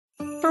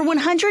For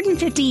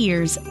 150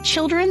 years,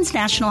 Children's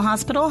National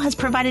Hospital has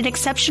provided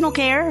exceptional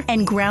care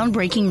and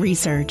groundbreaking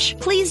research.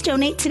 Please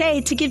donate today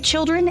to give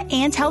children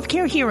and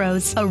healthcare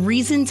heroes a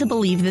reason to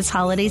believe this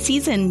holiday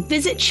season.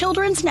 Visit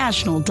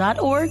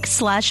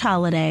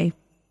childrensnational.org/holiday.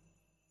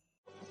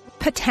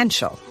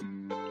 Potential.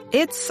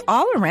 It's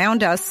all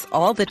around us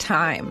all the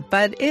time,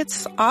 but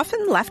it's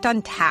often left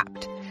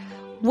untapped.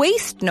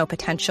 Waste No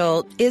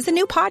Potential is a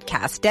new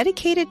podcast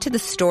dedicated to the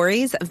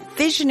stories of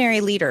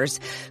visionary leaders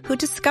who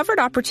discovered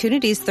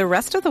opportunities the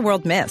rest of the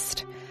world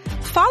missed.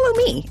 Follow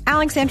me,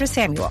 Alexandra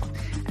Samuel,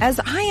 as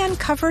I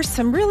uncover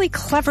some really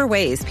clever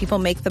ways people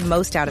make the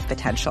most out of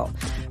potential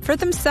for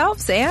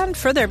themselves and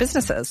for their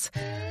businesses.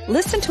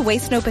 Listen to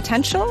Waste No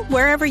Potential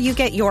wherever you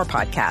get your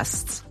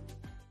podcasts.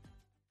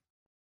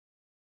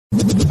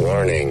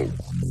 Warning.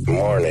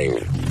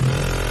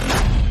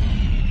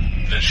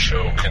 This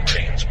show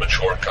contains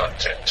mature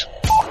content.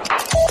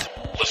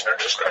 Listener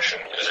discretion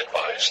is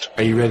advised.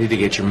 Are you ready to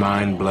get your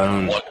mind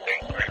blown? One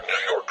angry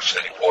New York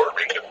City Puerto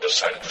Rican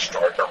decided to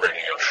start a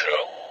radio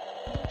show,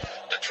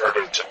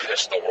 determined to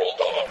piss the world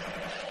off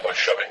by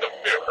shoving a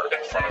mirror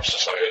in front of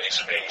society's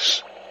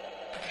face.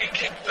 He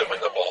kicked them in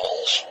the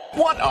balls.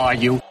 What are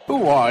you?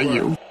 Who are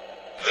you?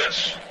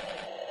 This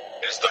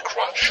is the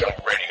Crotch Shot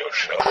Radio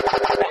Show.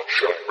 Crotch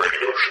Shot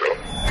Radio Show.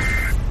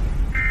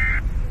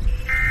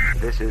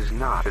 This is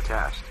not a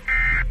test.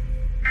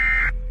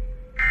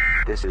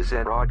 This is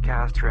a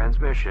broadcast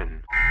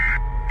transmission.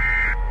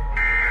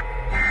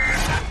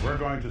 We're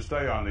going to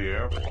stay on the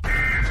air. And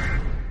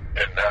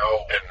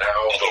now,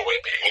 the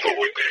Whippy.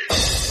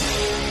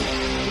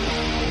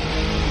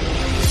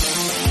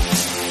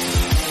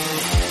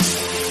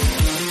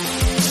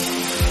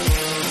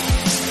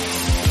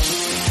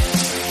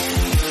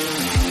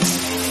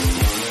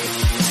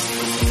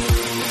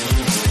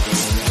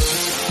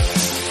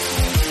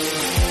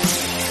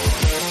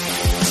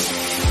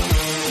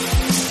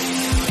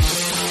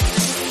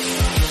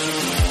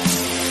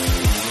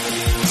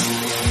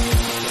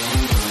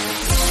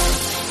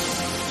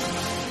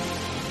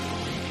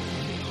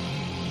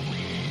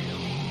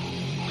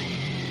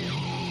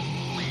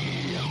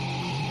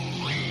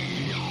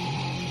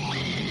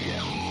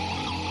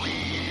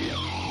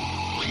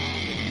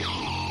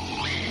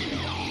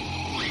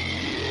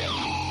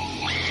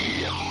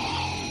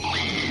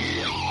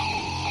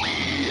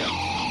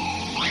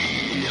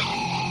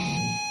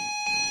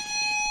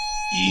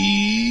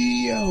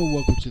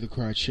 Welcome to the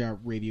Crotch Shot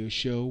Radio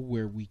Show,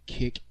 where we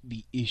kick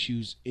the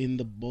issues in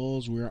the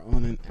balls. We're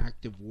on an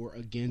active war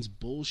against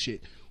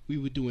bullshit. We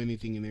would do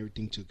anything and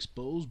everything to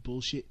expose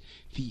bullshit.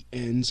 The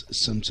ends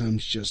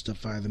sometimes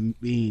justify the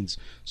means.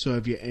 So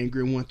if you're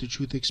angry and want the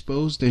truth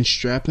exposed, then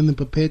strap in and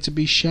prepare to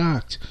be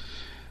shocked.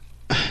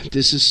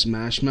 This is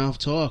Smash Mouth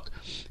Talk.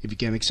 If you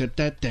can't accept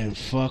that, then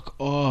fuck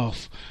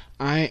off.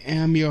 I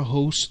am your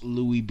host,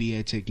 Louis B.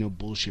 I take no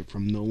bullshit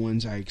from no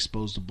one's. I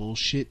expose the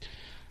bullshit.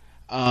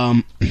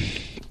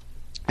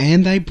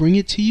 And I bring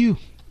it to you.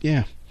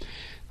 Yeah.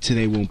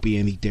 Today won't be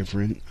any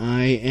different.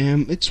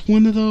 It's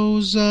one of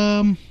those,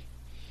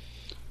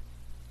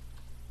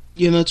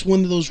 it's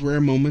one of those rare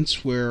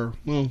moments where,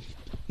 well,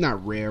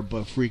 not rare,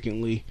 but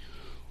frequently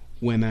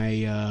when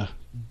I,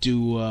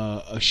 do,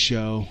 a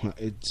show,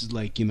 it's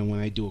like, when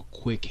I do a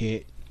quick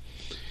hit.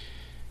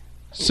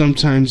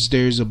 Sometimes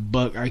there's a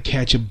bug, I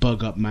catch a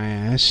bug up my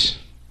ass.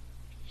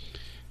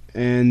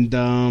 And,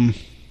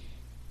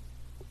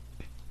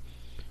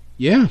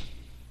 yeah.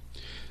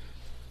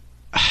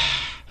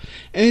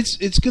 And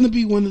it's gonna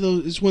be one of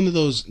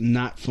those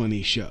not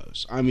funny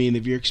shows. I mean,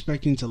 if you're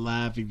expecting to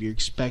laugh, if you're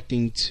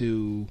expecting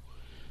to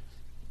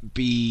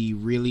be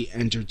really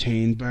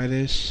entertained by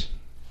this,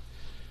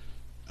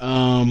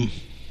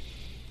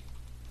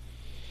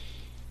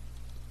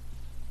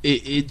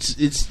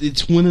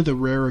 it's one of the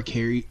rare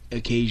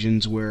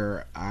occasions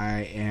where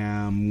I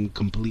am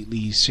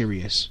completely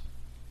serious.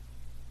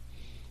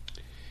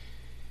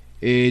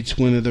 It's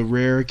one of the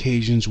rare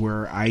occasions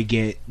where I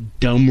get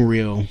dumb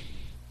real.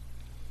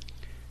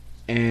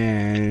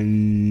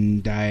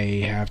 And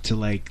I have to,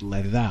 let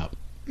it out.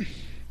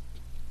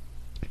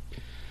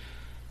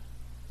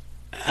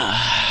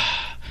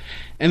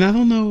 And I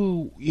don't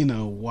know,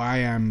 why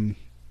I'm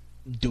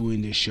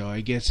doing this show.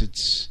 I guess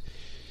it's,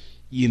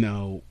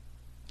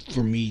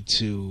 for me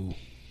to,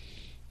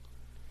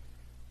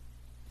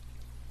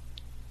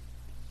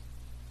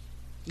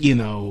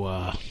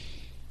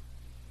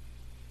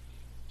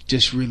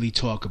 just really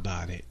talk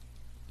about it.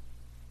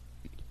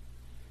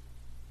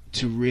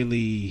 To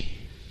really...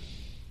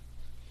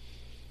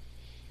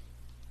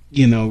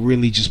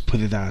 really just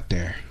put it out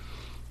there.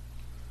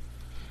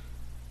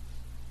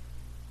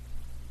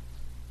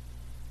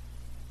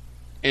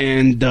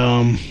 And,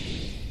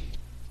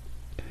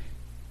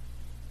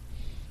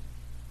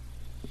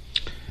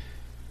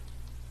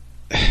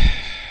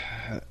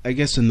 I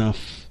guess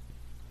enough.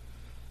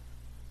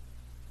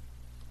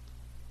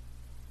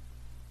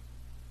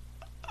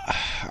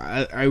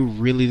 I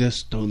really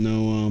just don't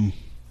know,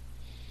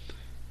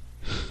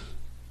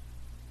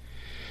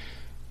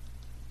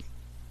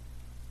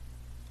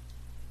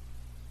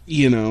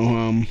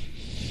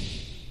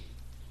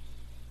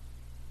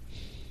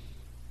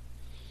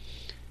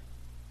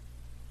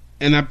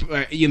 And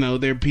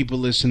there are people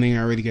listening.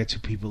 I already got 2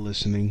 people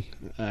listening.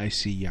 I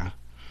see ya.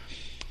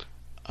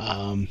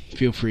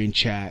 Feel free in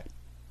chat.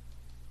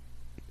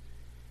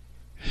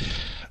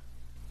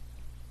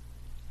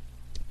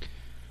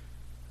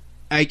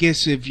 I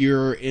guess if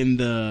you're in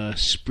the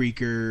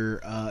Spreaker,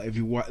 if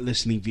you're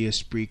listening via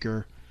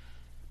Spreaker,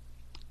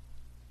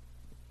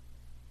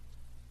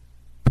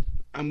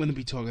 I'm going to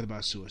be talking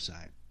about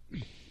suicide.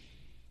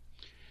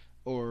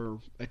 Or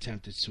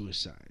attempted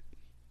suicide.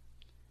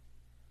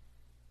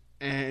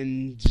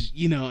 And,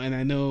 and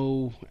I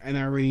know, and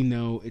I already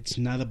know it's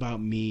not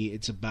about me.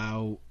 It's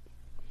about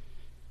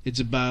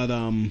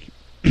the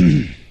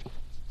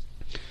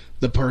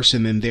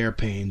person and their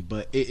pain.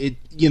 But it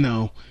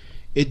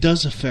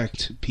does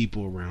affect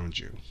people around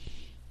you.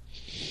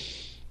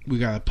 We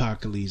got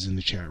Apocalypse in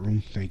the chat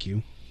room. Thank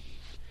you.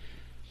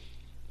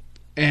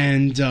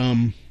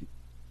 And,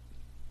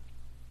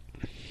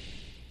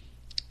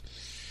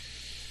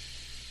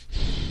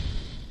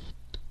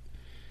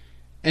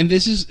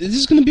 this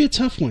is going to be a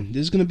tough one.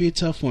 This is going to be a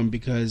tough one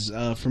because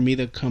for me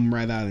to come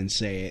right out and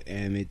say it,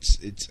 and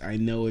I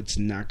know it's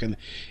not gonna,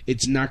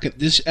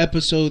 this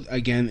episode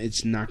again,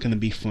 it's not gonna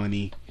be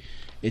funny,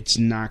 it's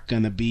not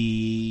gonna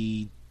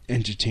be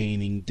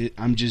entertaining.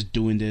 I'm just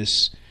doing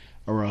this,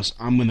 or else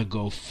I'm gonna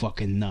go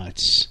fucking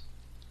nuts.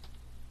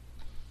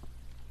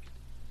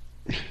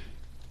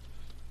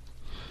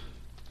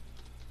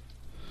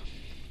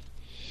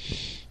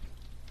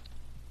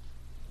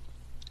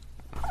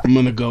 I'm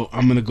gonna go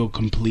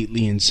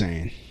completely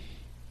insane.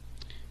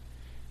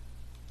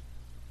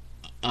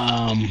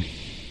 I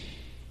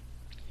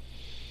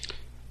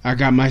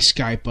got my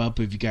Skype up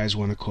if you guys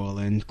want to call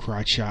in,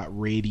 Crotch Shot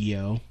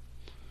Radio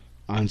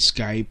on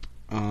Skype.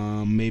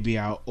 Maybe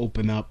I'll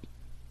open up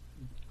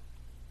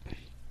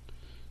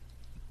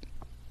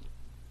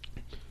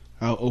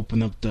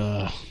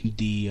the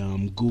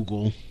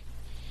Google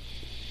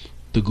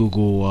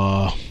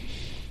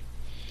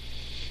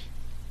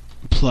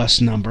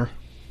plus number.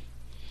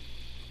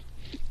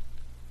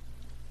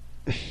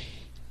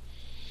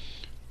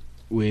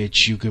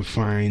 Which you can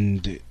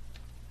find.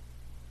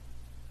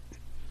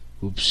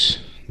 Oops.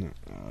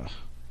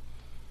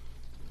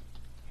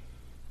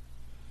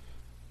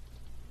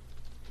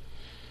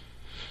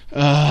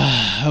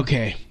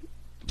 Okay.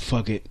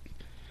 Fuck it.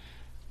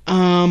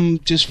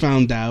 Just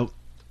found out.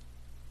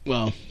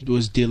 Well,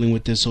 was dealing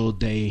with this all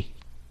day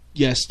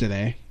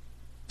yesterday.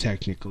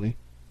 Technically,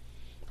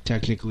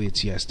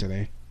 it's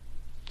yesterday.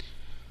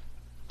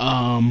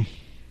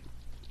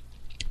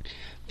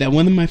 That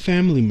one of my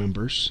family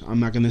members, I'm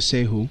not going to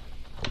say who,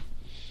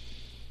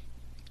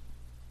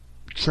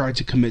 tried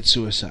to commit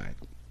suicide.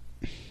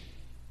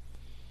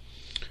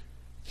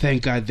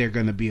 Thank God they're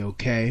going to be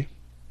okay.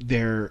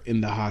 They're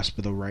in the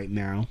hospital right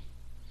now.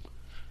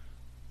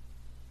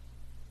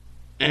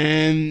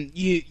 And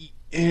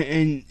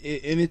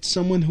it's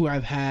someone who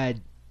I've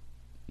had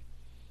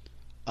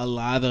a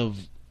lot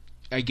of,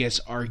 I guess,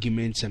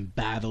 arguments and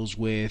battles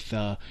with.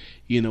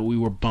 We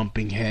were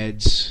bumping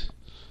heads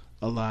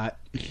a lot.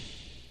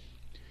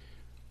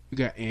 We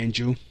got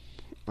Andrew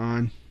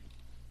on.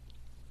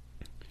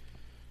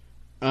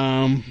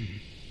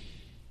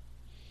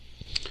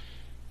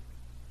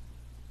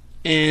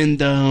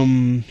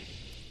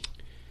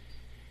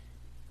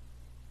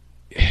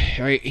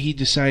 He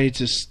decided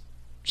to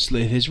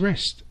slit his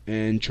wrist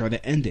and try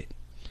to end it.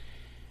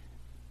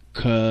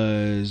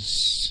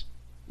 'Cause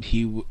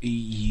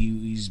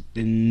he's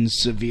been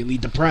severely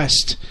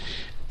depressed,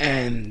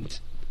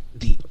 and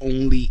the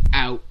only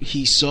out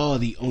he saw,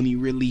 the only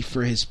relief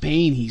for his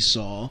pain he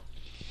saw,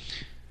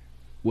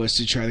 was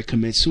to try to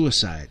commit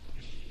suicide.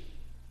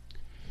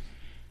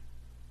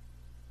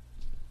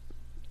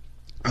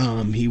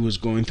 He was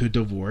going through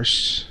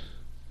divorce.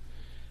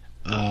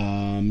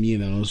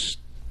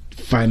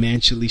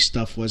 Financially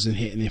stuff wasn't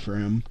hitting it for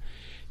him.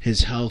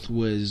 His health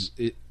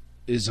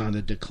is on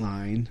the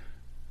decline.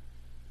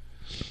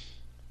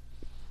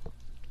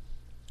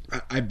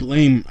 I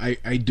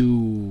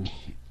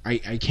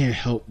can't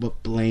help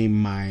but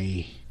blame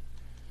my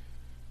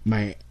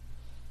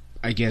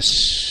I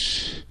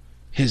guess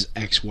his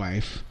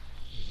ex-wife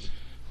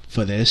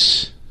for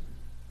this,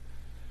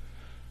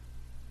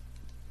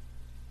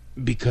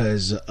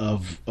 because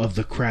of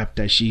the crap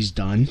that she's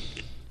done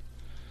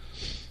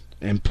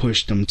and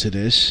pushed him to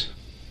this.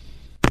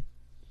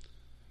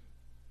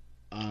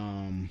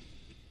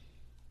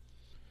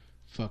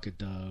 Fuck it,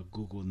 the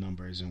Google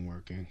number isn't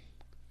working.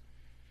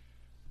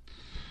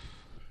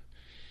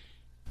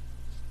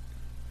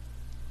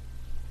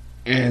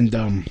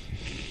 And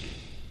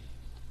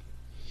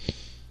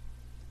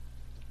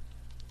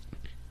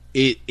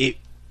it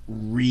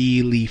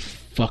really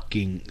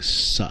fucking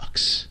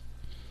sucks.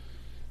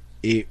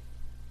 It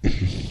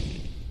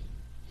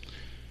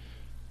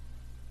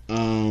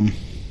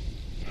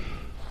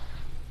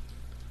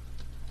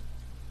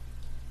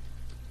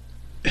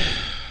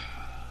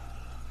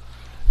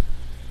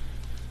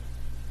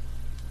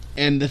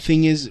and the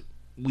thing is,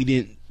 we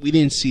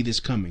didn't see this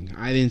coming.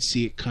 I didn't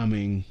see it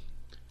coming,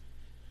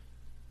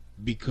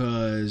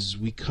 because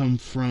we come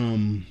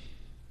from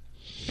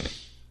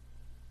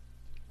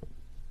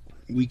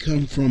we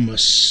come from a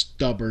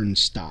stubborn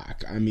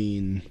stock. I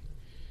mean,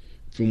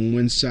 from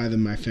one side of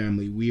my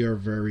family, we are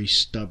very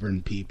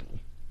stubborn people.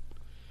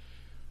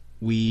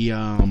 We're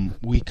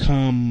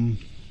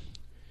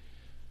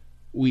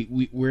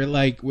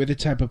the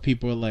type of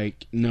people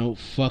like, no,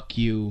 fuck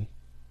you.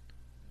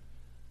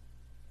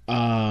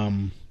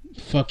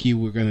 Fuck you,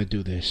 we're gonna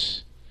do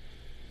this.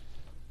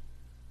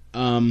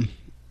 Again,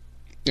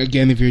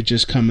 if you're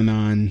just coming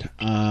on,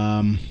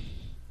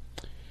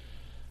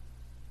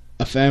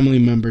 a family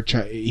member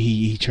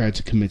he tried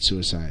to commit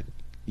suicide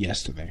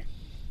yesterday.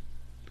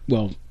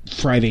 Well,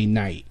 Friday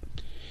night,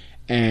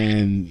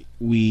 and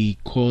we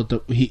called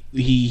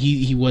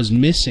he was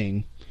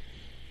missing,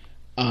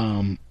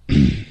 and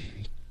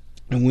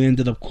we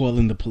ended up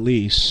calling the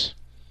police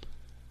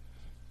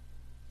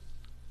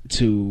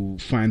to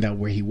find out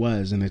where he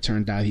was, and it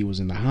turned out he was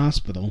in the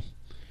hospital,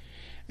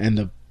 and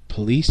the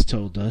police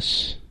told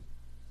us,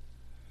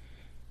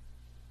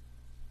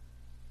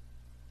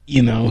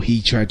 you know, he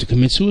tried to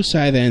commit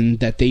suicide, and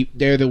that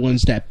they're the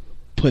ones that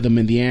put him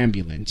in the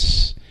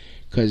ambulance,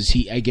 because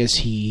I guess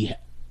he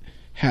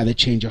had a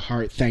change of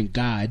heart. Thank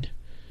God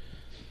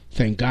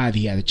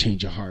he had a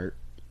change of heart,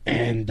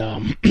 and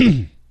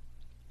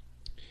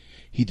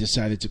he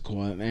decided to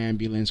call an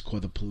ambulance,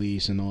 call the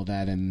police, and all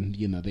that, and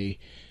you know,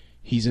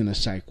 he's in a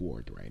psych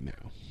ward right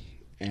now,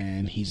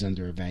 and he's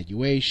under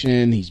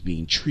evaluation. He's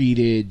being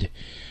treated,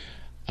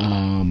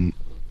 and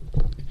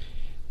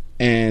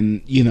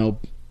you know,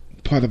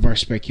 part of our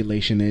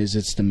speculation is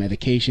it's the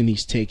medication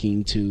he's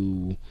taking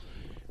to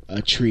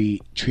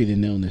treat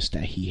an illness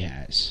that he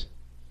has.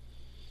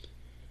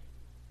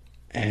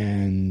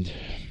 And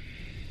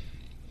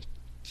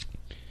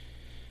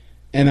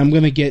I'm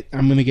gonna get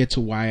to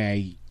why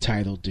I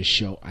titled this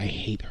show "I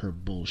Hate Her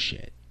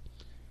Bullshit."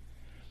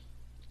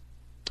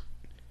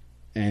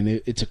 And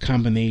it's a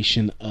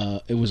combination.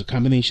 It was a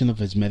combination of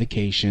his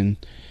medication,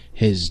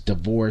 his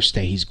divorce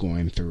that he's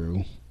going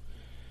through,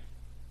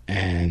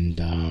 and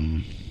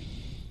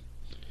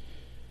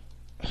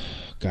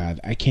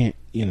God, I can't.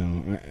 You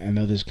know, I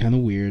know this is kind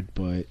of weird,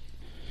 but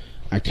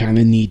I kind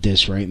of need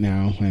this right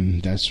now,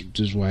 and that's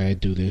just why I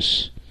do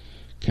this.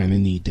 Kind of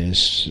need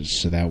this,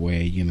 so that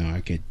way, you know,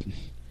 I could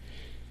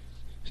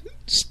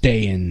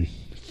stay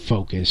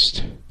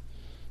focused.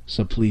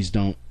 So please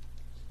don't.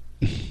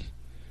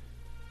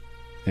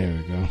 There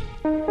we go.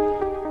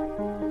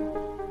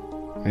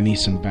 I need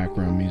some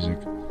background music.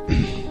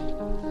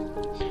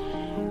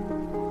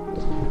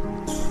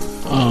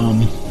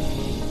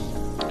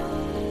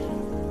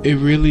 It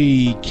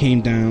really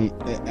came down.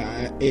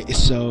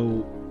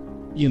 So,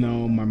 you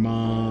know, my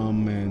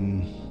mom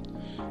and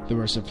the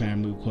rest of the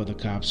family called the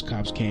cops.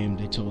 Cops came.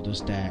 They told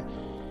us that,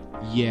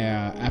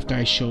 yeah, after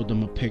I showed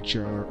them a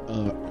picture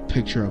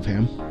of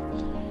him,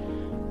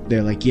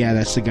 they're like, yeah,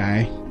 that's the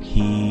guy.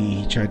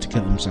 He tried to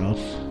kill himself.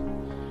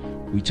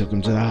 We took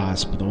him to the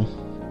hospital.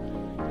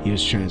 He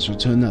was transferred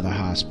to another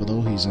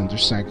hospital. He's under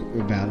psych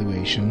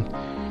evaluation.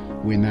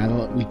 We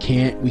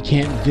can't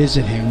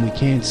visit him. We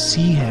can't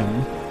see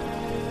him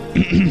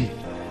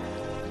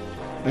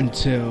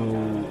until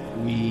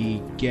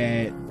we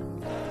get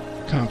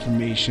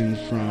confirmation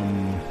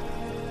from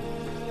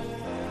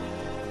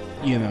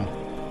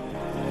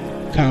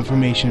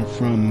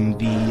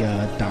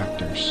the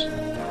doctors.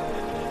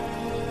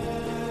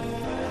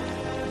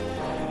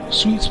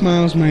 Sweet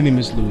smiles, my name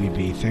is Louis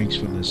B. Thanks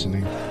for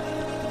listening.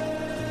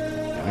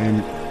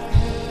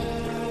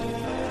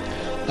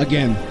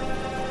 Again,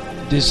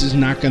 this is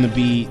not gonna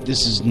be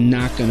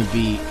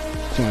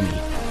funny.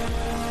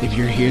 If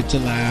you're here to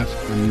laugh,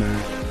 I'm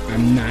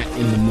not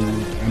in the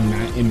mood. I'm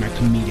not in my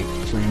comedic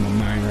frame of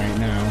mind right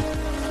now.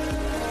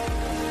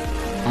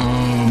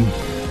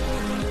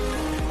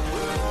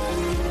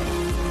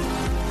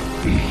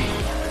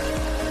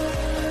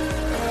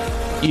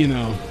 You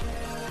know.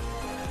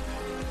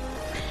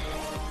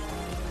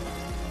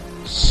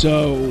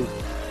 So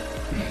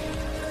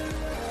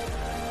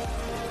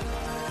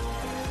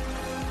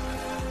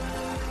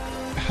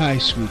hi,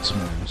 Sweet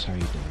Smiles, how you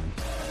doing?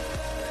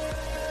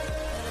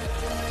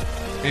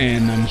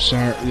 And I'm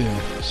sorry,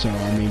 so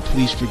I mean,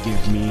 please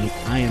forgive me.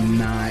 I am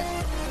not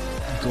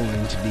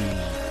going to be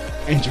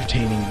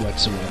entertaining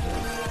whatsoever.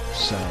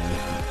 So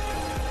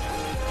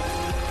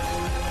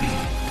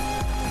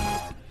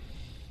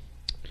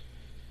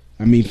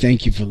I mean,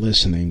 thank you for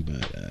listening,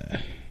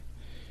 but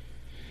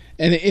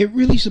and it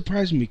really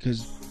surprised me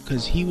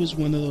because he was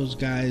one of those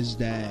guys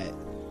that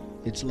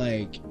it's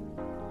like,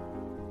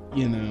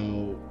 you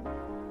know,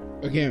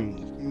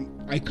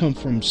 again, I come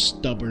from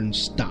stubborn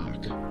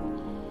stock.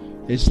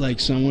 It's like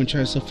someone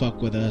tries to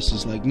fuck with us.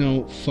 It's like,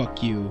 no,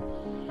 fuck you.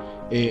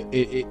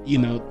 You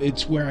know,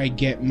 it's where I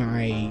get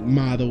my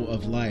motto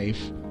of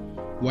life.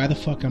 Why the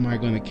fuck am I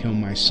gonna kill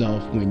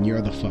myself when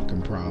you're the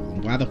fucking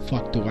problem? Why the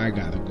fuck do I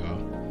gotta go?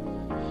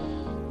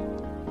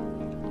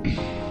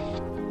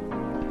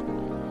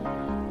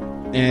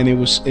 And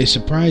it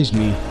surprised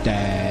me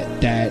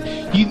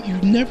that you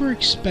never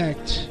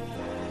expect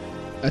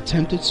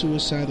attempted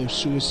suicide or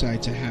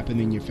suicide to happen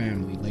in your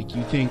family. Like,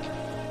 you think,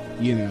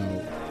 you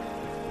know,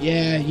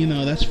 yeah,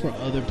 that's for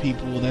other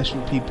people. That's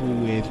for people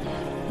with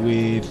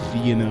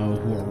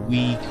who are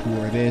weak,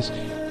 who are this.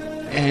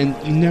 And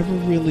you never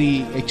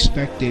really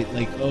expect it,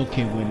 like,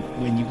 okay,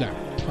 when you got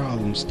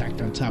problems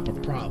stacked on top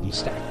of problems,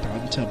 stacked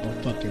on top of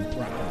fucking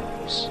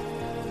problems.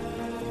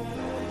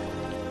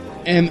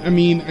 And I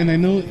mean, and I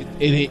know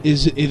it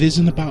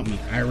isn't about me.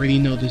 I already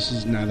know this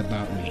is not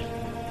about me.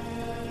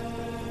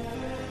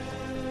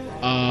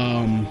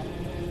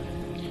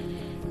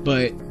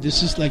 But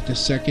this is like the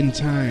second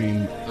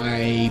time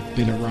I've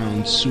been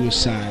around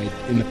suicide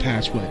in the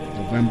past,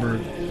 November,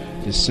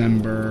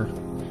 December,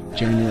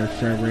 January,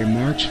 February,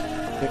 March.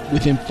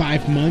 Within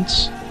 5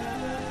 months,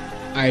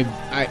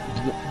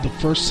 the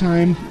first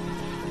time,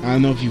 I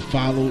don't know if you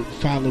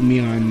follow me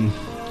on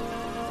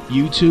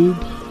YouTube,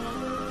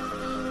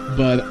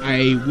 but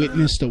I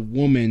witnessed a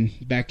woman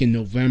back in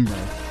November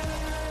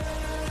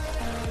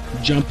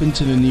jump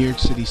into the New York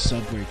City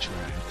subway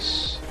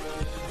tracks.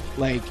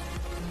 Like,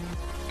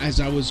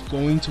 as I was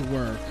going to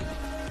work,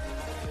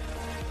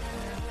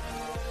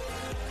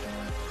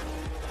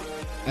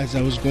 I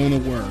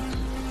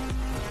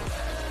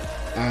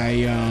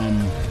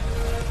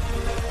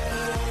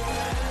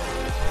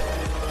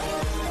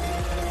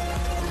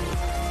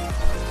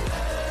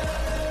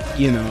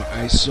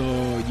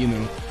saw,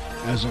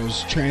 as I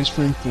was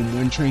transferring from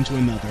one train to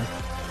another,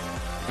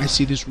 I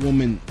see this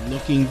woman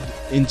looking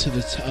into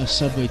the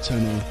subway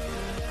tunnel,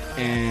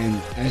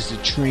 and as the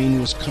train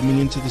was coming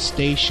into the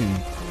station,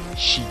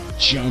 she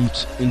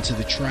jumped into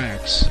the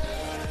tracks,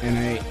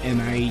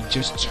 and I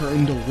just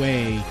turned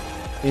away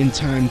in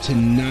time to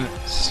not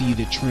see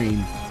the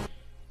train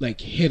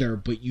like hit her,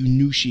 but you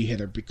knew she hit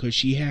her because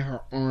she had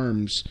her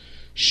arms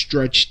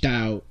stretched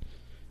out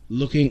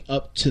looking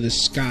up to the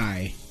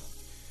sky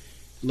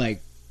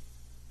like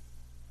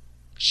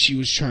she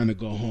was trying to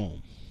go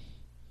home.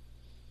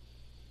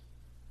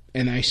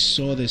 And I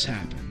saw this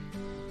happen.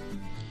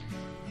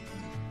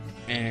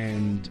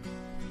 And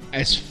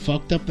as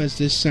fucked up as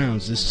this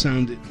sounds,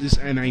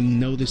 and I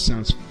know this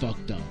sounds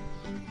fucked up.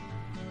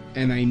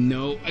 And I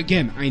know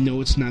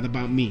it's not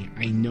about me.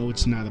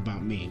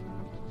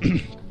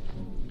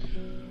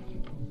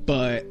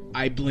 But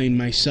I blame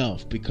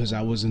myself because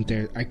I wasn't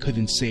there. I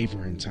couldn't save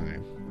her in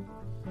time.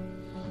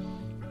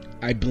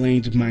 I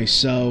blamed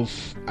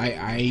myself.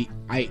 I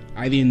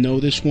didn't know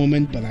this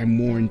woman, but I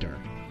mourned her.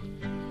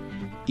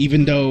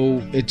 Even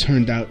though it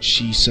turned out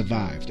she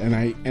survived. And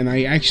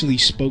I actually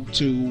spoke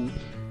to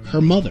her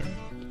mother.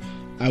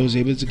 I was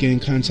able to get in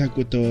contact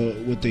with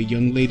the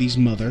young lady's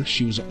mother.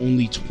 She was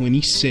only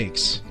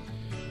 26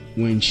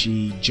 when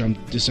she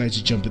decided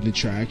to jump in the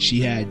track.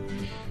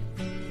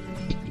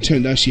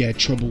 Turned out she had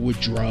trouble with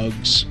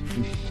drugs.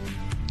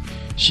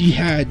 She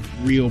had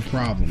real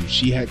problems.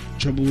 She had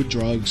trouble with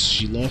drugs.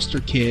 She lost her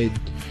kid.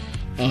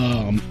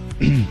 In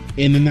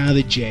and out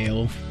of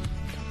jail.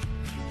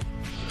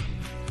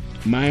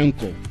 My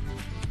uncle.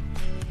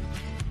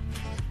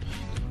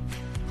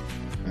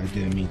 I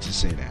didn't mean to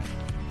say that.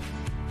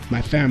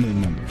 My family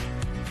member.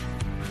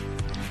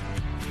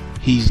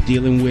 He's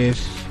dealing with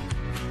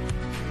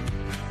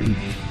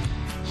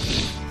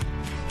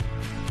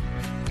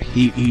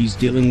he's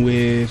dealing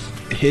with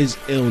his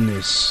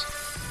illness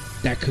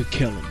that could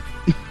kill him.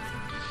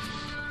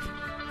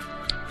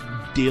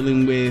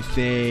 Dealing with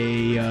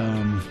a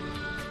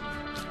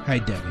hi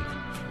Debbie.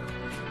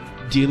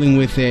 Dealing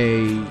with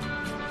a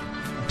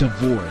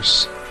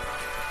divorce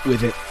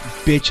with a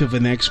bitch of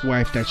an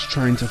ex-wife that's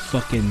trying to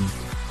fucking,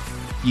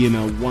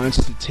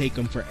 wants to take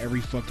him for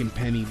every fucking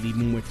penny, leave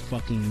him with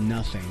fucking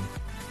nothing.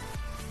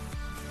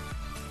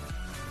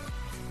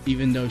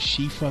 Even though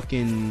she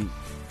fucking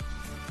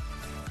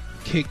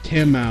kicked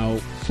him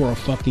out for a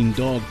fucking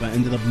dog, but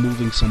ended up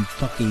moving some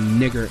fucking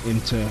nigger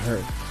into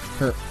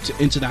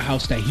the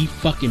house that he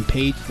fucking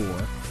paid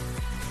for.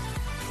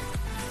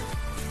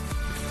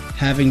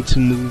 Having to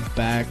move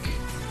back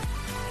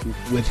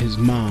with his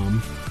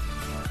mom.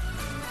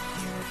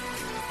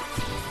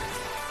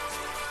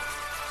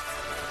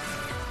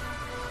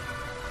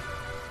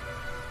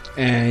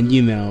 And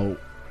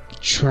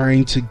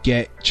trying to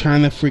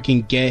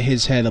freaking get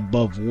his head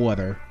above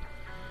water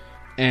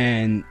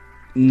and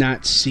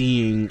not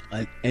seeing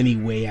any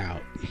way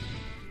out.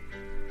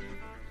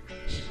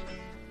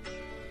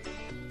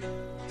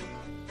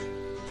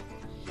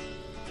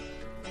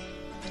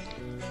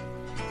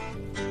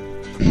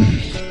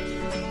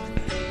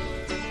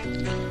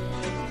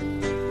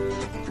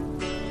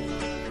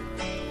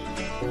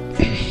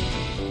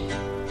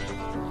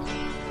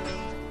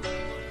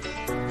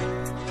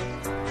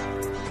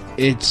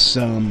 It's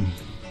and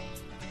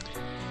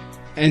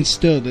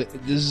still,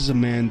 this is a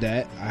man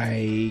that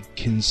I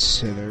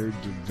considered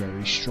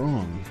very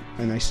strong,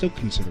 and I still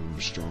consider him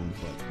strong.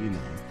 But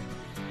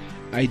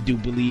I do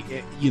believe,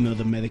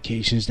 the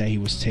medications that he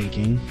was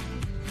taking.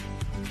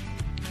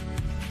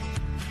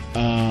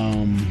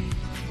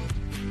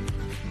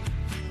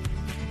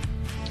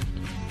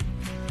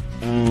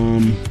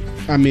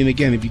 I mean,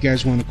 again, if you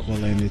guys want to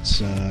call in,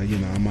 it's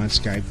I'm on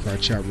Skype,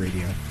 Crowd Shot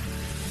Radio.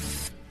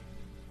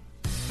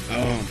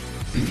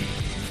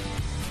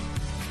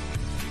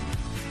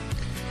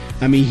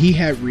 I mean, he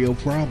had real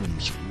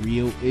problems,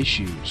 real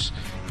issues.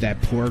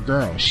 That poor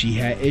girl, she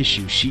had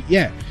issues.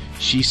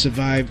 She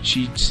survived.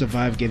 She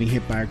survived getting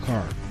hit by a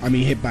car. I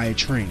mean, hit by a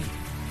train,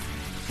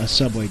 a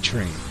subway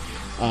train.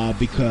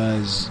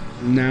 Because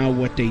now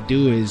what they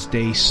do is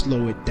they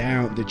slow it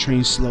down. The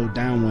train slowed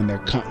down when they're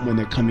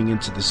coming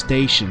into the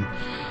station,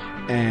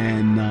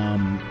 and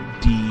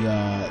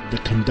the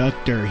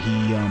conductor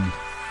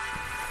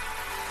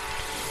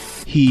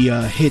he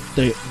hit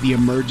the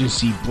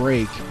emergency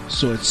brake,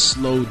 so it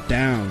slowed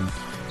down.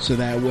 So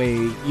that way,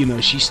 you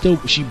know, she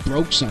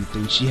broke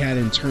something. She had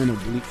internal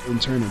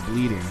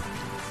bleeding,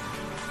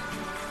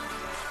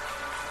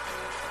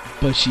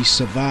 but she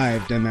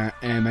survived. And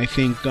I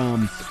think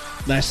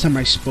last time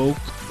I spoke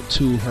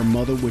to her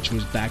mother, which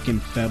was back in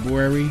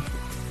February,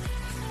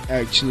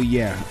 actually,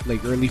 yeah,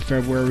 like early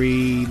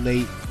February,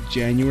 late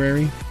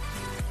January.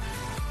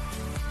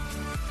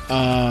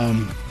 No,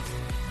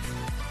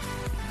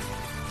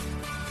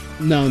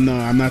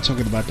 I'm not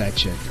talking about that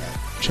chick.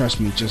 Trust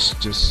me,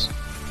 just.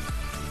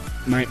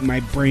 My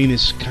brain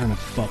is kind of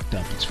fucked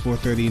up. It's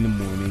 4:30 in the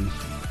morning.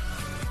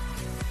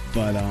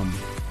 But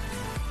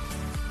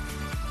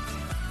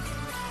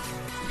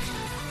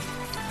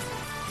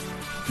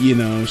you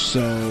know,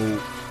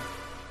 so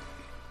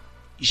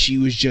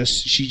she's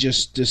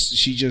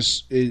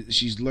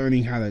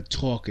learning how to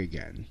talk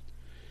again.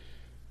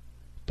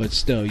 But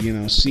still, you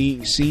know,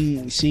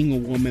 seeing a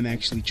woman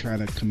actually try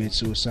to commit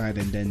suicide,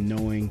 and then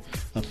knowing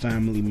a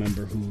family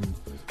member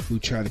who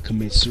try to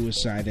commit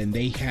suicide, and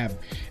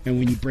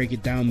when you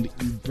break down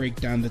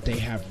that they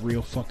have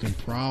real fucking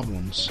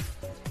problems.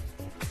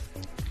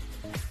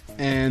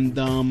 And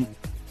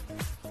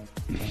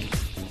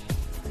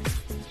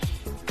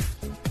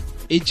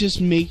it just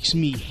makes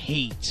me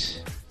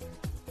hate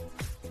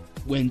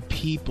when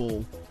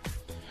people,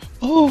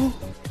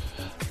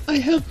 I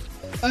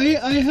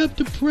have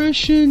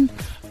depression.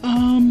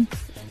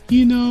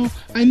 You know,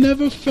 I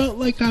never felt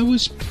like I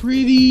was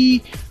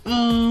pretty.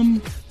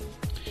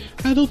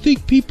 I don't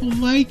think people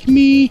like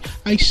me.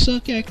 I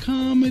suck at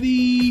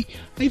comedy.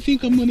 I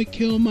think I'm gonna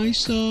kill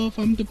myself.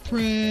 I'm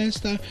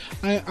depressed.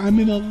 I'm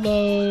in a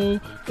low.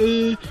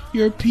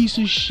 You're a piece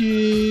of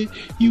shit.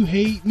 You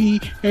hate me.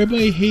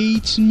 Everybody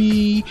hates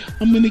me.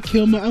 I'm gonna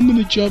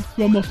jump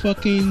from a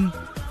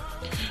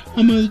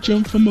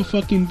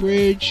fucking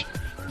bridge.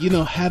 You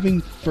know,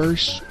 having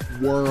first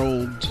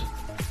world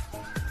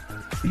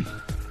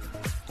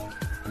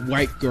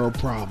white girl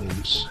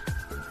problems.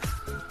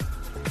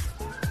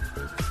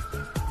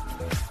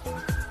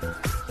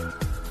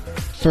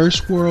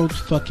 First world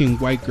fucking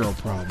white girl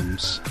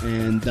problems.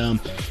 And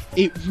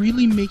it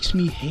really makes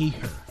me hate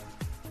her.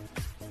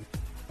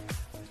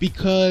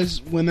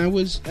 Because when I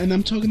was, and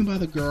I'm talking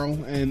about a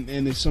girl, and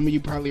as some of you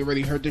probably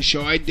already heard the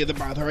show I did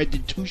about her. I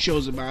did 2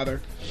 shows about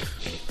her.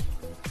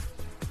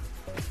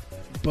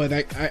 But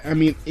I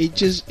mean,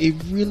 it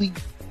really,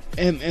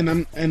 and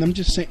I'm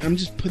just saying, I'm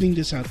just putting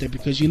this out there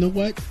because you know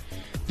what?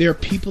 There are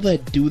people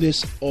that do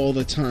this all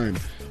the time.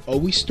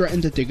 Always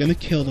threaten that they're gonna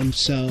kill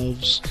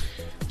themselves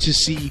to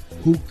see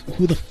who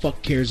the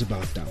fuck cares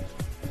about them.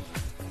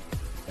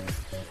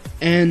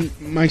 And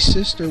my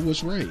sister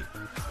was right.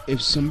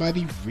 If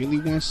somebody really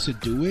wants to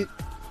do it,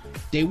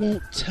 they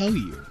won't tell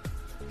you.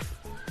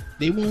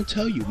 They won't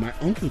tell you. My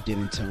uncle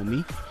didn't tell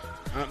me.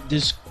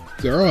 This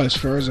girl, as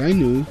far as I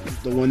knew,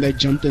 the one that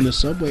jumped in the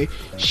subway,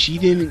 she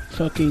didn't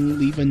fucking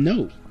leave a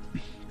note.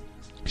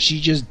 She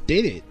just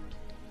did it.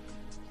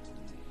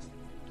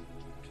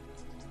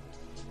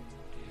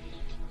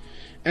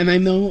 And I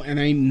know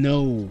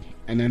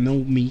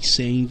me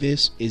saying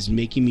this is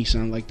making me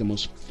sound like the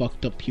most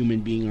fucked up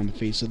human being on the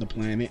face of the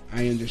planet.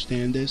 I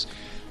understand this.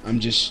 I'm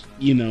just,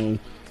 you know,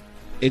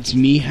 it's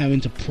me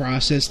having to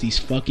process these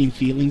fucking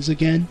feelings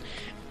again,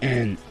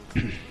 and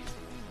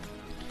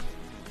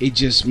it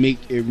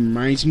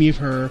reminds me of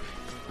her.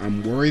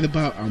 I'm worried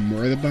about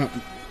my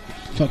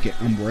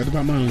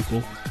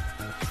uncle.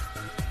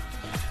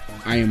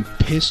 I am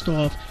pissed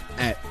off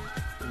at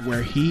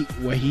what he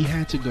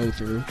had to go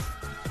through.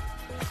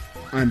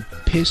 I'm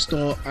pissed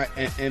off,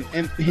 and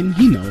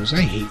he knows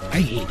I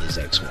hate his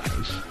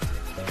ex-wife.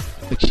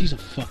 Like, she's a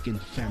fucking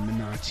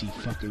feminazi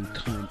fucking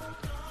cunt.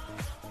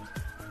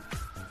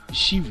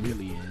 She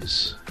really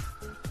is.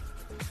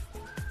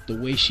 The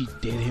way she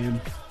did him.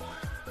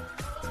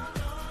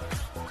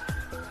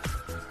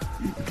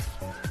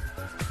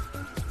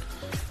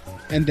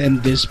 And then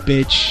this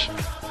bitch,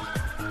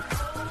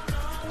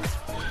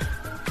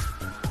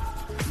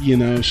 you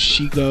know,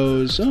 she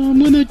goes,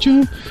 I'm gonna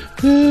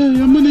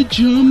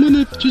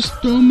just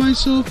throw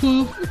myself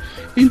off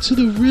into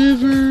the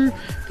river,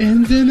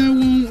 and then no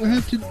one will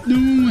have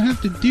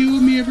to deal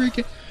with me ever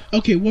again.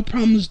 Okay, what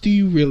problems do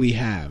you really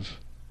have?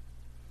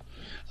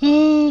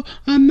 I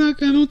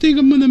don't think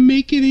I'm gonna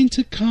make it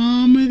into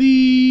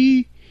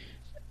comedy.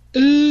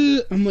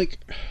 I'm like,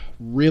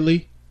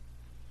 really?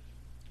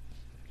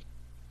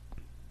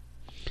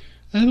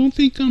 I don't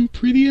think I'm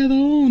pretty at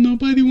all.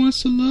 Nobody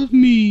wants to love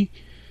me.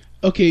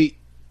 Okay,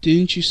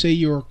 Didn't you say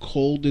you're a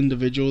cold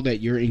individual,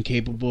 that you're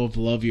incapable of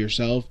love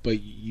yourself, but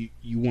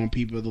you want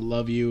people to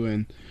love you,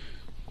 and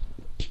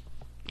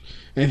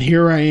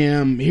here I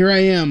am,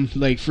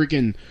 like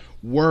freaking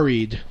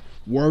worried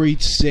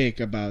sick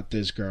about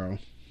this girl.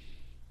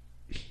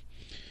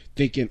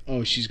 Thinking,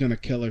 oh, she's gonna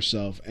kill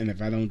herself, and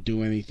if I don't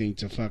do anything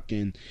to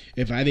fucking,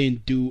 if I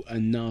didn't do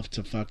enough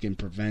to fucking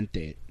prevent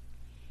it,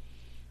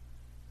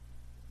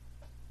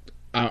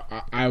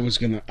 I was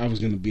gonna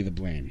be the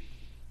blame.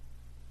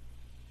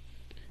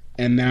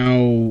 And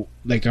now,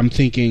 like, I'm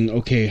thinking,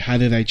 okay, how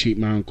did I treat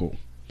my uncle?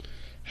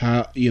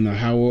 How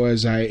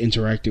was I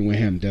interacting with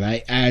him? Did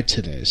I add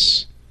to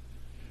this?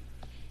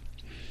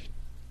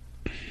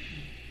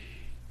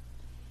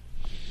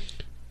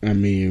 I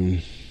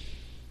mean,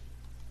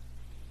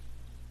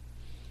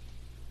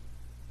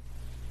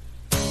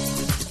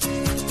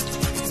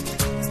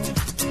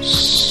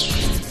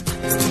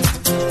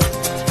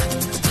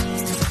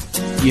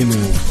 you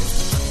know.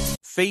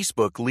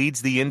 Facebook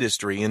leads the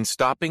industry in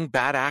stopping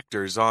bad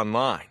actors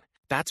online.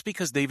 That's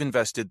because they've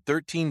invested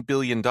 $13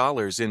 billion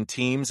in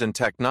teams and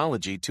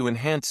technology to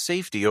enhance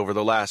safety over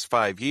the last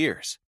 5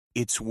 years.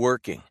 It's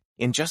working.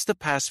 In just the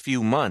past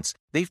few months,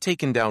 they've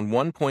taken down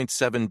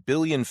 1.7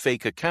 billion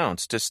fake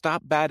accounts to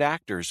stop bad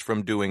actors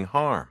from doing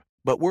harm.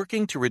 But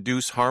working to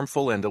reduce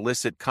harmful and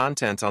illicit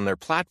content on their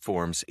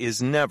platforms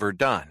is never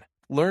done.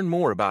 Learn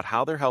more about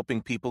how they're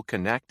helping people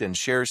connect and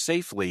share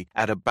safely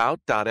at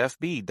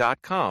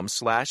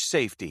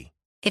about.fb.com/safety.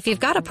 If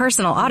you've got a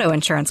personal auto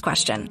insurance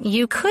question,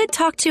 you could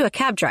talk to a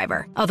cab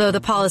driver, although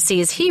the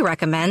policies he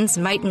recommends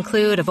might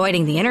include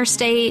avoiding the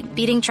interstate,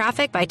 beating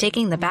traffic by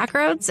taking the back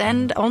roads,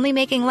 and only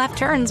making left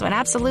turns when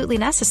absolutely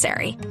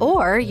necessary.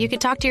 Or you could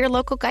talk to your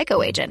local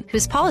Geico agent,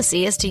 whose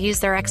policy is to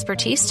use their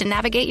expertise to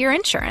navigate your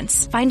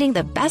insurance, finding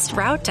the best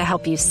route to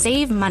help you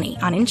save money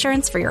on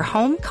insurance for your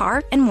home,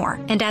 car, and more.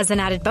 And as an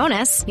added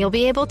bonus, you'll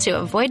be able to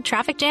avoid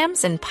traffic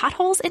jams and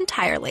potholes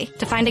entirely.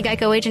 To find a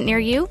Geico agent near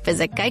you,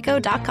 visit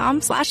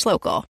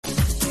geico.com/local.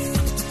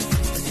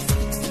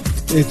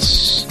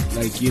 It's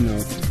like, did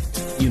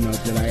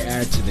I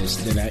add to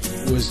this?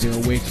 Was there a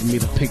way for me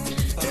to pick?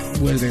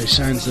 Were there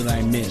signs that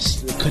I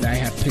missed? Could I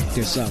have picked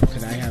this up?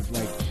 Could I have,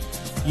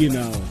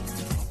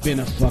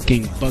 been a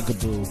fucking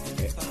bugaboo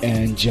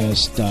and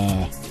just, could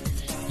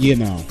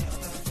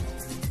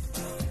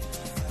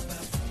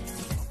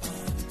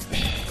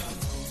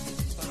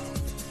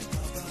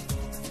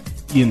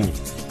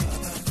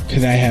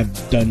I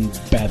have done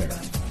better?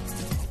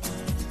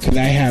 Could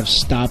I have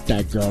stopped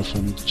that girl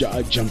from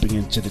jumping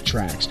into the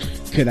tracks?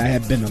 Could I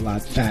have been a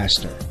lot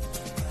faster?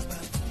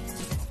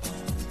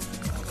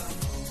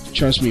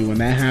 Trust me, when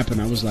that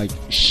happened, I was like,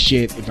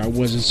 shit, if I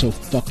wasn't so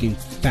fucking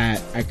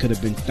fat, I could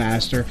have been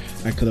faster.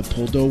 I could have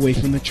pulled her away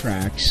from the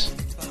tracks.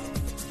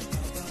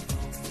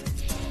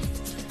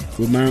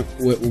 With my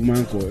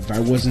uncle, if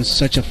I wasn't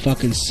such a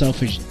fucking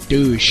selfish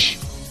douche,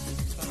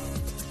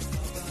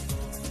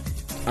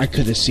 I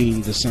could have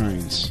seen the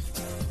signs.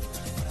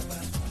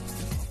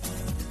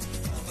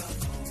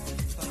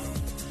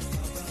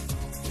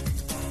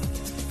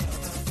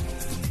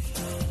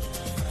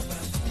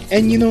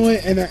 And you know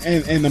what?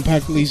 And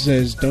Apocalypse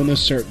says, don't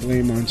assert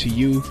blame onto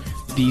you.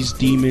 These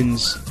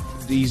demons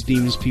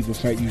people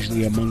fight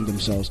usually among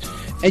themselves.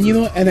 And you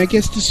know what? And I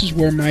guess this is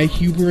where my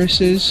hubris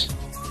is.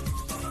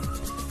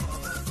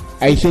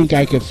 I think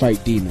I could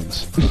fight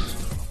demons.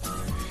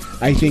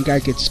 I think I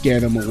could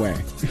scare them away.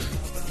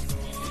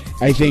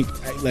 I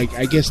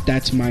guess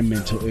that's my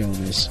mental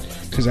illness.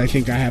 Because I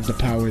think I have the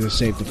power to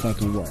save the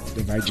fucking world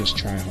if I just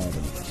try hard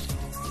enough.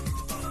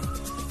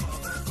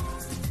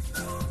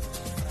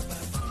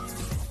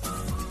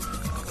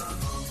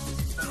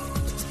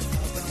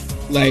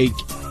 Like,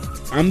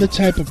 I'm the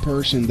type of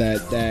person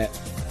that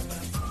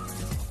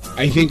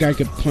I think I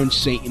could punch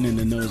Satan in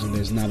the nose and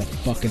there's not a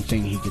fucking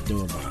thing he could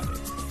do about it.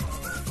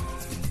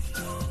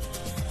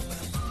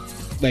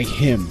 Like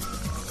him.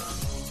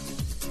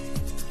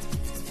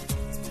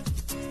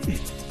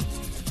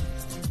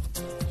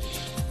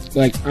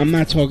 Like, I'm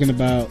not talking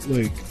about,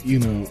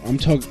 I'm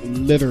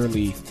talking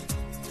literally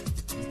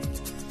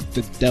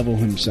the devil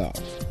himself.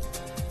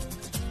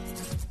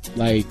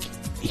 Like,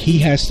 he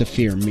has to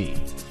fear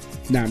me.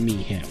 Not me,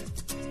 him.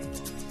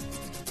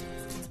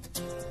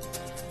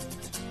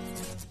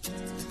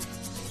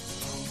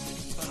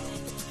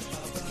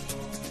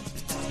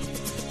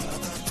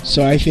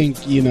 So I think,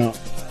 and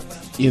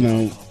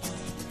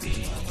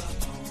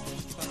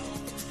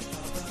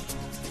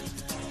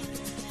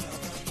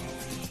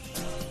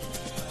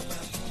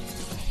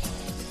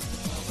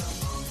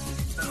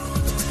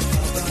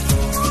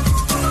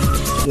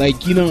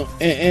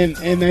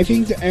I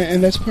think,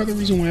 and that's part of the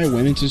reason why I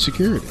went into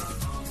security.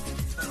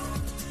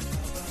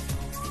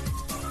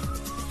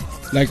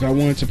 Like, I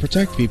wanted to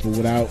protect people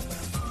without,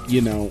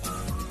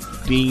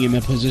 being in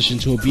a position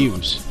to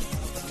abuse.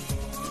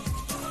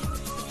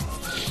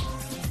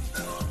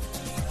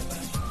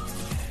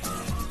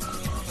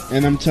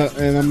 And I'm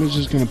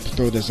just gonna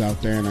throw this out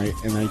there, and I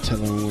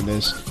tell everyone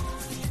this: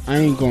 I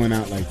ain't going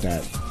out like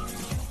that.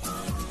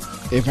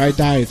 If I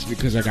die, it's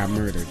because I got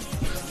murdered.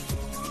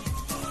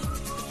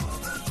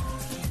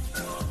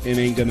 It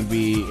ain't gonna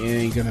be,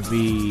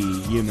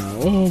 you know,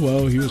 oh,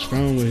 well, he was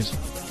found with his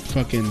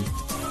fucking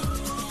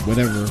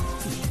whatever.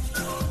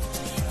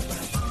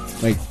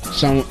 Like,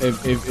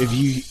 if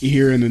you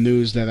hear in the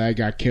news that I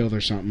got killed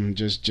or something,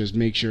 just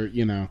make sure,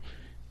 you know,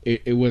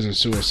 it wasn't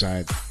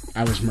suicide.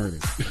 I was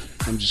murdered.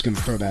 I'm just gonna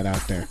throw that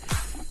out there.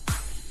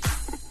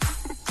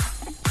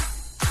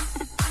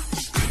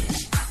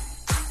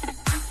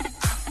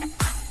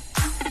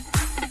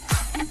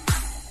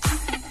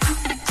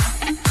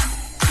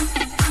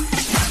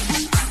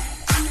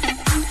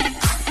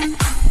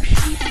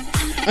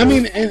 I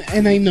mean,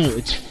 and I know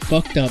it's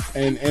fucked up,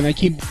 and I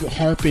keep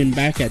harping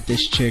back at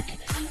this chick,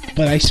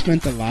 but I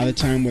spent a lot of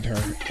time with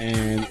her,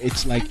 and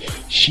it's like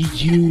she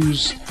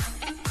used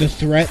the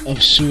threat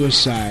of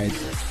suicide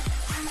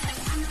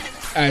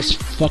as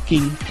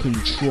fucking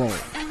control.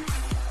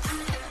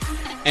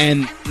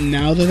 And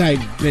now that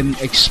I've been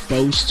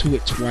exposed to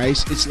it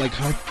twice, it's like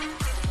how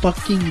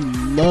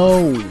fucking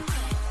low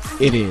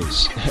it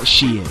is.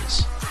 She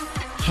is.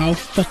 How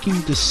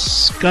fucking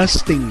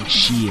disgusting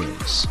she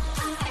is.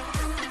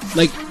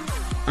 Like,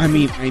 I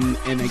mean,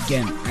 and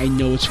again, I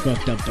know it's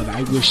fucked up, but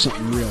I wish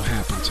something real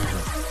happened to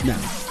her. Now,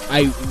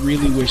 I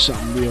really wish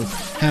something real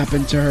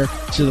happened to her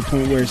to the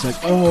point where it's like,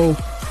 oh,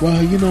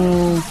 well, you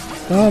know,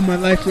 oh, my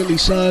life really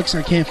sucks.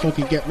 I can't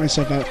fucking get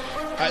myself out.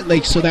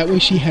 Like, so that way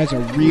she has a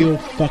real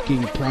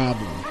fucking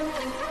problem.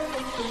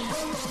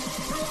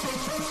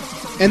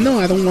 And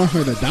no, I don't want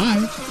her to die.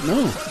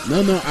 No,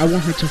 I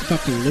want her to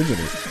fucking live with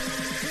it.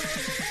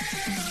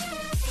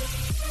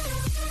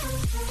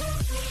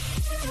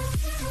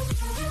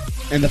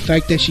 And the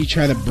fact that she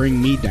tried to bring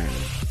me down.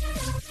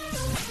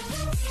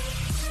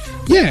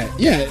 Yeah.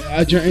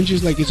 And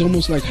she's like, it's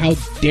almost like, how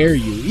dare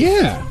you?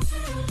 Yeah.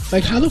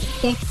 Like, how the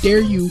fuck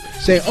dare you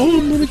say, oh,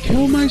 I'm gonna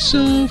kill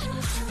myself?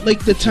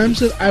 Like, the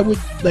times that I would,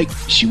 like,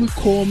 she would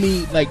call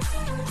me, like,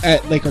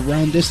 at, like,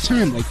 around this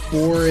time, like,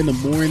 4 in the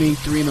morning,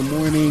 3 in the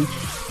morning,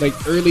 like,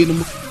 early in the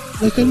morning.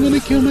 Like, I'm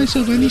gonna kill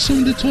myself. I need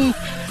someone to talk.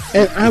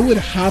 And I would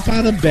hop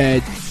out of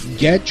bed,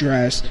 get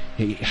dressed,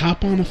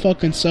 hop on a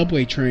fucking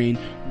subway train,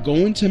 go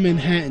into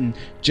Manhattan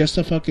just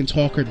to fucking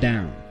talk her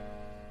down.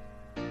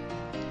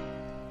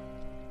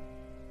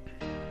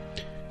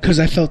 Because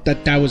I felt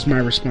that that was my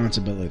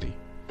responsibility.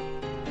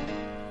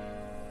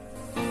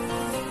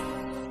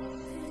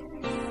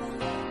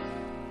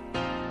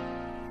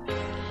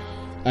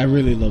 I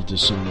really love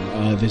this song.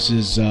 This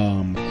is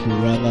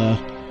Cruella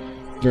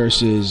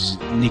versus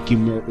Nicky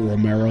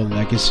Romero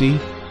Legacy.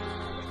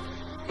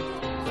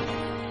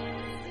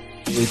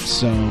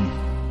 It's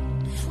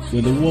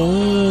when the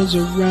walls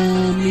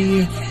around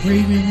me are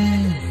craving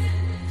in,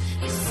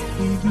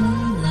 save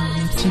my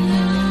life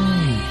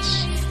tonight.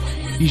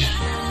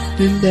 You've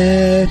been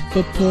left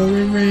for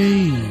pouring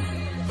rain.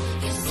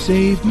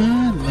 Save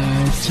my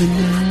life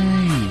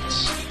tonight.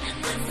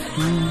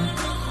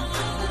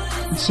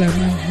 Inside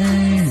my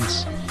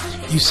hands,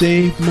 you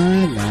saved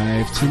my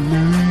life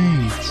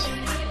tonight.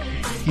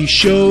 You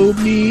showed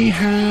me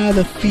how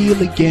to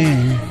feel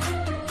again.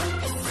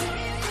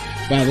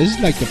 Wow, this is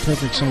like the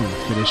perfect song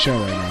for this show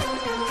right now.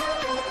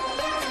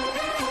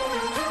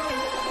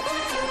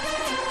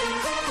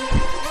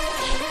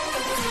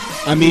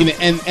 I mean,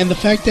 and the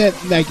fact that,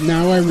 like,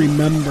 now I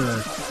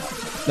remember,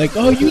 like,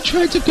 oh, you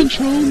tried to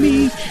control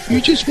me,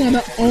 you just want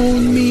to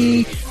own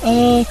me,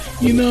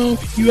 you know,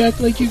 you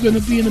act like you're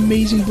gonna be an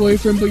amazing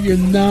boyfriend, but you're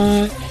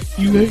not.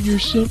 You're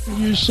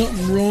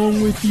something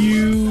wrong with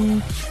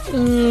you.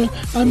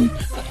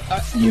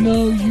 You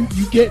know,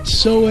 you get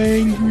so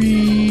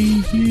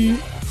angry.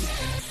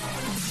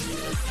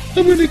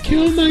 I'm gonna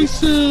kill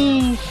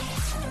myself.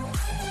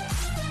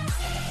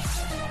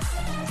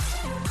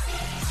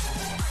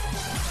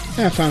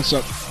 I found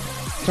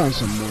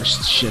some more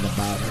shit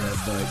about her,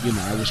 but, you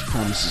know, I was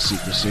promised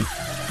secrecy.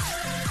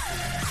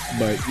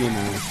 But, you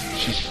know,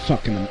 she's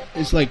fucking,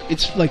 it's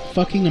like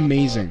fucking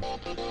amazing.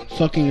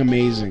 Fucking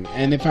amazing.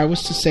 And if I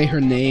was to say her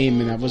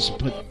name and I was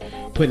to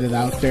put it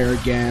out there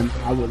again,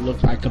 I would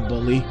look like a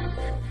bully.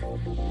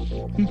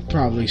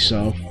 Probably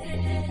so.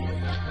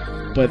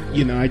 But,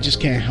 you know, I just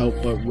can't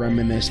help but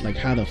reminisce, like,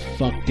 how the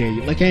fuck dare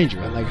you? Like,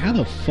 Andrew, like, how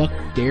the fuck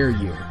dare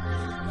you?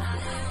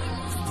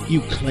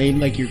 You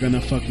claim like you're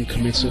gonna fucking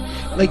commit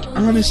suicide. Like,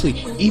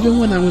 honestly, even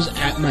when I was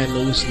at my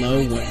lowest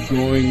low,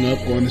 growing up,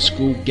 going to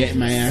school, getting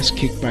my ass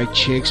kicked by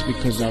chicks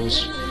because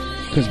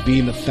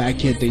being the fat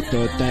kid, they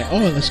thought that,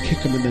 oh, let's kick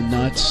them in the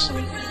nuts.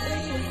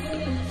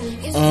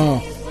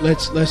 Oh,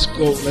 let's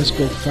go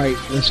fight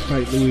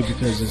Louis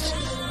because it's,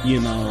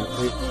 you know,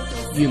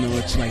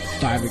 it's like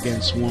 5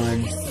 against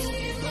 1.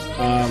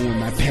 When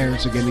my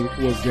parents were getting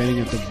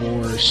a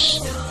divorce,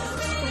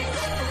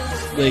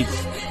 like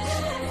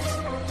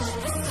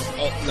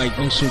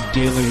also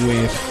dealing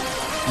with,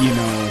 you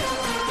know,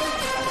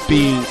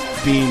 being,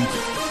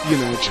 you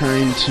know,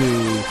 trying to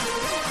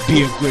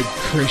be a good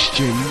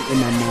Christian in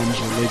my mom's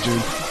religion,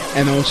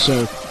 and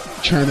also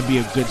trying to be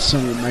a good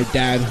son with my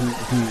dad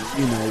who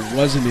you know,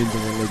 wasn't into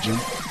religion.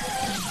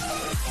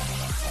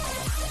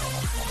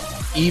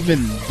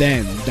 Even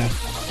then, that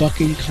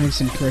fucking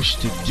constant pressure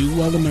to do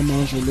well in my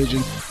mom's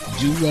religion,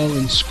 do well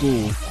in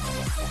school.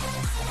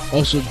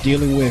 Also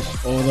dealing with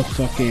the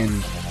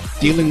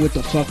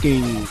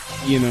fucking,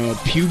 you know,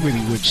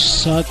 puberty, which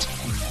sucked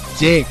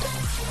dick.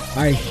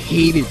 I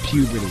hated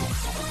puberty.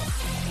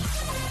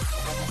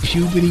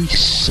 Puberty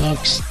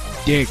sucks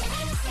dick.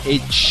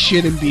 It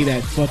shouldn't be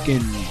that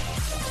fucking...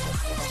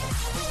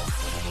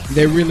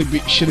 There really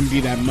shouldn't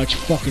be that much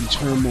fucking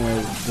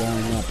turmoil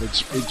growing up.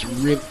 It's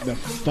really the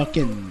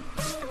fucking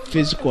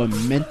physical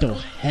and mental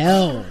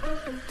hell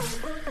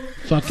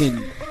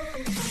fucking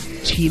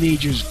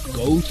teenagers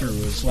go through.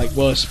 It's like,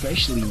 well,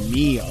 especially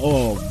me.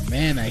 Oh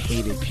man, I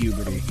hated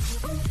puberty.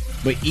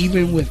 But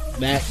even with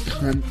that,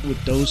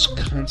 with those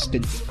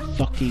constant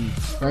fucking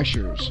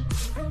pressures,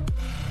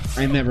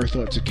 I never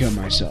thought to kill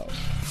myself.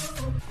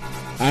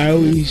 I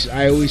always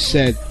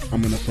said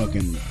I'm gonna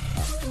fucking,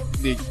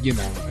 you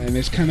know, and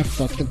it's kind of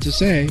fucked up to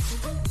say,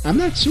 I'm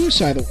not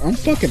suicidal. I'm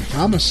fucking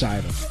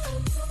homicidal.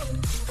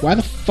 Why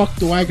the fuck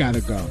do I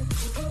gotta go?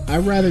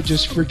 I'd rather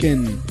just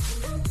freaking,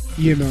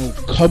 you know,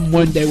 come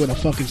one day with a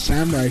fucking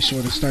samurai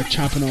sword and start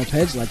chopping off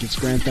heads like it's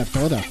Grand Theft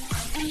Auto.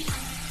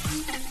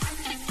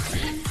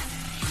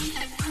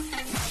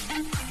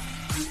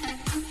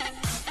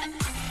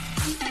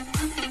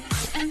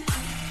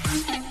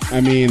 I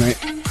mean,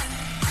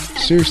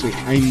 seriously,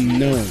 I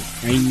know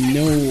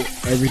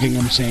everything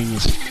I'm saying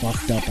is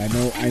fucked up. I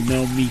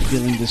know me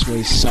feeling this way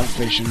is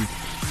selfish and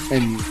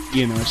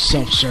you know,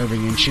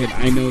 self-serving and shit.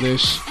 I know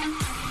this.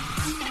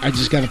 I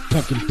just gotta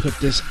fucking put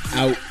this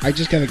out. I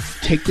just gotta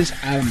take this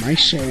out of my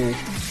soul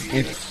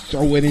and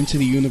throw it into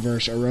the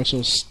universe, or else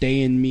it'll stay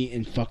in me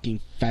and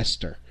fucking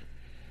fester.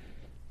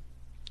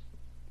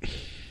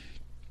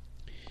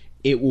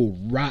 It will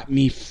rot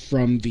me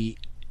from the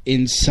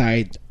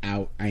inside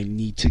out. I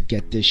need to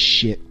get this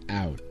shit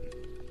out.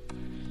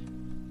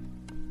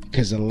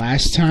 Because the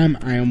last time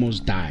I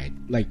almost died.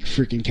 Like,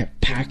 freaking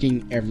kept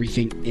packing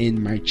everything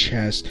in my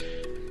chest.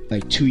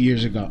 Like 2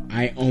 years ago,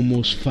 I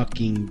almost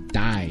fucking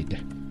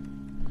died.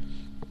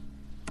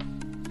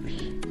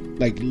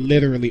 Like,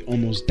 literally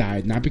almost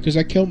died. Not because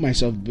I killed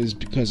myself, but it's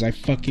because I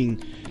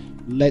fucking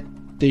let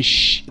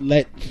this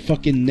let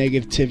fucking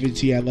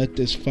negativity, I let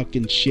this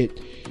fucking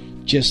shit,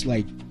 just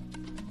like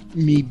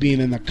me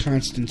being in a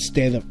constant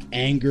state of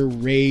anger,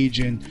 rage,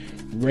 and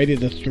ready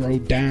to throw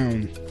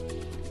down.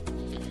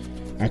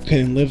 I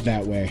couldn't live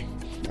that way.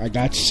 I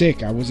got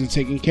sick. I wasn't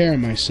taking care of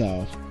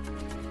myself.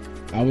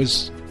 I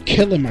was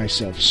killing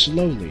myself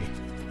slowly.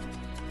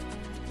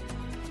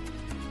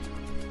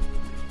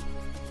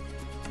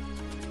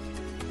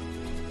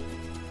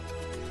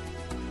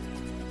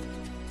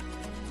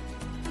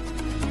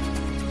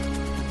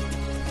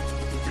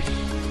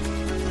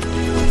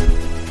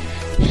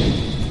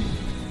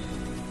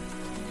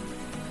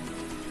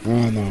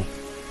 Oh no.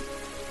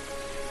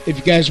 If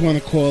you guys want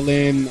to call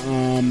in,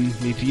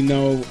 if you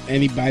know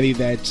anybody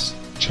that's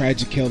tried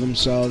to kill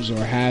themselves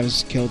or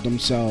has killed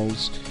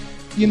themselves,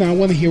 you know, I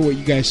want to hear what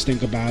you guys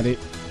think about it.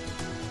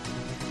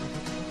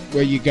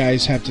 What you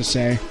guys have to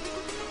say.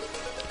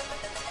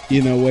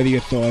 You know, what are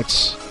your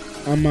thoughts?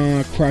 I'm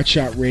on Crotch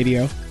Shot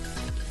Radio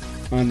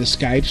on the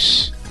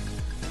Skypes.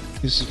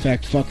 This is, in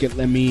fact, fuck it.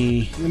 Let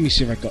me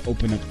see if I can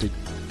open up the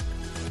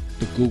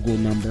Google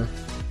number.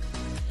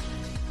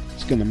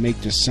 It's gonna make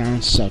the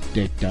sound suck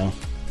dick though.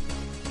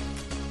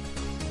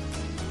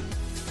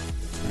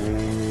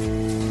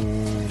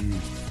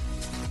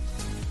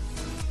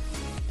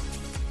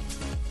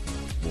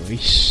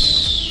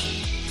 Voice.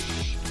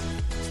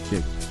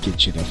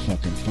 Get you the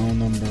fucking phone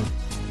number.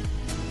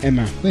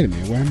 Emma, wait a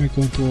minute. Why am I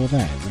going through all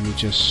that? Let me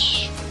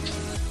just.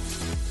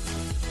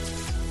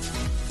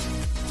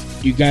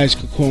 You guys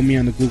could call me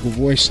on the Google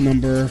Voice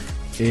number.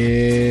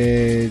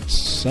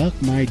 It's Suck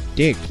My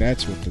Dick.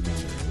 That's what the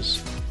number is.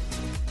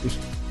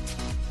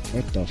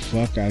 What the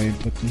fuck? I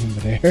didn't put the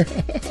number there.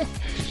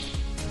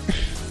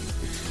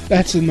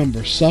 That's the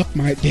number. Suck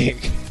My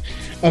Dick.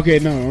 Okay,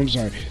 no, I'm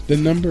sorry. The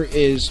number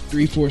is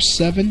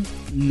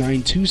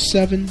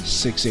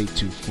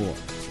 347-927-6824.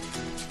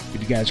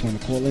 If you guys want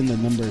to call in, the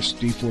number is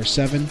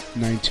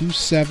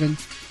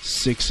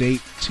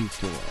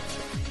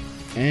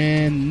 347-927-6824.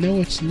 And no,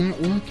 it's not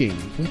working.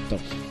 What the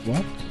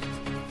fuck?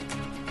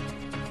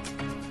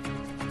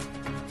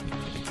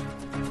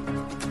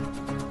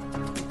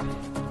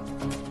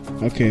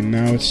 Okay,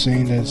 now it's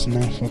saying that it's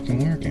not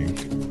fucking working.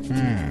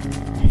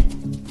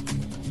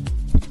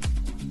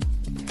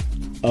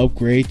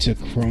 Upgrade to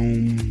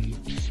Chrome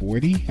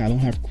 40? I don't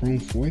have Chrome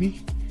 40?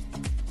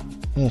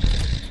 Ugh.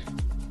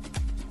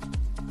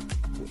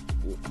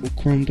 What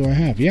Chrome do I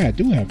have? Yeah, I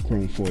do have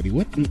Chrome 40.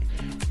 What in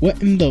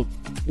the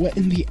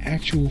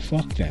actual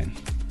fuck then?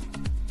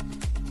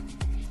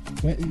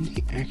 What in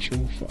the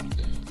actual fuck?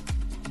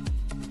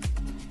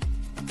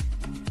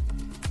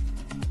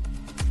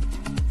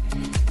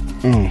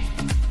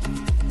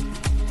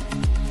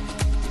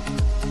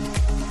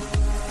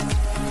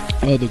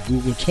 Oh, the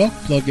Google Talk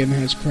plugin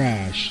has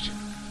crashed.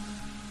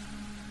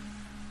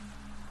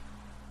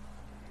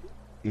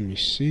 Let me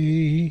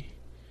see.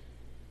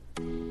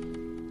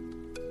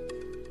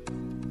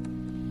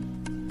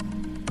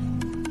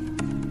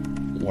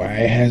 Why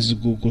has the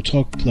Google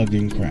Talk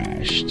plugin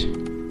crashed?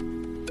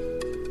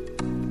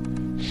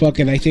 Fuck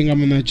it, I think I'm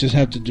gonna just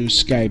have to do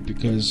Skype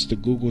because the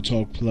Google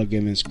Talk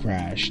plugin is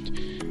crashed.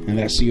 And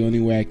that's the only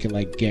way I can,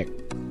 like, get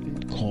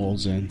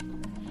calls in.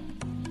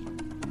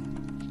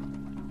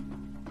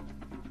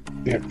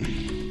 Yep.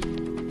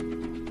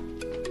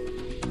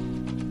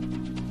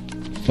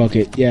 Fuck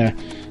it, yeah.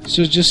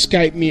 So just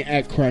Skype me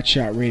at Crotch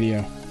Shot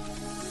Radio.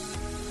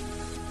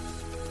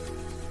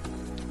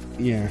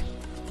 Yeah.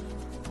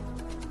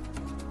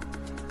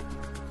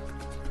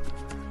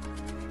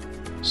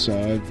 So,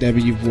 if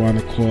Debbie, you want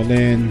to call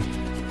in.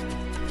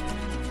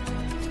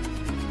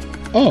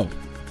 Oh.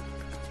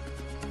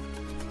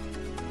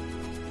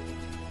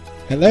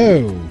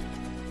 Hello.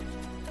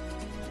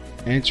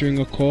 Answering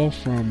a call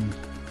from...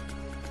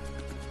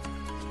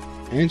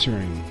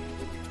 Answering.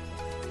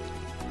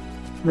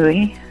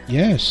 Louis?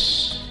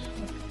 Yes.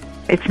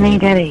 It's me,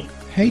 Debbie.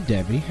 Hey,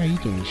 Debbie. How you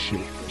doing,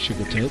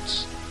 Sugar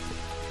Tits?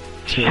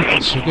 Sugar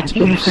Tits?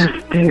 You're so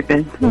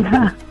stupid.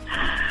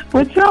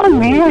 What's wrong,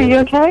 man? Are you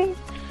okay?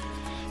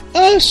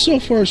 So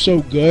far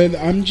so good.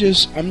 I'm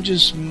just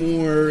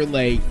more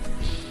like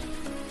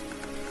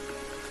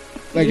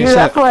you're I said,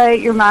 up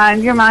late. Your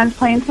mind's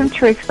playing some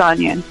tricks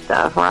on you and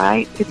stuff,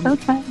 right? It's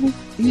okay.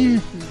 Yeah.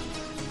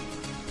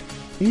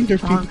 I wonder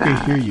if people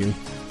can hear you.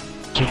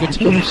 Sugar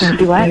Tits? You're so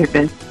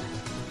stupid.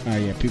 Oh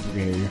yeah, people can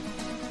hear you.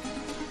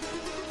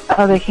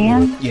 Oh, they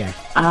can? Yeah.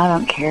 I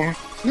don't care.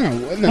 No,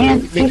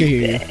 Man, they can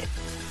hear you.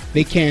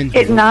 They can.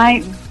 At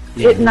night.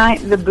 Yeah. At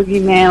night, the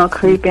boogeyman will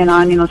creep in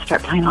on you and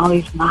start playing all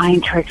these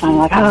mind tricks on you,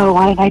 like, oh,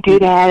 why did I do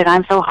that? And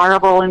I'm so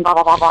horrible, and blah,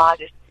 blah, blah, blah.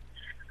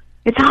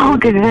 It's all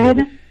good.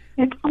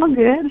 It's all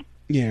good.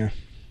 Yeah.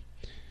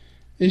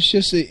 It's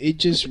just, it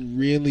just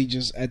really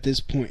just, at this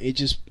point, it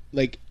just,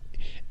 like,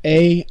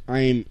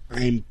 I'm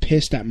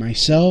pissed at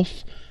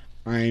myself.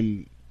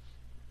 I'm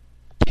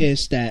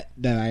pissed that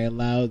I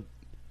allowed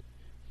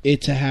it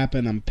to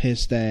happen. I'm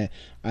pissed that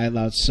I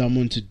allowed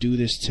someone to do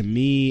this to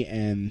me,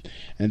 and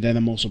then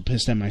I'm also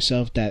pissed at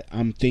myself that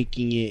I'm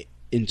thinking it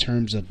in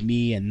terms of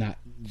me and not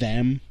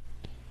them.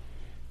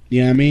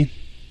 You know what I mean?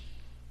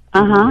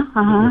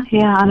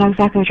 Yeah, I know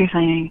exactly what you're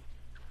saying.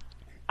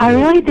 I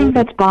really think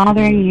that's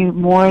bothering you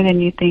more than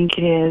you think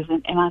it is,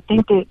 and I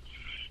think that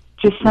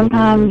just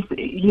sometimes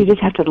you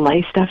just have to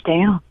lay stuff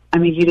down. I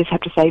mean, you just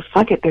have to say,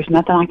 fuck it, there's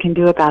nothing I can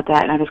do about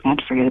that, and I'm just going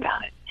to have to forget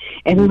about it.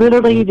 And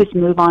literally you just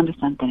move on to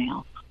something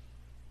else.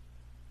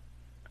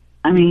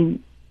 I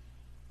mean,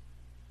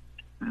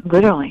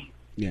 literally.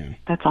 Yeah.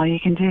 That's all you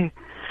can do.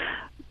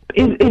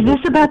 Is this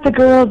about the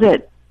girl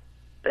that,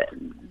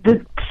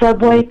 the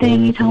subway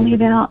thing you told me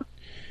about?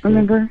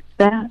 Remember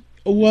that?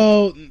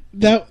 Well,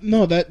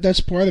 that's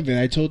part of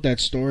it. I told that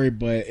story,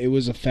 but it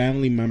was a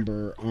family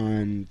member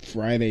on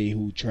Friday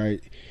who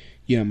tried,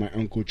 my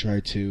uncle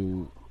tried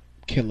to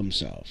kill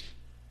himself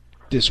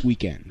this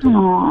weekend.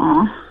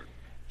 Aww.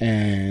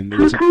 And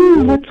how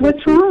come?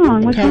 What's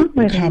wrong? What's wrong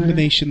with him? A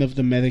combination of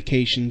the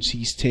medications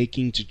he's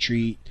taking to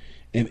treat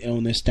an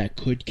illness that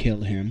could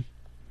kill him.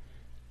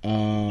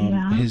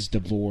 His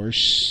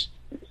divorce.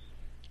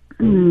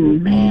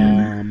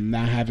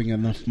 Not having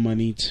enough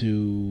money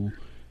to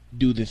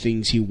do the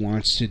things he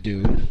wants to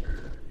do.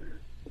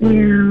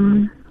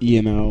 Yeah.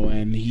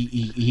 And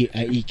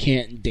he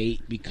can't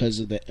date because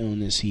of the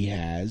illness he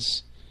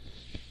has.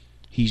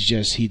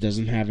 He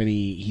doesn't have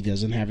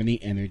any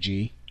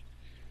energy.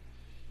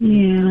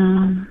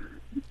 Yeah.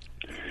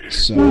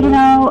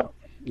 So,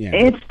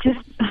 it's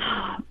just,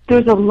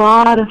 there's a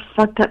lot of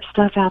fucked up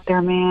stuff out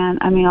there, man.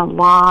 I mean, a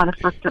lot of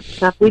fucked up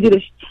stuff. We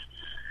did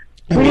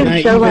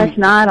a show last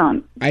night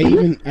on. I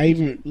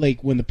even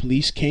like when the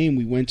police came,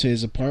 we went to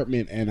his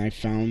apartment and I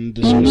found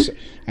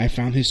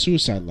his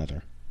suicide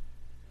letter.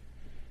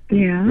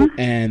 Yeah.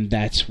 And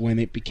that's when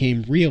it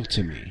became real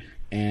to me.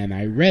 And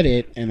I read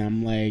it and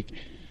I'm like,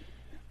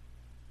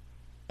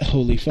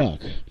 holy fuck.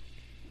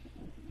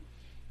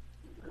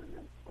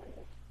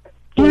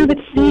 Yeah, but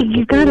see,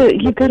 you've got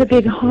a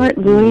big heart,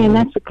 Louie, and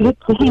that's a good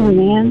thing,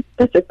 man.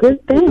 That's a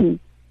good thing.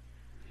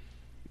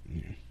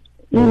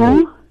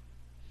 And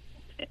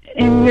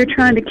you're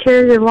trying to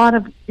carry a lot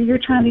of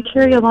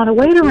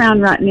weight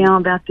around right now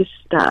about this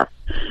stuff.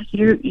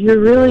 You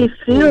really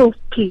feel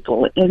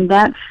people, and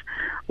that's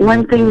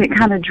one thing that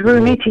kind of drew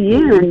me to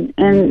you,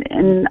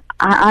 and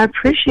I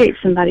appreciate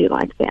somebody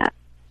like that.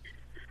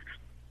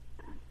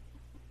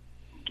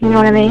 You know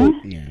what I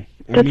mean? Yeah.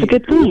 That's a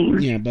good thing.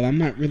 Yeah, but I'm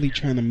not really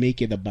trying to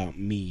make it about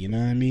me, you know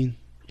what I mean?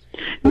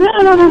 No,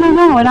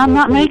 and I'm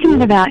not making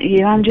it about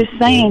you. I'm just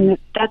saying that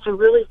that's a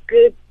really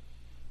good,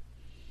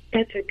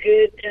 it's a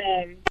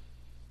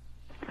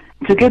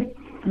good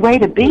way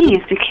to be,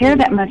 is to care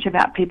that much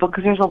about people,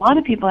 because there's a lot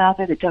of people out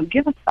there that don't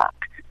give a fuck.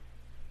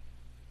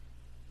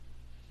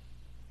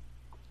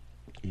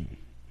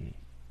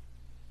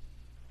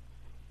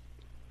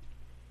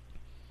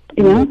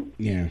 You know?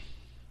 Yeah.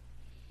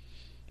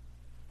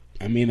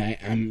 I mean,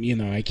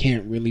 I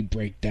can't really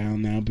break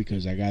down now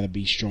because I gotta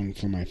be strong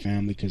for my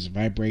family. Because if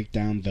I break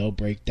down, they'll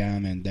break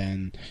down, and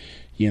then,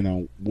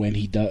 when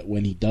he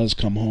does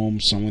come home,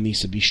 someone needs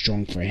to be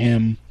strong for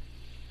him.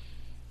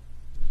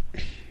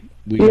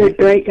 You're a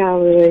great guy,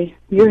 Louie.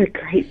 You're a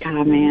great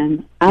guy,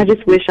 man. I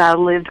just wish I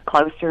lived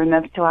closer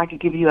enough so I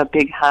could give you a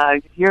big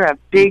hug. You're a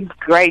big,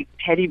 great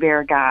teddy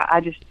bear guy.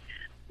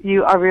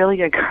 You are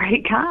really a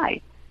great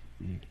guy.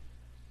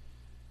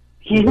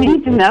 You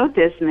need to know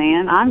this,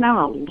 man. I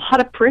know a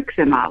lot of pricks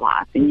in my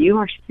life, and you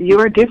are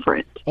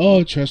different.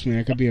 Oh, trust me,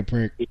 I could be a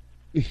prick.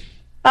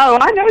 Oh,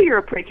 I know you're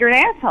a prick. You're an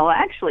asshole,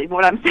 actually.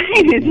 What I'm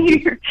saying is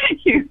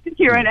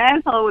you're an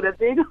asshole with a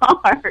big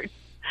heart.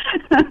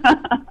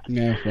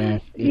 Yeah,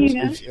 well,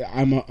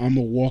 I'm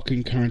a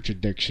walking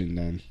contradiction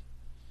then.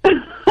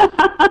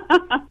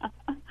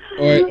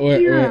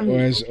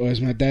 or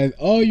as my dad,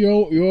 oh,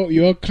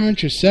 you're a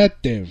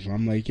contraceptive.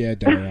 I'm like, yeah,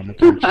 Dad, I'm a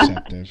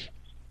contraceptive.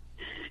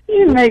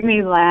 You make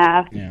me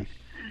laugh. Yeah.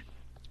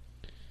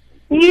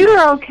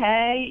 You're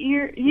okay.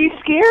 You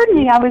scared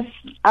me. I was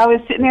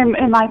sitting there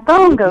and my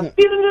phone goes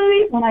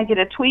when I get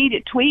a tweet,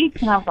 it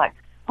tweets, and I was like,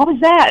 what was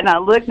that? And I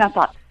looked and I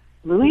thought,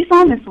 Louie's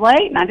on this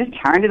late, and I just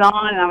turned it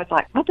on and I was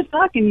like, what the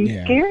fuck? And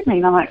you scared me,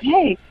 and I'm like,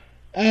 hey.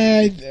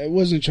 I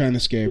wasn't trying to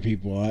scare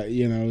people.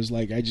 It was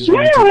like I just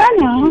wanted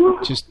to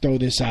just throw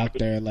this out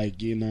there. Like,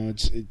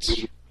 it's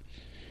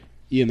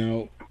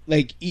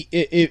like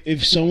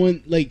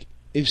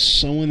if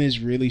someone is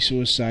really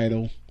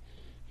suicidal,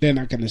 they're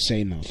not gonna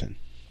say nothing.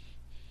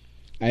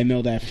 I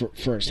know that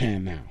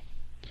firsthand now.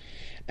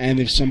 And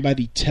if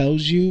somebody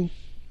tells you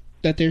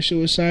that they're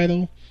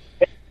suicidal,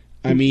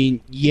 I mean,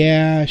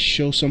 yeah,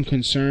 show some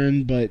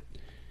concern, but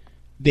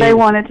they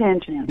want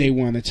attention. They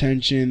want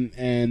attention,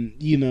 and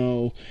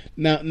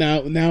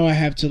now I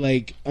have to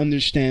like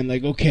understand,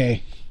 like,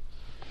 okay,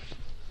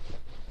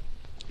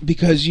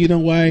 because you know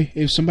why?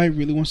 If somebody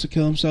really wants to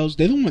kill themselves,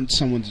 they don't want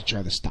someone to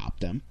try to stop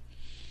them.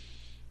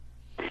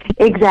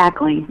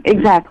 Exactly.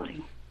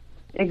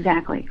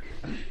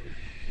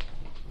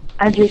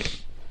 I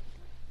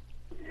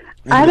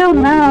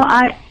don't know.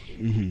 I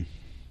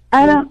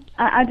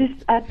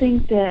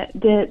think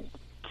that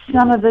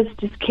some of us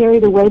just carry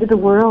the weight of the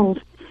world,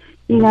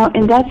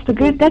 and that's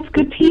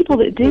good people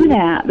that do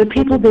that. The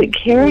people that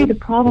carry the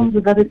problems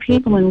of other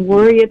people and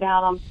worry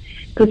about them,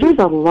 because there's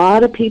a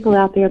lot of people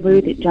out there, Lou,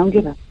 that don't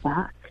give a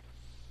fuck.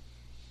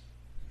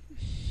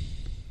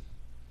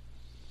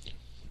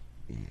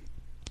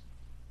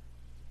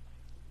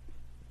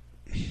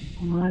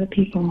 A lot of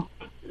people.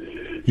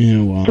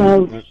 Yeah, well,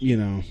 so,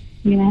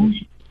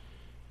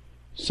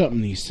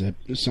 something needs to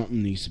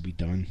be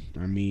done.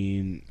 I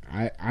mean,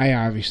 I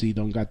obviously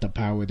don't got the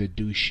power to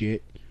do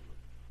shit.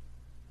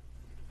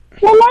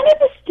 Well, none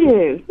of us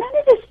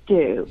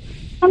do.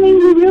 I mean,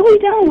 we really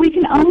don't. We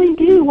can only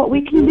do what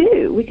we can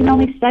do. We can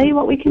only say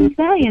what we can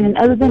say, and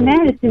other than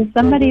that, it's in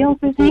somebody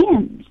else's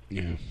hands.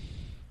 Yeah.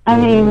 I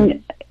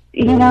mean,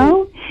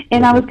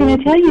 and I was going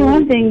to tell you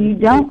one thing: you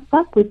don't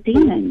fuck with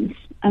demons.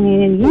 I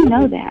mean, and you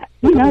know that.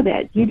 You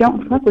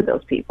don't fuck with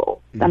those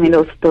people. I mean,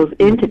 those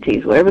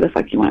entities, whatever the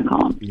fuck you want to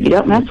call them. Yeah. You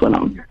don't mess with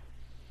them.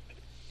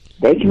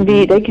 They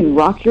can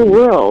rock your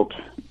world.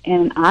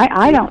 And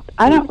I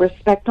don't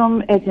respect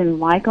them as in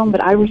like them,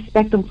 but I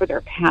respect them for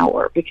their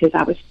power because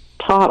I was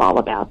taught all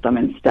about them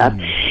and stuff.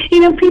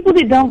 People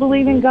that don't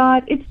believe in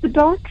God, it's the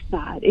dark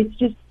side. It's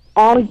just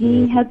all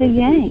yin has a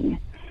yang.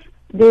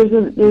 There's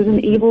an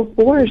evil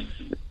force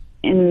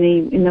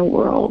in the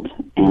world,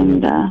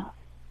 and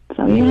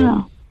so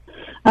yeah.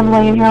 I'm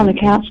laying here on the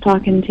couch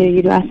talking to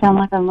you. Do I sound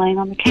like I'm laying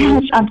on the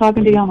couch? I'm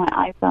talking to you on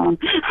my iPhone.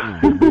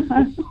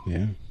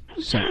 Yeah.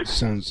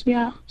 Sounds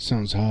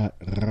hot.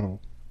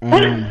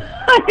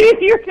 I knew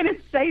you were going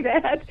to say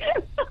that.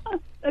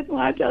 That's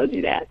why I told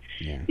you that.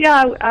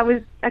 Yeah,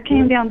 I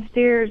came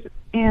downstairs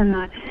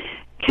and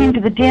came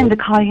to the gym to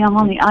call you. I'm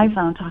on the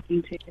iPhone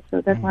talking to you,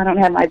 so that's why I don't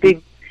have my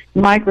big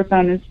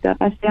microphone and stuff.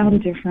 I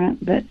sound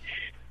different, but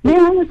yeah,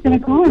 I was going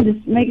to call and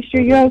just make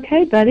sure you're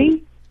okay,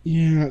 buddy.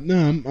 Yeah,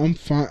 no, I'm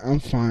fine. I'm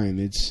fine.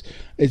 It's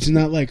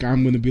not like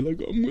I'm gonna be like,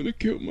 I'm gonna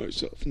kill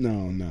myself.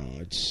 No,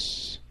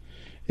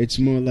 it's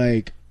more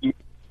like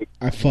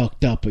I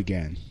fucked up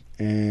again,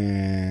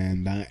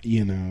 and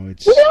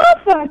it's. We all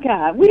fuck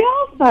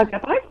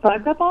up. I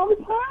fuck up all the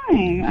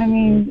time. I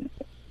mean,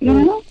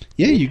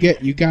 Yeah,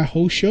 you got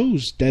whole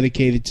shows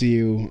dedicated to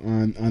you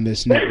on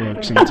this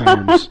network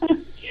sometimes.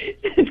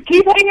 Just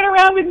keep hanging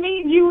around with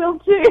me, and you will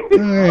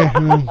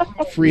too.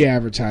 Free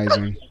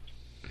advertising.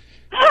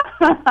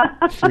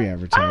 Free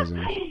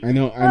advertising. I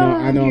know.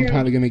 I'm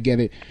probably gonna get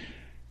it.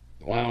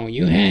 Well,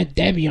 you had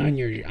Debbie on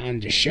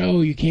the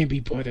show. You can't be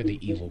part of the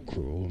evil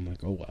crew. I'm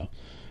like, oh well.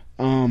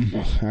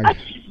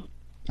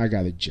 I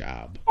got a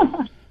job.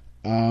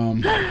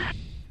 Don't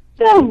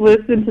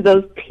listen to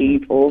those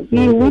people.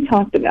 We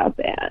talked about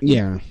that.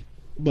 Yeah,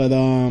 but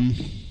yeah,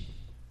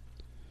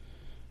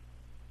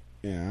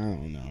 I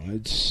don't know.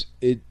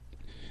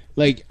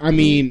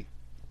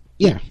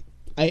 Yeah.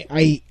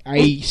 I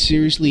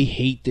seriously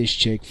hate this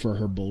chick for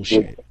her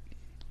bullshit.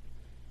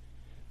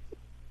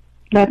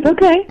 That's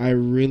okay. I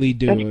really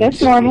do.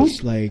 That's normal.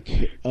 It's like,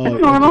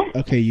 that's normal.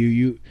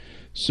 Okay,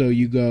 so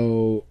you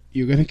go,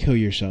 you're gonna kill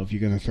yourself.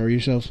 You're gonna throw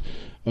yourself.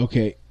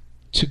 Okay,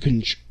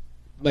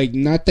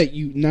 not that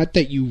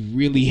you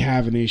really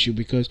have an issue,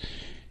 because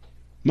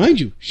Mind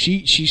you,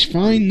 she's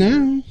fine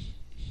now.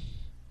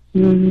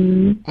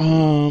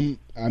 Mm-hmm.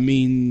 I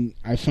mean,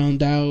 I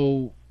found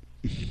out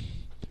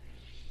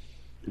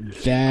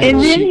that. And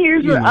then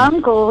here's your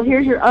uncle.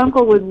 Here's your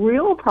uncle with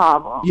real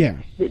problems. Yeah.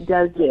 That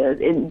does this,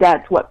 and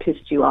that's what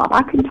pissed you off.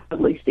 I can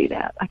totally see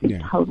that. I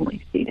can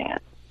totally see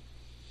that.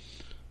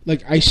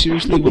 Like, I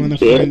seriously want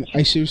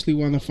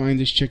to find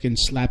this chick and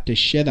slap the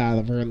shit out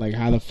of her. Like,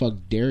 how the fuck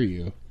dare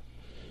you?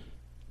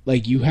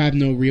 Like, you have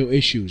no real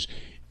issues.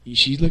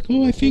 She's like,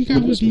 oh, I think I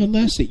was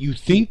molested. You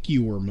think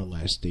you were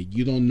molested.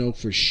 You don't know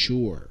for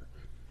sure.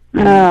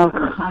 Oh,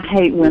 I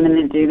hate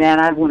women that do that.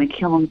 I want to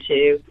kill them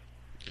too.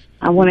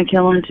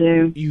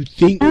 You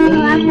think?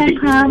 I had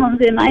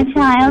problems in my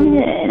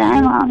childhood.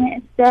 I'm on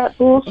it. That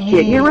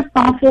bullshit. You're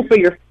responsible for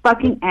your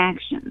fucking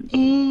actions.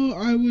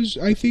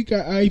 I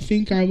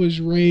think I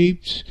was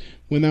raped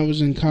when I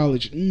was in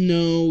college.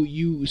 No,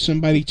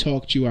 somebody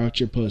talked you out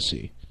your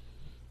pussy.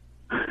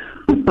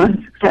 That's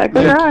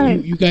exactly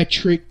right. You got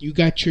tricked. You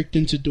got tricked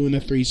into doing a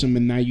threesome,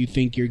 and now you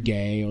think you're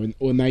gay,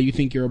 or now you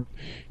think you're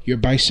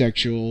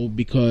bisexual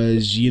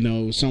because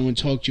someone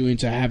talked you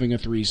into having a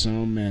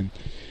threesome, and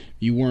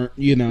you weren't.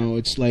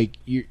 It's like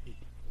you.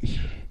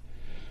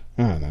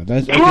 I don't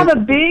know. Have a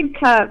big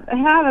cup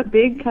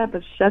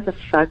of shut the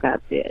fuck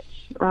up, bitch.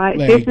 Right?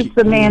 Like, this is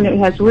the man that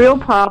has real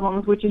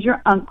problems, which is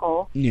your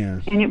uncle.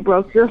 Yeah. And it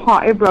broke your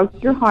heart. But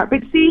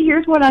see,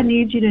 here's what I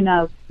need you to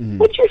know. Mm-hmm.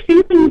 What you're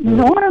feeling is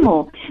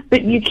normal,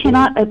 but you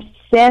cannot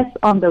obsess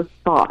on those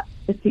thoughts.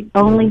 It's the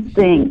only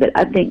thing that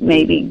I think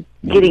maybe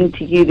getting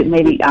to you that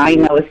maybe I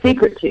know a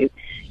secret to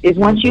is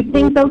once you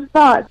think those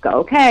thoughts, go,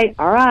 okay,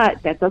 all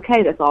right, that's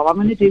okay, that's all I'm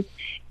going to do.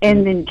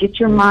 And then get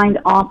your mind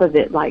off of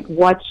it, like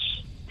watch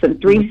some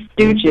Three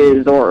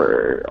Stooges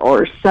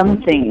or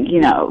something,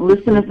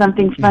 listen to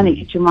something funny,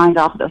 get your mind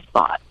off those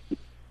thoughts. You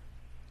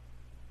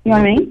know what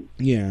I mean?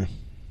 Yeah.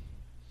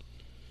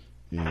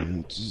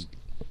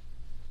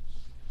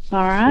 All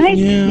right.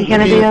 Yeah, you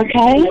gonna be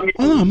okay?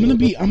 Oh, I'm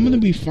gonna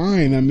be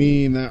fine. I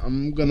mean,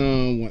 I'm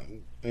gonna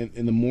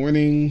in the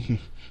morning.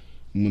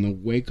 I'm gonna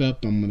wake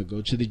up. I'm gonna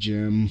go to the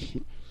gym.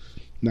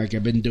 Like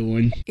I've been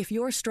doing. If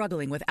you're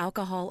struggling with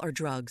alcohol or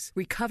drugs,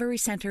 Recovery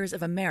Centers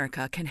of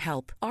America can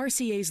help.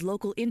 RCA's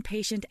local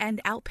inpatient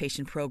and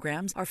outpatient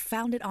programs are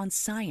founded on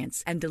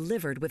science and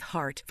delivered with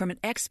heart from an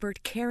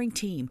expert caring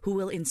team who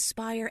will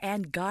inspire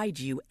and guide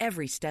you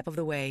every step of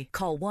the way.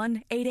 Call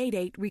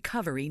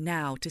 1-888-RECOVERY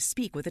now to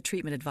speak with a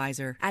treatment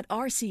advisor. At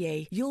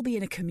RCA, you'll be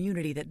in a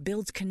community that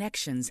builds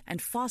connections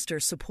and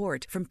fosters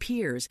support from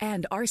peers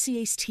and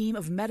RCA's team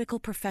of medical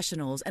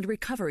professionals and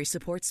recovery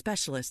support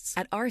specialists.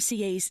 At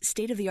RCA's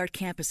state-of-the-art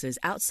campuses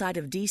outside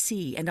of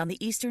D.C. and on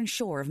the eastern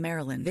shore of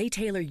Maryland, they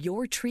tailor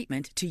your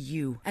treatment to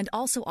you and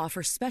also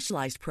offer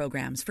specialized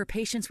programs for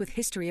patients with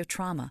history of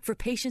trauma, for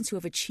patients who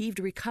have achieved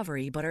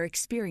recovery but are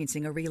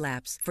experiencing a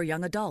relapse, for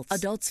young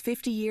adults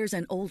 50 years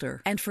and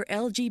older, and for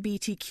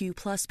LGBTQ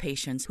plus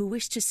patients who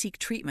wish to seek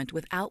treatment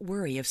without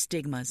worry of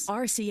stigmas.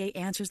 RCA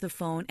answers the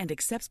phone and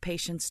accepts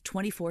patients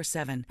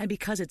 24/7, and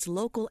because it's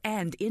local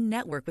and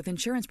in-network with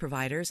insurance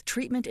providers,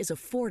 treatment is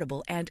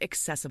affordable and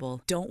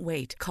accessible. Don't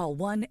wait. Call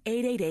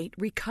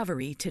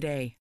 1-888-RECOVERY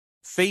today.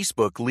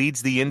 Facebook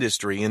leads the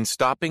industry in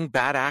stopping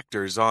bad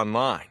actors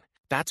online.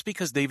 That's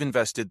because they've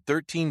invested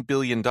 $13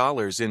 billion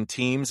in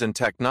teams and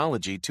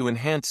technology to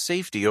enhance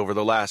safety over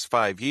the last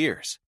 5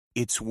 years.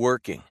 It's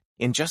working.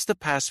 In just the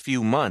past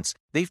few months,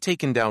 they've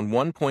taken down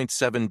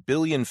 1.7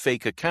 billion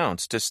fake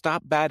accounts to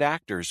stop bad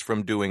actors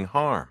from doing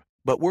harm.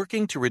 But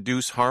working to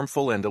reduce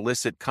harmful and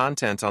illicit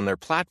content on their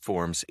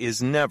platforms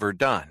is never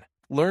done.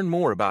 Learn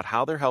more about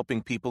how they're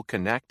helping people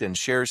connect and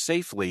share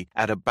safely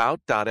at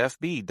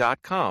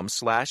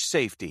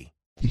about.fb.com/safety.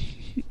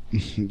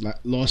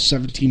 Lost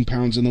 17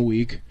 pounds in a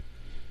week.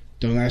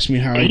 Don't ask me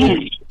how I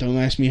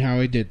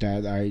did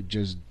that. I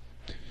just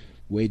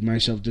weighed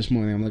myself this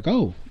morning. I'm like,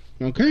 oh,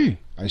 okay.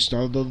 I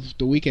started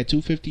the week at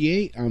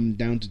 258. I'm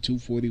down to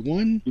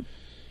 241.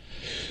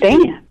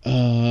 Damn.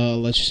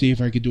 Let's see if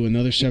I could do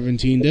another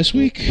 17 this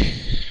week,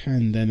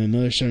 and then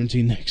another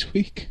 17 next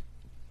week.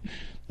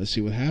 Let's see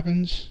what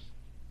happens.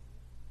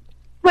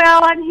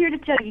 Well, I'm here to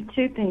tell you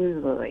two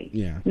things, Louie.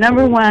 Yeah.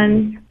 Number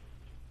one,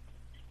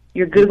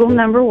 your Google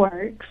number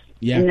works.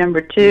 Yeah. And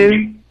number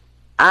two,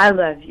 I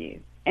love you.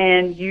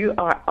 And you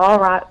are all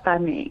right by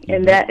me.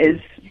 And that is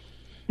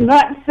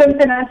not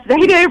something I say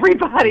to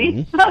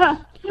everybody.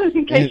 Mm-hmm.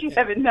 In case you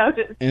haven't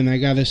noticed. And I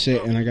gotta say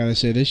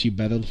this: you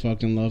better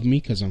fucking love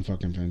me because I'm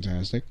fucking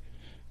fantastic.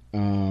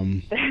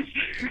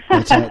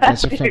 That's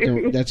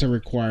a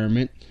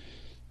requirement.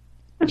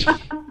 That's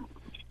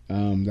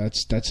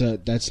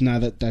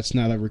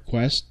not a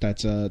request.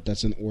 That's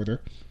an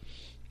order.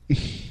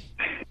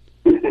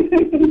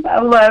 I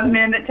love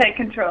men that take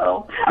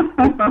control.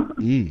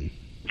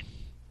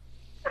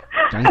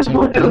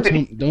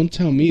 Don't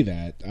tell me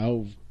that.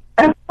 I'll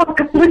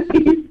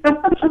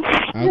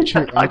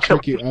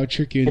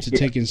trick you into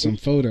taking some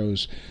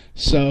photos.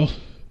 So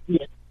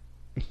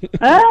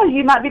Oh,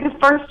 you might be the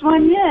first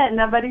one yet.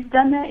 Nobody's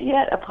done that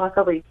yet.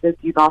 Apocalypse says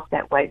you lost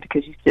that weight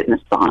because you sit in the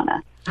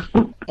sauna.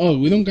 Oh,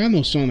 we don't got no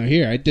sauna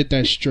here. I did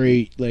that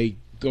straight, like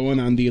going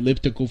on the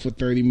elliptical for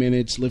 30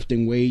 minutes,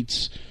 lifting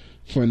weights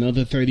for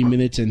another 30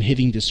 minutes, and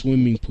hitting the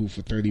swimming pool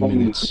for 30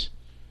 minutes.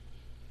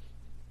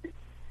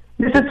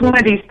 This is one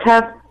of these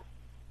tough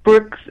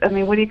what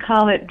do you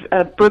call it?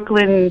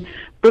 Brooklyn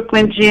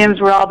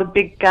gyms where all the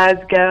big guys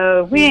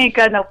go. We ain't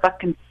got no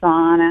fucking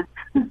sauna.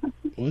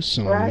 What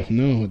sauna? Right?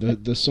 No, the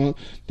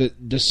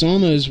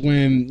sauna is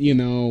when, you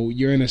know,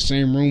 you're in the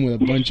same room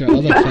with a bunch of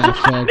other fat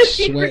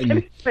fucks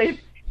sweating.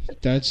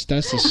 That's the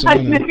sauna. I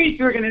knew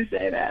you were going to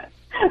say that.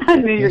 I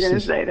knew you were going to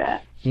say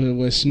that.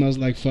 Where it smells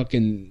like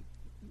fucking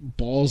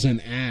balls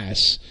and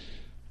ass.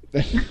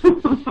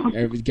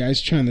 Every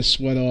guy's trying to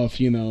sweat off,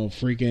 you know,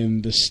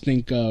 freaking the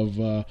stink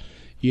of,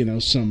 you know,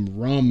 some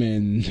rum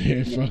and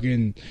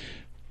fucking,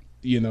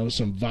 you know,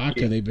 some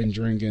vodka they've been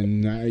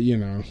drinking. You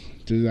know,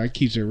 that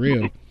keeps it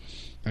real.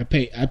 I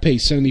pay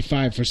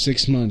 $75 for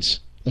 6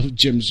 months of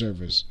gym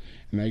service,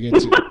 and I get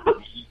to.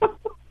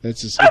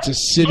 It's a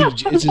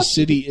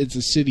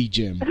city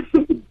gym.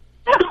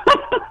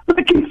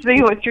 I can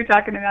see what you're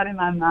talking about in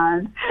my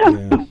mind.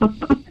 Yeah.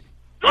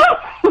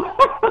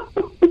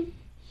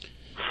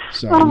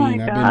 So I mean,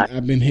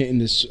 I've been hitting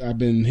this. I've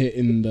been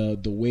hitting the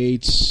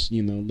weights.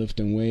 You know,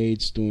 lifting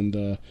weights, doing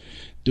the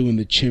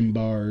chin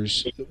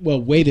bars.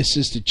 Well, weight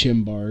assisted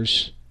chin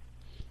bars.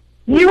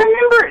 You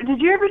remember?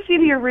 Did you ever see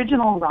the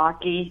original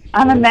Rocky?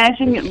 I'm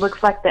imagining it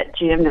looks like that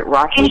gym that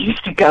Rocky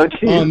used to go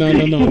to. Oh no!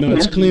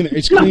 It's cleaner.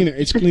 It's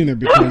cleaner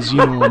because, you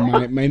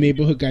know, my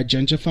neighborhood got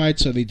gentrified,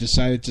 so they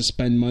decided to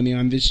spend money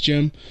on this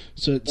gym.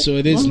 So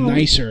it is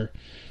nicer.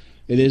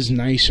 It is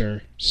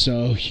nicer.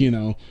 So, you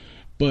know,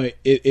 but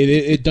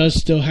it does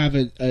still have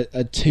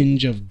a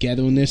tinge of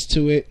ghetto-ness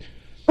to it.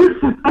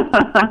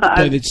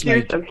 But it's You're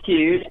like so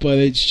cute. But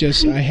it's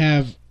just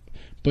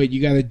But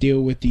you got to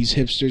deal with these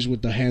hipsters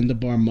with the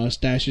handlebar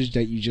mustaches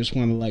that you just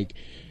want to, like,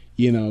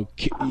 you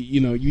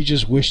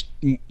just wish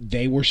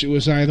they were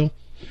suicidal.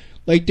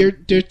 Like, there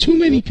are too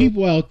many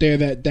people out there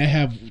that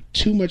have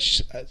too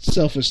much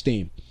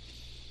self-esteem.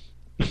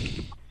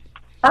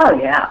 Oh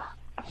yeah.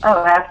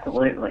 Oh,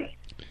 absolutely.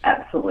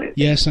 Absolutely.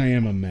 Yes, I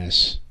am a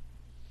mess.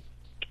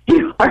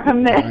 You are a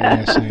mess.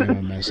 Yes, I am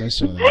a mess. I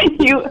saw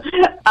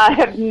that. I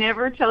have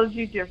never told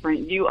you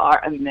different. You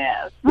are a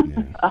mess.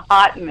 Yeah. A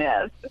hot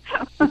mess.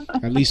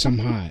 At least I'm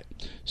hot.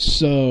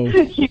 So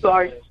You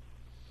are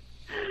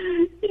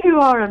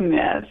a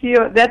mess.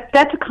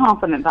 That's a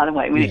compliment, by the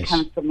way, when it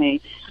comes to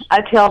me.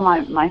 I tell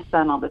my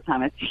son all the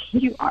time,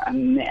 you are a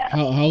mess.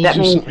 How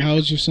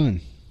old's your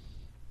son?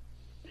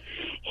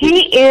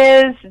 He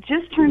is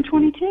just turned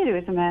 22,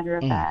 as a matter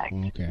of fact.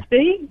 Okay.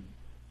 See?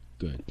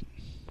 Good.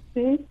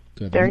 See?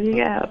 Good. There you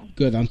go.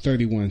 Good. I'm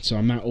 31, so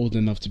I'm not old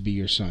enough to be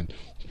your son.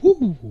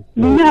 Woo.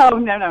 No.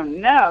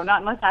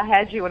 Not unless I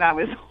had you when I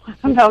was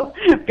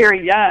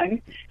very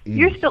young.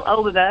 You're still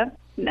old enough.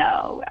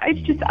 No. It's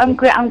just I'm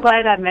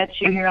glad I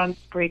met you here on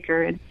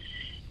Spreaker, and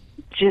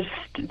just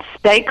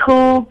stay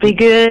cool, be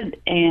good,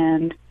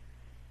 and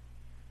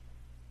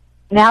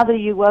now that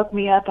you woke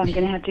me up, I'm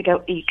going to have to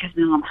go eat because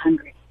now I'm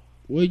hungry.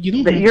 Well, you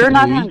don't. But have you're to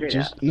not eat. hungry.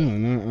 No,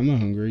 I'm not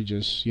hungry.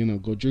 Just, you know,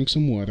 go drink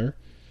some water.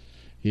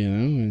 You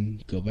know,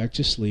 and go back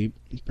to sleep.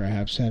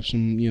 Perhaps have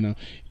some, you know,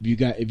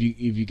 if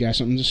you got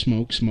something to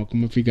smoke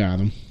them if you got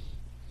them.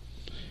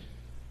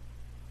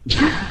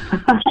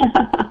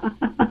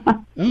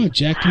 Oh,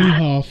 Jack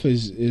Niehoff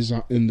is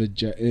in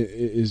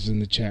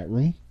the chat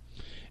room,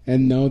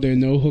 and no, there are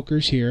no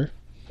hookers here.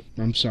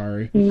 I'm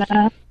sorry.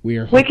 No,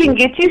 we can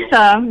get you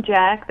some,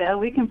 Jack. Though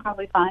we can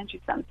probably find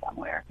you some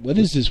somewhere. What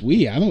is this?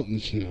 I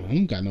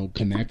don't got no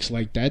connects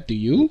like that. Do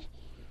you?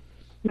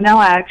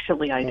 No,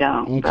 actually, I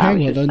don't. Okay,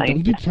 well then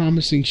don't be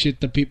promising shit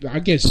to people. I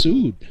get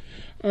sued.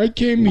 I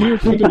came here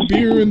for the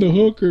beer and the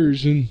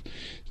hookers, and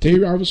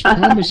I was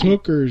promised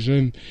hookers,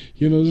 and,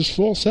 you know, this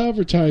false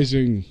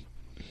advertising.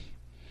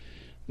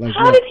 Like,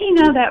 how did he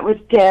know that was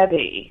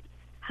Debbie?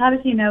 How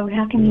does he know?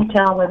 How can you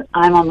tell that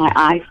I'm on my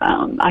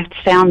iPhone? I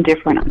sound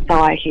different, so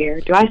I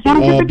hear. Do I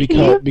sound different to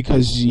you?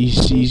 Because he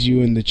sees you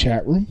in the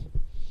chat room.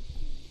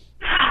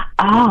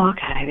 Oh,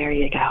 okay. There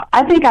you go.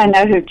 I think I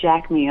know who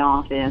Jack Me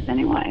Off is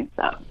anyway,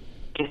 so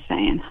just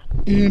saying.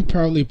 And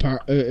probably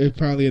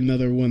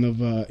another one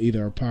of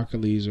either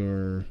Apocalypse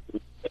or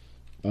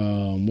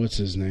what's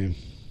his name?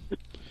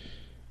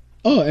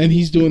 Oh, and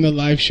he's doing a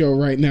live show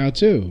right now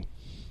too.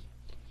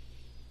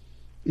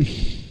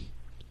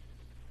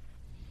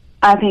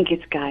 I think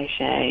it's Guy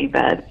Shay,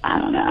 but I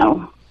don't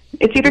know.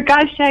 It's either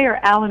Guy Shay or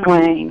Alan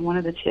Wayne, one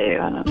of the two.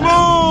 I don't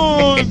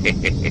know.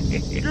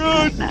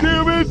 God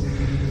damn it!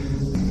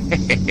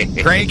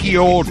 Cranky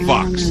old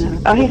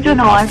fucks. Oh, he's doing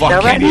a live show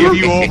right now? I'll fuck any of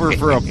you over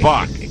for a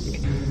buck.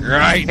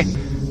 Right?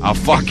 I'll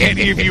fuck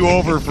any of you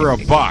over for a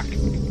buck.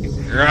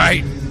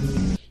 Right?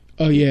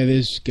 Oh, yeah,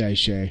 this Guy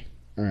Shay.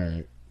 All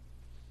right.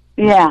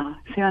 Yeah,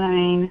 see what I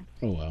mean?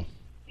 Oh, well.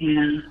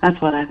 Yeah, that's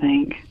what I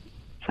think.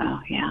 So,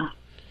 yeah.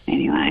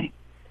 Anyway.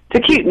 It's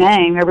a cute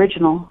name,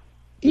 original.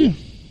 Yeah.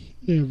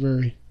 Yeah,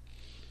 very.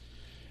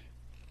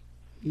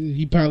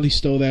 He probably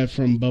stole that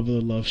from Bubba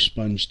the Love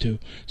Sponge too.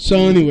 So,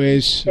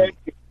 anyways,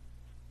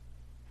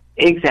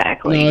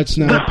 exactly. No, it's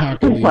not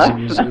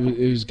Apocalypse.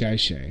 It was Guy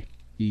Shay.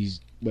 He's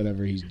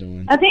whatever he's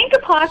doing. I think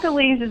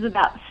Apocalypse is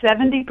about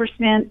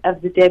 70%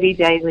 of the Debbie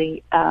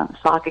Daly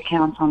sock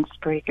accounts on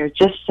Spreaker.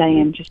 Just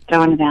saying, just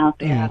throwing it out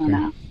there. Oh, I don't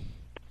know.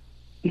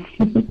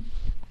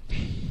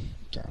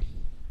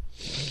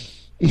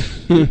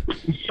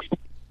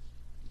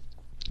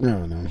 I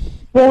don't know.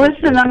 Well,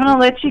 listen, I'm going to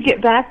let you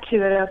get back to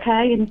it,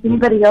 okay? And if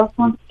anybody else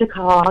wants to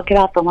call, I'll get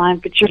out the line.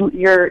 But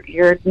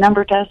your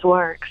number does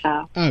work,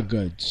 so. Oh,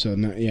 good. So,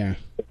 yeah.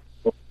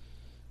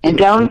 And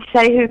don't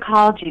say who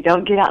called you.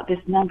 Don't get out this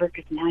number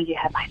because now you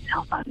have my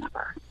cell phone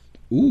number.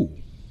 Ooh.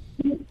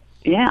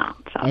 Yeah.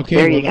 So Okay.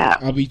 there you go.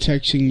 I'll be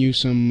texting you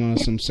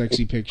some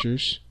sexy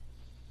pictures.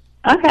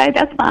 Okay,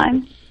 that's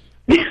fine.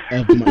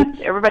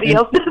 Everybody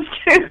else does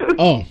too.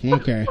 Oh,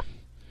 okay.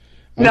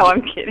 No,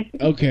 I'm kidding.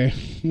 Okay.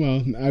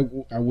 Well,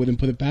 I wouldn't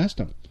put it past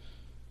them.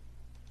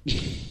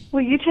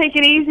 Well, you take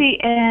it easy,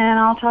 and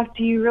I'll talk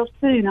to you real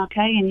soon,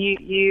 okay? And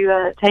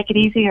you take it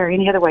easy, or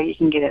any other way you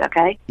can get it,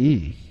 okay?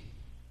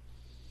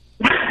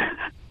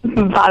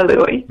 Bye,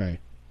 Louie. Bye.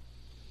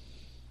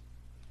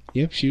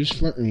 Yep, she was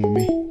flirting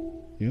with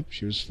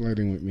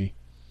me.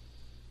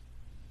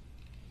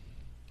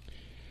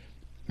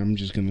 I'm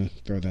just gonna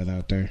throw that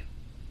out there.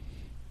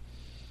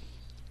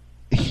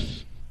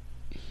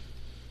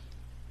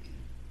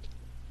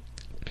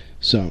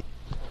 So,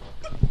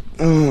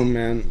 oh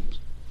man,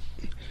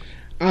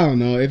 I don't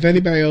know if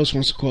anybody else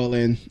wants to call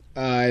in.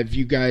 If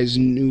you guys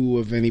knew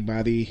of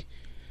anybody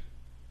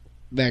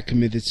that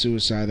committed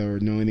suicide or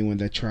know anyone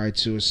that tried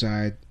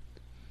suicide,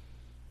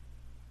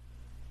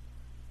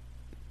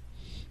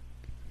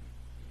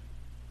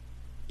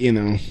 you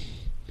know,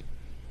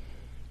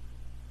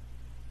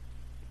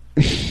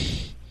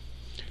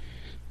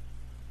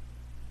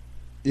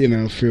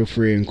 feel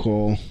free and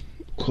call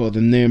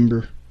the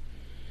number.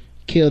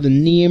 Kill the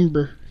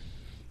number.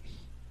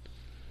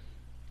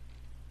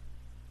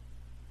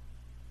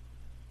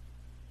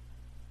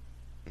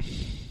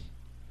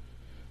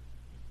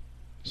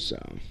 So,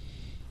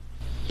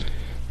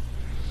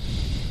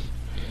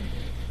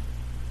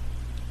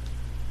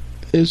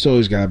 there's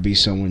always gotta be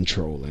someone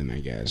trolling,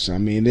 I guess. I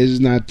mean, this is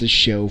not the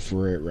show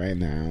for it right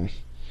now.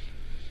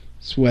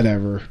 It's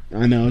whatever.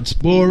 I know it's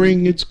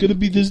boring. It's gonna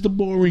be the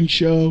boring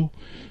show.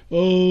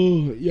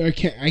 Oh, yeah, I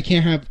can't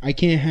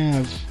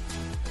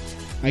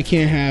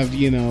have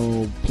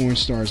porn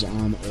stars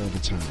on all the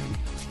time.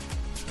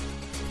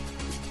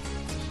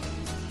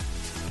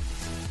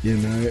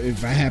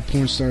 If I have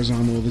porn stars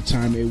on all the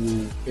time, it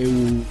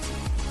will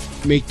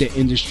make the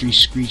industry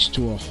screech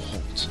to a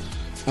halt.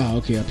 Oh,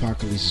 okay,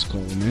 Apocalypse is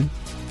calling in.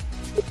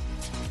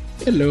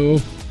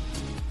 Hello.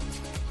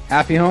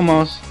 Happy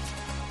homos.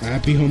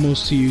 Happy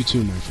homos to you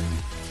too, my friend.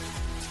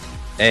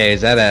 Hey,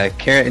 is that a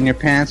carrot in your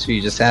pants, or are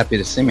you just happy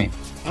to see me?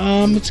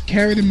 It's a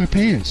carrot in my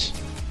pants.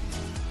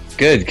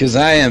 Good, because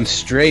I am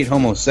straight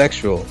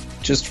homosexual,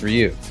 just for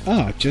you.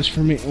 Oh, just for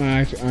me.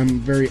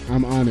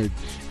 I'm honored,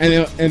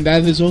 and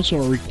that is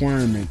also a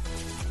requirement.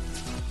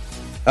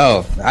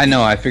 Oh, I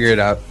know. I figured it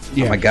out.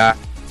 Yeah. Oh my god!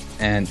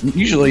 And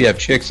usually you have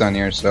chicks on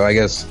here, so I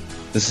guess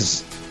this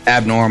is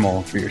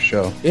abnormal for your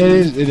show. It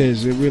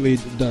is. It really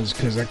does,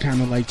 because I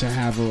kind of like to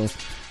have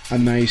a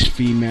nice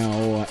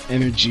female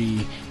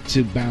energy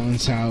to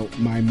balance out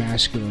my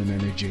masculine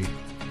energy.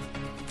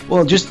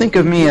 Well, just think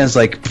of me as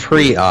like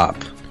pre-op.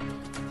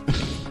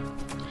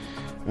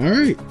 All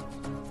right.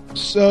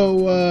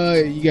 So,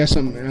 you got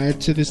something to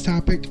add to this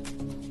topic?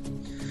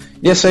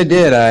 Yes, I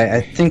did.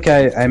 I think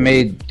I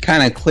made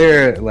kind of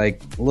clear,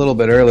 like, a little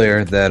bit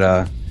earlier that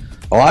a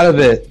lot of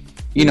it,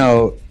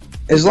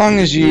 as long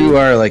as you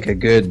are, like, a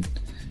good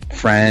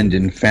friend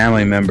and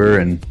family member,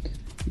 and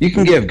you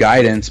can give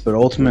guidance, but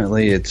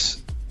ultimately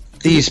it's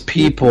these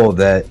people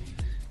that,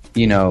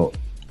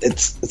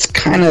 it's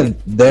kind of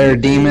their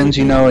demons,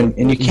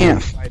 and you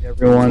can't fight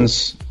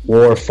everyone's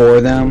war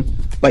for them.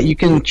 But you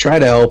can try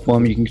to help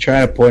them. You can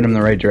try to point them in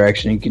the right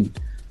direction.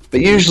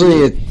 But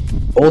usually,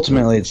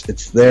 ultimately,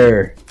 it's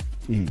their,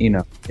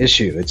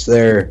 issue. It's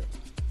their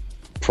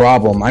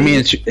problem. I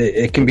mean,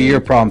 it can be your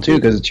problem too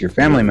because it's your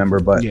family member.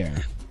 But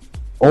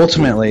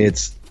ultimately,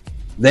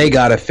 they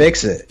gotta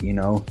fix it.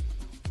 And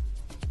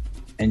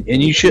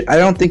you should. I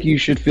don't think you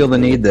should feel the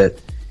need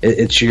that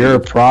it's your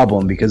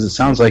problem, because it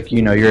sounds like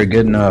you're a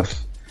good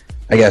enough,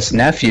 I guess,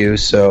 nephew.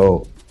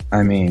 So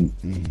I mean.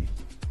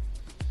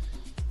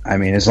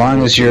 As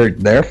long as you're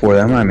there for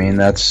them,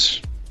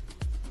 that's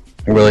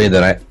really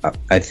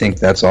I think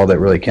that's all that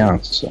really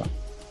counts. So.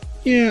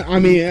 Yeah,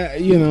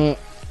 honestly,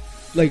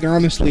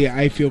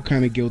 I feel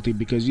kind of guilty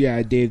because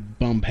I did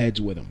bump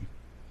heads with him.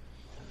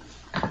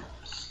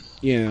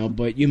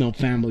 But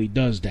family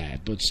does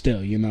that. But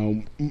still, you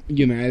would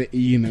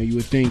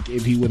think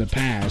if he would have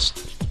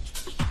passed,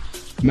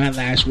 my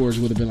last words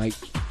would have been like,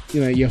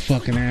 you're a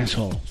fucking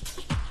asshole.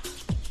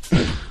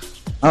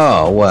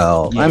 Oh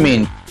well,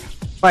 yeah.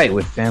 Fight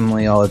with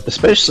family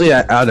especially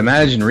I'd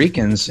imagine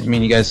Ricans.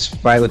 You guys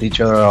fight with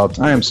each other all the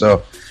time,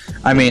 so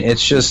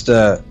it's just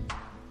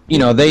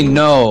they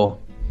know,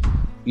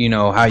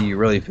 how you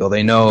really feel.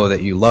 They know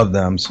that you love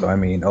them. So, I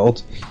mean,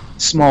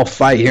 small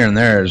fight here and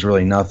there is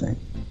really nothing.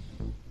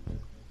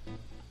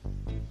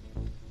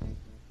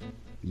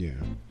 Yeah.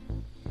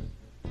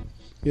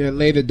 Yeah,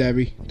 later,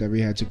 Debbie.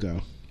 Debbie had to go.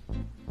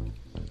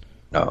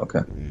 Oh,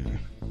 okay. Yeah.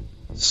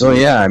 So,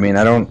 yeah, I mean,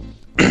 I don't...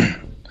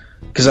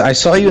 Because I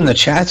saw you in the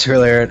chats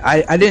earlier, and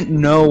I didn't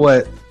know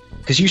what...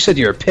 Because you said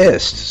you were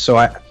pissed, so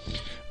I was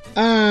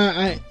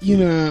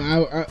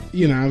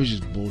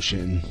just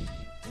bullshitting.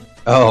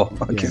 Oh,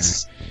 I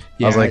guess.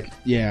 I was like...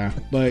 Yeah,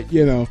 but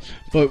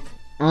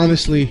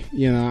honestly,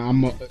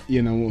 I'm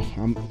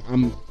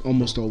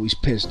almost always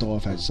pissed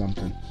off at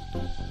something.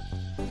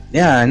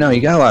 Yeah, I know.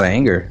 You got a lot of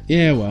anger.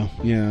 Yeah, well,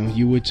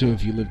 you would too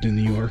if you lived in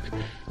New York.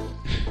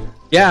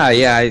 Yeah.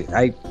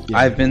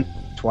 I've been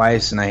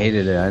twice and I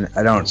hated it.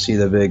 I don't see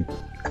the big.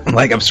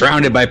 I'm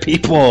surrounded by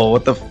people.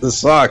 What this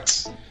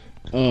sucks.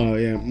 Oh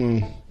yeah,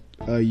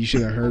 well, you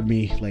should have heard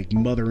me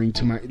mothering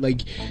to my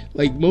like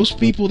most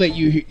people that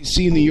you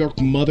see in New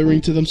York mothering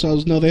to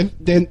themselves. No,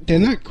 they're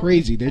not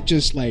crazy. They're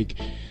just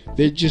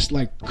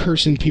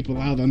cursing people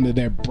out under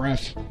their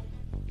breath.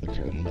 Look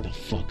at them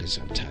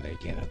motherfuckers, I'm tired of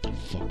getting the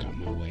fuck out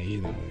my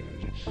way,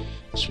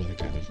 I swear to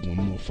God, if one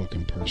more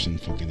fucking person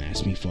fucking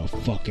asks me for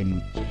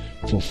fucking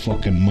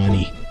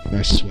money,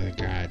 I swear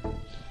to God,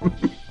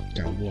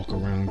 gotta walk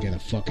around and get a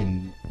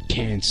fucking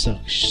can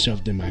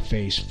shoved in my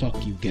face.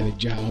 Fuck you, get a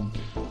job.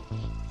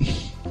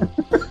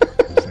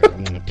 It's like I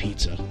want a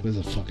pizza. Where's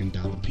a fucking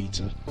dollar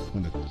pizza? I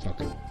want a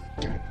fucking...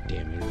 God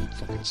damn it, I'm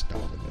fucking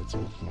starving. That's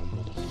what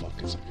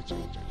motherfuckers.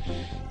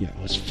 Yeah,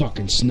 it's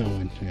fucking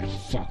snowing. Yeah,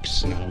 fuck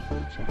snow.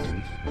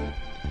 Fucking.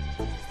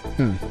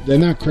 They're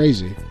not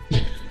crazy.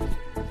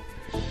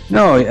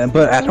 No,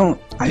 but I don't.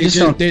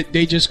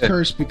 They just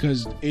curse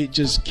because it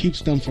just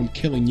keeps them from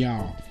killing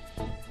y'all.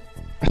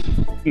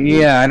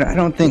 Yeah, I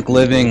don't think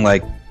living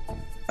in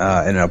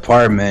an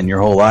apartment your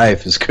whole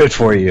life is good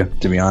for you,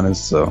 to be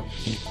honest. So.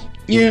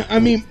 Yeah, I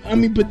mean,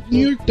 but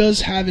New York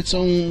does have its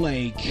own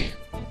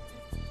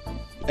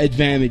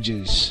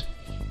advantages.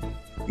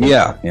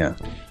 Yeah.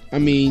 I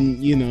mean,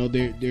 you're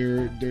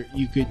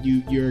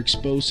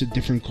exposed to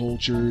different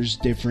cultures,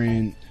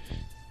 different.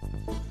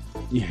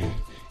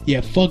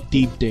 Yeah. Fuck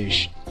deep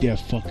dish. They're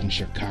fucking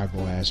Chicago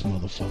ass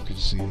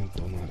motherfuckers.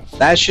 Don't know how to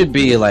that should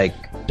be dumb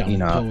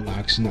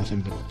Polacks,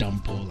 nothing but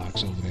dumb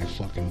Polacks over there,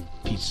 fucking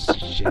pieces of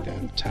shit.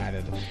 I'm tired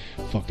of the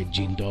fucking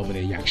dzień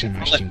dobry, jak się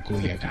masz,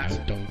 dziękuję,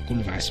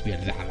 kurwa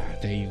spierdala.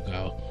 There you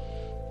go.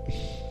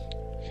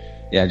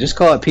 Yeah, just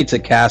call it pizza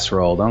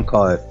casserole. Don't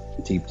call it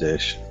deep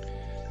dish.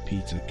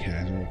 Pizza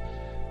casserole.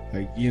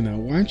 Why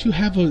don't you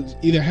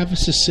either have a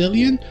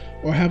Sicilian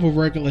or have a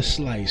regular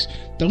slice?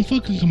 Don't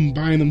fucking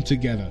combine them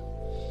together.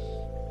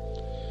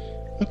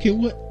 Okay,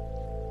 what?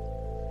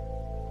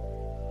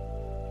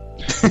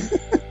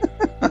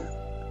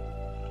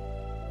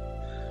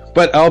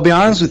 But I'll be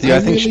honest with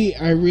you,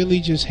 I really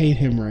just hate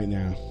him right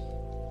now.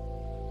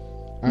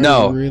 I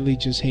really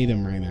just hate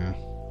him right now.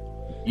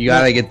 You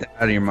gotta get that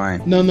out of your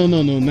mind. No,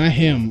 not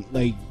him.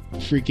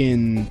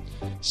 Freaking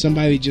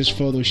somebody just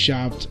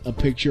photoshopped a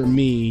picture of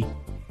me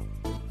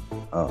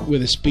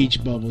with a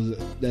speech bubble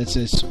that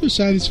says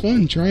 "Suicide is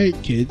fun. Try it,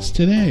 kids,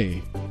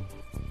 today."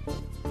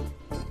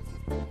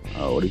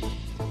 Oh,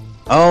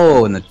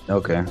 what?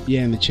 Okay.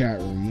 Yeah, in the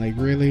chat room.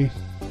 Really?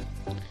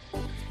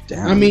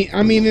 Damn. I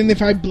mean, and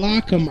if I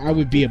block him, I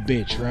would be a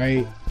bitch,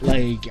 right?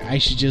 I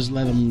should just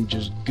let him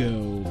just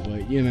go.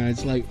 But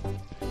it's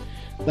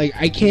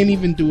I can't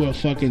even do a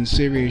fucking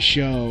serious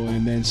show,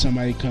 and then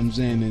somebody comes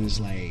in and is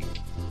like,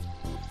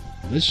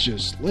 let's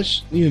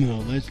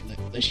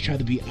try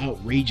to be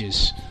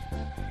outrageous.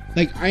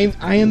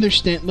 I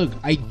understand. Look,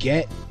 I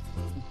get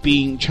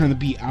trying to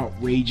be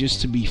outrageous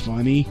to be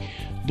funny,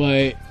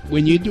 but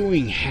when you're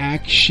doing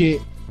hack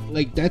shit,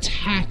 that's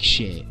hack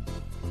shit.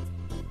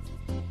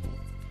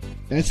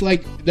 That's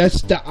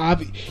the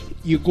obvious.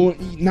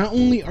 Not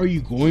only are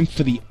you going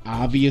for the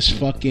obvious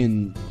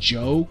fucking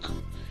joke.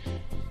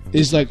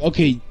 It's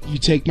okay, you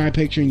take my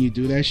picture and you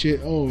do that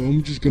shit. Oh,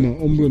 I'm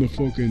gonna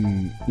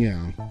fucking,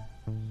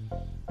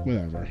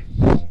 whatever.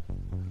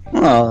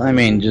 Well, I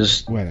mean,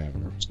 just whatever.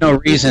 There's no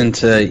reason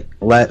to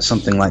let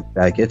something like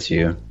that get to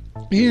you.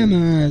 Yeah,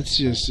 no, it's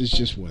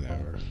just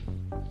whatever.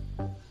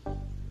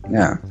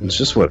 Yeah, it's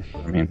just what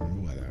I mean.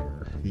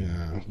 Whatever.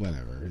 Yeah,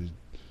 whatever.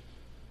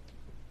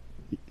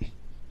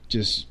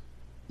 Just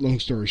long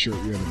story short,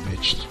 you're the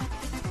bitch.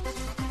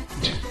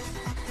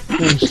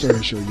 Long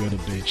story short, you're the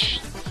bitch.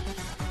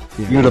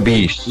 Yeah, you're the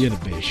beast. You're the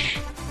bitch.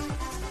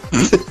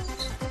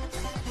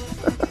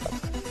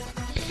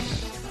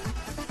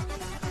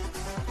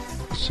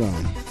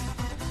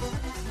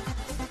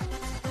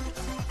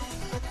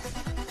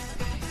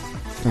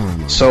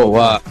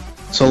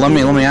 So let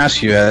me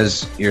ask you: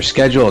 has your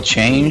schedule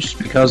changed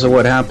because of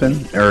what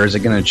happened, or is it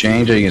going to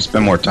change? Are you going to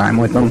spend more time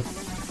with him?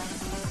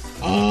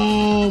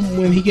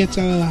 When he gets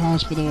out of the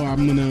hospital,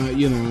 I'm gonna,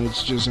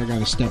 it's just I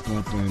gotta step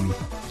up and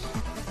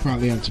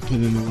probably have to put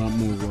in a lot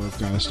more work.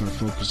 Gotta start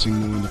focusing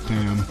more on the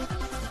fam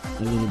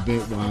a little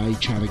bit while I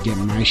try to get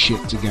my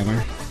shit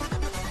together.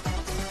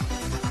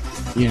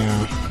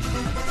 Yeah.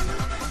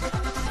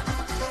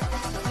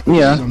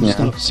 Yeah.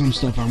 Some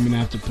stuff I'm gonna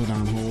have to put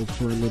on hold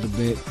for a little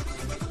bit.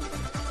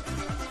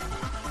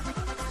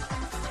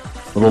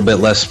 A little bit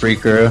less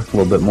Spreaker, a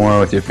little bit more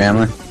with your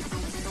family.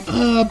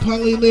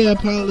 Probably a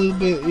little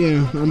bit.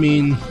 Yeah. I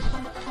mean,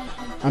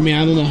 I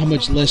don't know how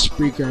much less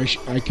Spreaker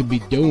I could be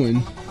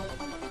doing.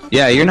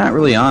 Yeah, you're not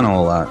really on a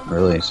whole lot,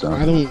 really. So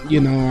I don't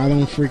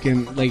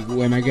freaking like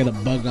when I get a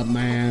bug up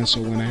my ass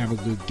or when I have a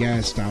good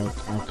guest, I'll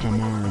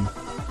come on.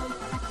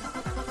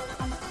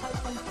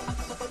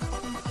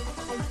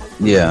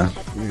 Yeah.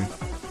 Yeah.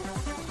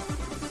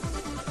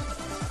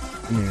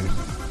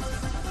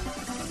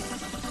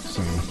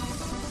 So.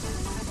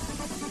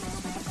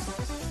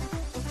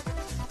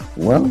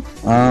 Well,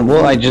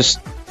 I just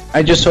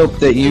hope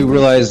that you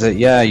realize that,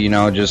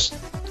 just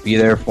be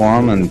there for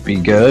them and be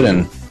good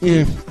and.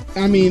 Yeah,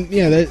 I mean,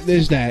 yeah,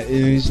 there's that,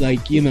 and it's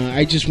like,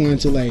 I just wanted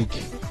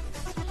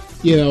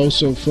to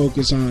also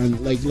focus on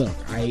look,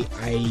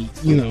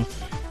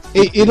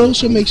 it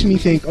also makes me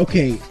think,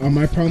 okay, are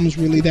my problems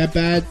really that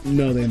bad?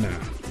 No, they're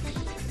not.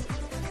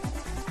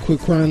 Quit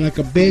crying like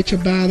a bitch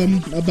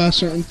about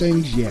certain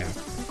things, yeah.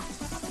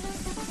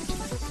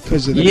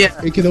 Because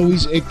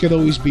it could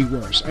always be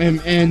worse,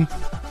 and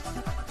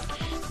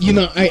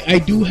I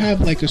do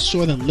have a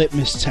sort of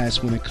litmus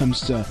test when it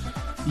comes to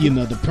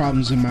the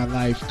problems in my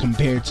life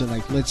compared to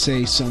let's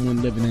say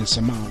someone living in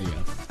Somalia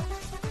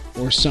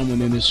or someone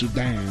in the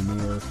Sudan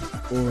or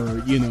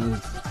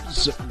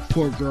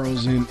poor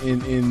girls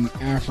in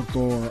Africa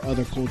or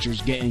other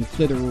cultures getting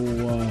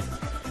clitoral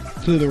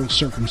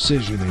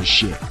circumcision and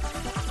shit.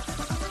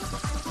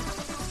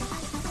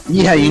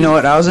 Yeah, you know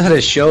what? I was at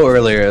a show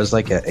earlier. It was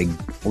like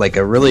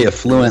a really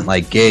affluent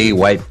gay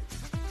white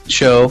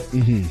show,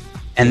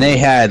 and they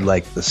had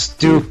the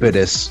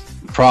stupidest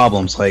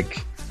problems.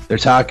 They're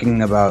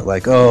talking about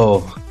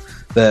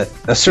that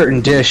a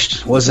certain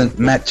dish wasn't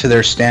met to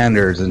their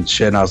standards and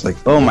shit. And I was like,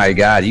 oh my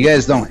god, you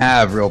guys don't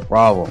have real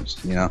problems,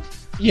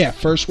 Yeah,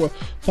 first world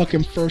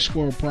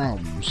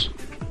problems.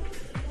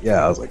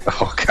 Yeah, I was like,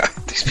 oh god,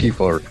 these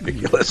people are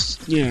ridiculous.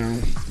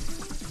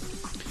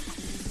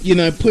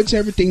 It puts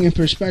everything in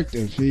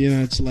perspective.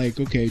 It's like,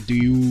 okay,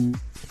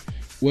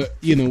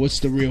 what's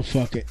the real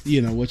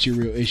what's your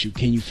real issue?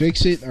 Can you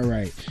fix it? All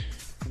right.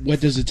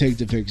 What does it take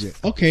to fix it?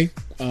 Okay,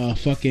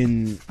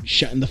 fucking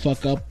shutting the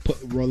fuck up,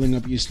 rolling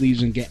up your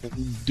sleeves and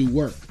do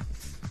work.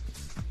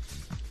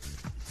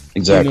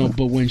 Exactly.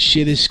 But when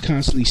shit is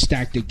constantly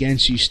stacked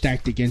against you,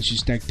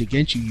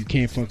 you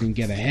can't fucking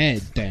get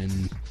ahead,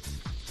 then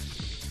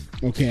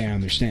okay, I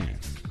understand.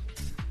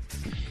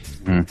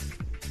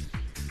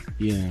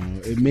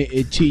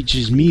 It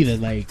teaches me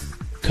to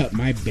cut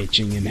my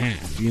bitching in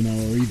half, or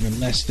even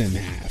less than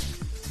half.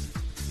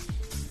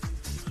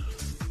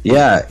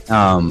 Yeah,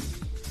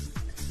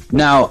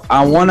 now,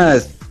 I want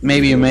to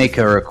maybe make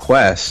a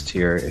request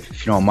here, if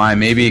you don't mind.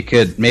 Maybe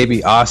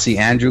Aussie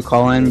Andrew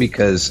call in,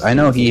 because I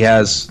know he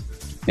has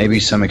maybe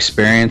some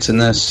experience in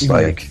this.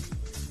 Mm-hmm.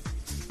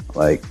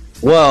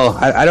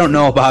 I don't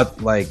know about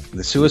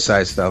the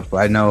suicide stuff,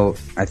 but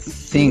I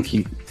think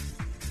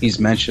he's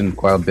mentioned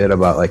quite a bit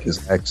about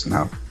his ex and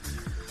how.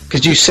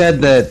 Because you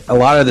said that a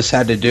lot of this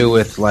had to do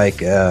with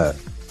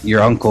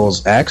your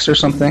uncle's ex or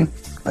something.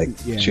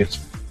 Shit's.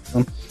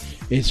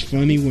 It's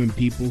funny when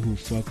people who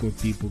fuck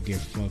with people get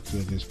fucked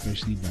with,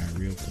 especially by a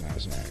real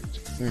class act.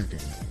 Okay.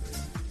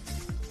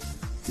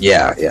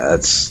 Yeah,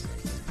 that's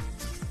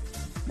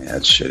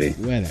shitty.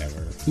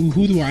 Whatever.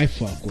 Who do I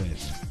fuck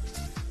with?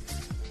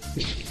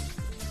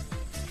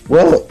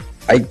 Well,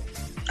 I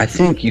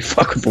think you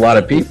fuck with a lot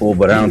of people,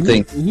 but I don't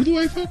think. Who do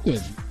I fuck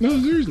with? No,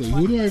 seriously,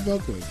 who do I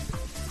fuck with?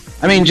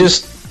 I mean,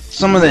 just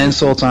some of the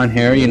insults on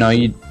here,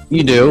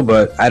 you do,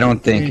 but I don't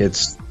think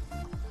it's.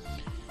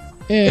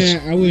 Yeah,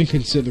 I wouldn't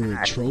consider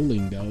it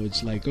trolling, though.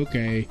 It's like,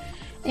 okay,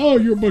 oh,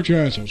 you're a bunch of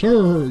assholes.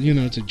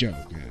 It's a joke.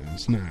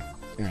 It's not.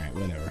 Alright,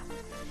 whatever.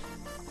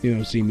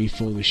 See me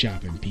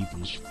photoshopping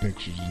people's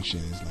pictures and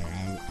shit. It's like,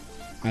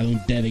 I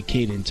don't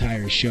dedicate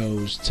entire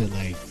shows to,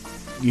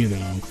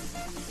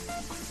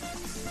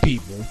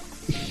 people.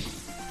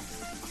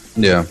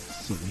 Yeah.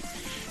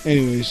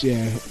 Anyways,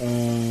 yeah.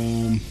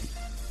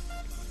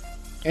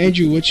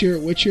 Andrew, what's your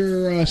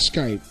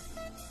Skype?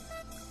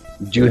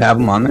 Do you have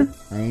him on there?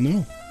 I don't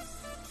know.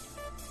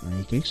 I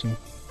don't think so.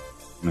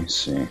 Let me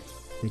see.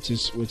 What's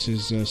his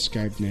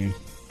Skype name?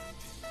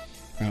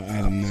 I'll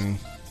add him now.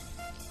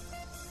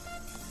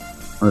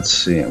 Let's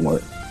see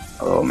what.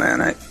 Oh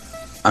man,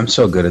 I'm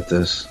so good at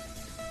this.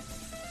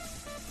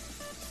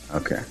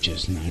 Okay.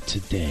 Just not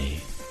today.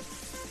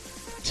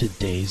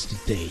 Today's the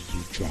day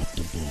you drop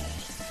the ball.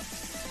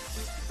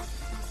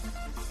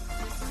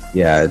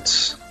 Yeah,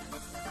 it's.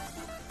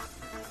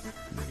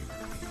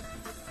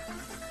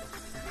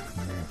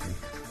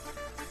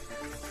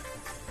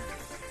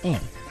 Oh.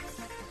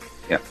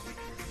 Yeah.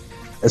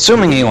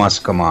 Assuming he wants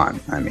to come on.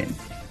 I mean,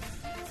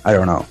 I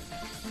don't know.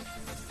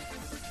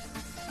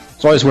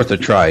 It's always worth a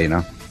try,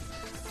 I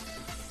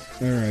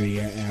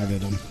already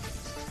added him.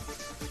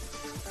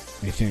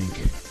 I think.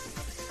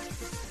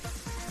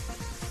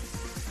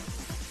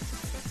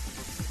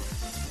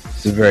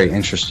 He's a very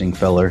interesting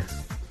feller.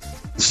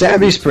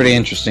 Stabby's pretty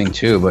interesting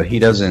too, but he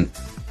doesn't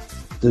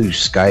do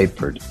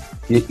Skype or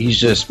he's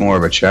just more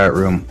of a chat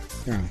room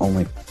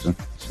only person.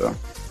 So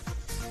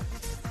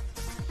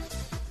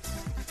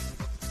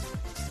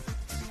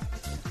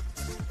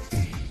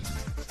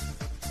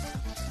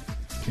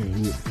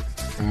okay,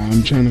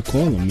 I'm trying to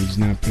call him. He's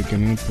not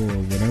picking up or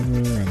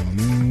whatever. I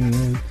don't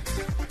know.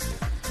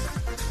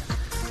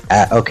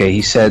 Okay,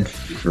 he said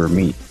for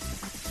me.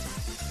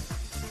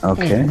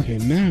 Okay. Okay,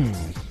 now.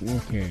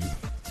 Okay.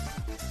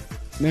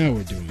 Now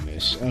we're doing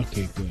this.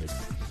 Okay, good.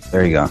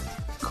 There you go.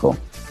 Cool.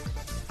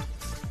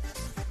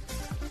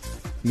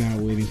 Now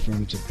waiting for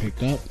him to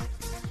pick up.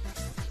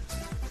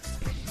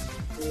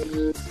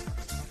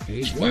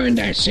 He's wearing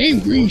that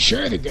same green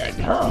shirt again.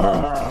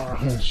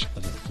 Shut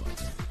the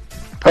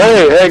fuck.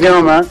 Hey, how you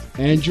going, man?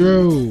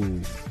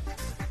 Andrew.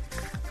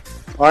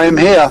 I am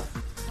here.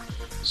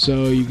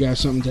 So you got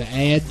something to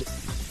add?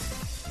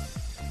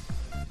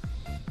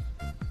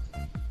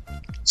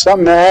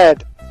 Something to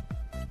add.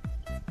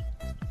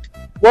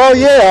 Well,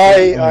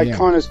 yeah, I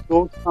kind of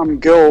saw some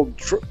girl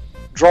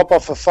drop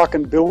off a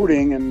fucking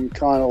building and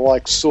kind of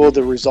like saw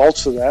the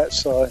results of that.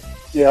 So,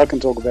 yeah, I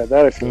can talk about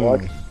that if you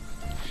like.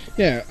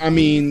 Yeah, I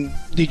mean,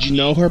 did you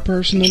know her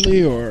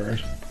personally or?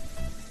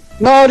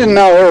 No, I didn't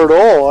know her at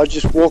all. I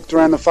just walked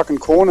around the fucking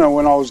corner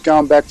when I was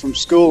going back from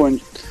school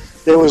and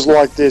there was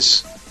like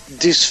this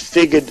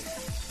disfigured,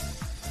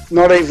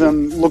 not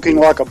even looking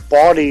like a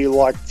body,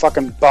 like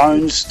fucking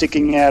bones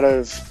sticking out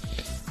of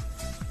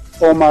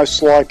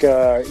almost like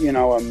a, you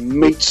know, a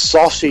meat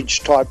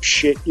sausage type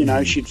shit. You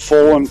know, she'd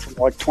fallen from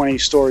like 20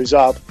 stories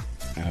up.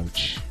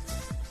 Ouch.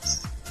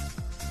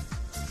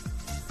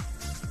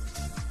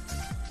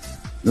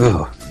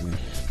 Ugh.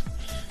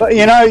 But,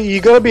 you know,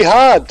 you got to be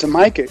hard to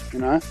make it, you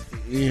know?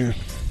 Yeah.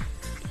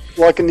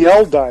 Like in the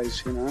old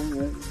days, you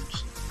know?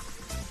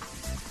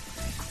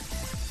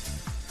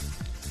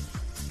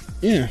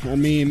 Yeah, I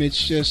mean,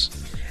 it's just,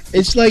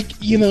 it's like,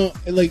 you know,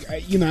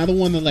 I don't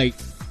want to, like,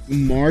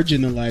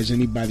 marginalize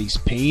anybody's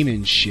pain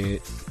and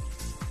shit.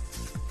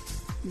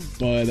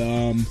 But,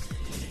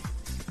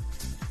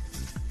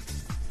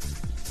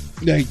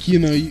 like, you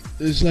know,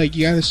 it's like,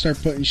 you gotta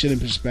start putting shit in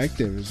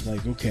perspective. It's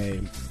like,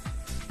 okay,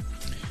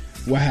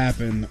 what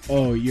happened?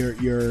 Oh,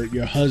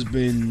 your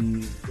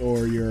husband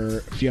or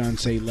your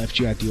fiance left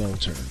you at the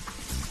altar.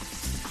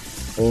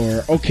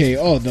 Or, okay,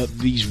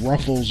 these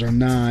ruffles are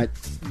not,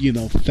 you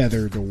know,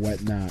 feathered or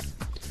whatnot.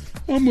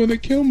 I'm gonna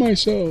kill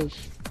myself.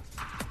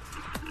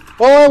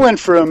 Well, I went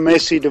for a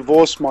messy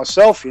divorce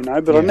myself, you know,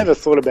 but I never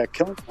thought about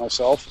killing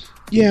myself.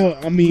 Yeah,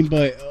 I mean,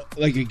 but,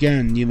 like,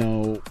 again, you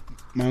know,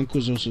 my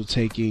uncle's also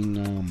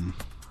taking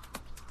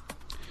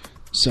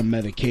some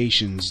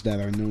medications that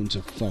are known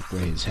to fuck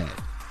with his head.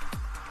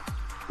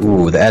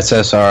 Ooh, the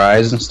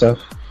SSRIs and stuff?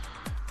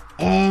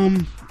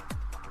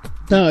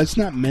 No, it's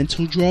not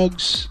mental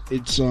drugs.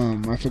 It's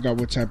I forgot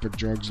what type of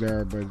drugs they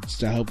are, but it's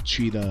to help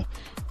treat an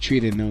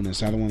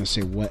illness. I don't want to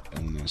say what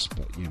illness,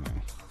 but you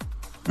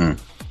know.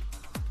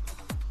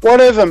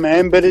 Whatever,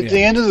 man. But at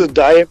the end of the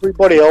day,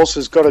 everybody else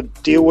has got to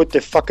deal with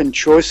the fucking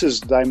choices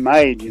they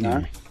made. You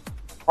know.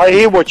 I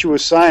hear what you were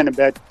saying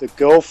about the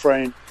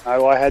girlfriend. You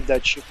know, I had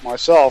that shit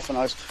myself,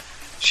 and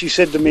she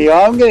said to me,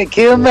 "I'm going to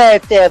kill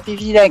myself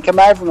if you don't come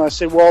over." And I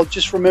said, "Well,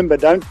 just remember,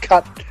 don't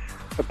cut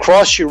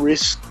across your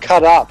wrist,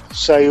 cut up,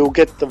 so you'll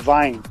get the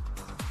vein."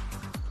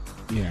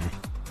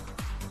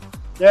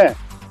 Yeah.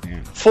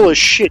 Full of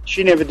shit.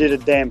 She never did a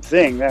damn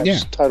thing.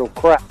 That's total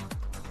crap.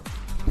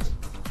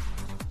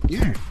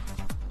 Yeah.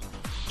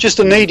 Just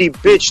a needy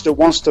bitch that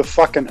wants to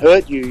fucking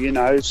hurt you, you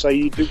know, so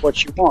you do what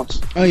she wants.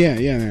 Oh, yeah.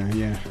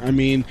 I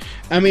mean,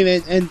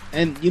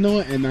 and you know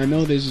what, and I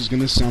know this is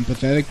going to sound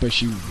pathetic, but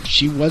she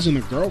wasn't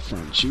a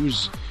girlfriend. She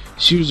was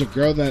a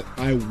girl that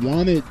I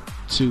wanted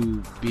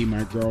to be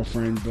my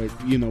girlfriend, but,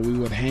 you know, we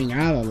would hang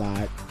out a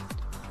lot,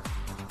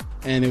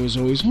 and it was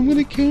always, I'm going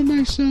to kill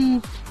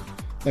myself.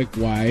 Like,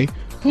 why?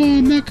 Oh,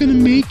 I'm not going to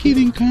make it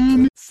in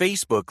comedy.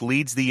 Facebook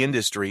leads the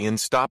industry in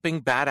stopping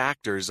bad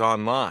actors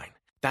online.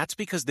 That's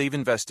because they've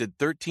invested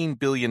 $13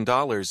 billion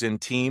in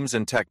teams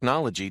and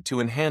technology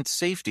to enhance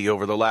safety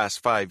over the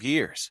last 5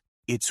 years.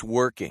 It's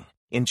working.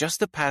 In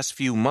just the past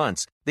few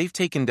months, they've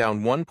taken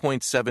down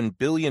 1.7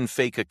 billion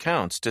fake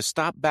accounts to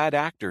stop bad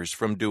actors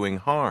from doing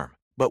harm.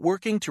 But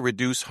working to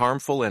reduce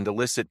harmful and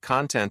illicit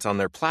content on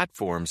their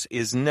platforms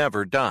is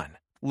never done.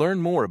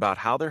 Learn more about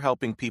how they're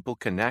helping people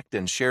connect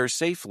and share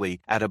safely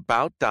at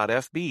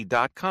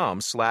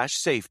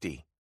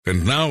about.fb.com/safety.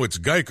 And now it's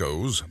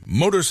Geico's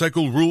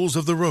Motorcycle Rules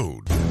of the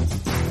Road.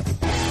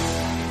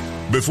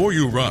 Before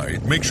you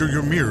ride, make sure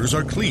your mirrors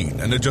are clean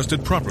and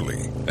adjusted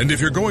properly. And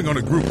if you're going on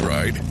a group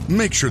ride,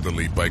 make sure the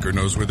lead biker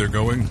knows where they're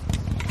going.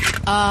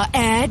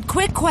 Ed,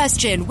 quick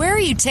question. Where are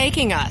you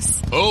taking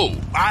us? Oh,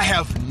 I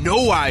have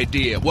no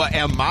idea. What,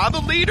 am I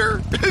the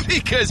leader?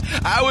 Because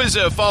I was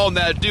following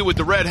that dude with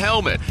the red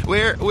helmet.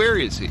 Where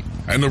is he?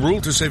 And the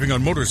rule to saving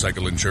on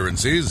motorcycle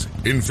insurance is,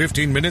 in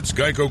 15 minutes,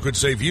 Geico could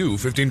save you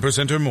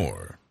 15% or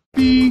more.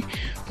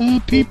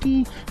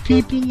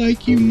 People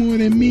like you more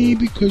than me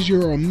because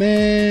you're a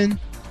man.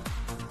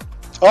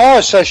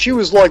 Oh, so she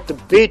was like the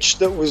bitch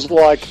that was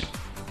like,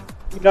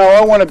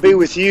 I want to be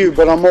with you,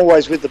 but I'm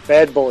always with the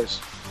bad boys.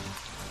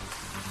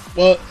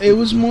 Well, it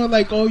was more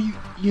like, oh,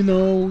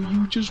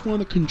 you just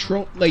want to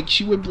control. Like,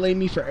 she would blame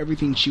me for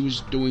everything she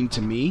was doing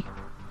to me.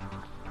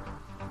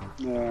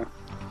 Yeah.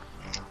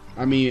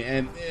 I mean,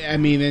 and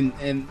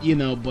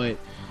but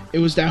it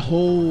was that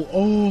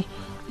whole,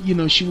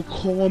 she would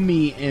call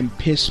me and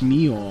piss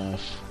me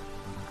off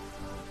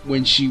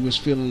when she was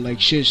feeling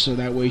like shit, so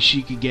that way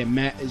she could get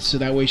mad. So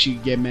that way she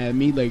could get mad at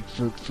me, like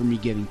for me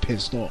getting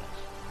pissed off.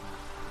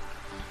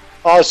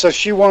 Oh, so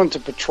she wanted to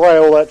portray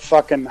all that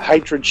fucking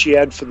hatred she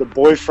had for the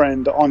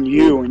boyfriend on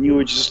you, and you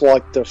were just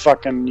like the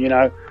fucking,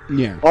 Yeah.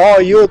 Oh,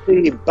 you're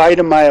the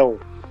beta male.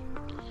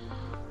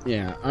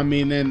 Yeah, I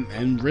mean,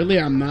 and really,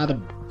 I'm not a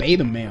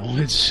beta male.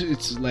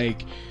 It's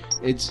like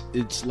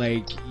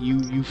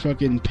you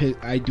fucking piss.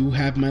 I do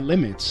have my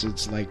limits.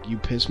 It's like, you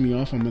piss me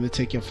off, I'm gonna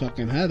take your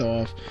fucking head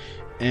off.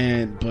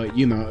 But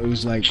it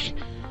was like,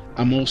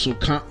 I'm also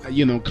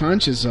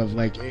conscious of,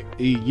 like,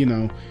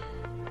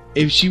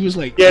 if she was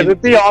like, yeah,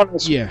 but be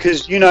honest,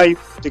 because you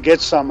to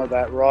get some of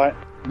that, right?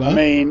 What? I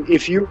mean,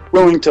 if you're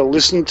willing to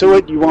listen to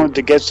it, you wanted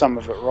to get some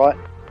of it, right?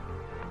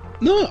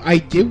 No, I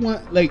did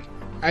want,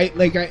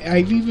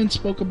 I've even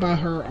spoke about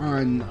her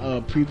on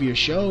a previous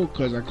show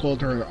because I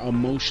called her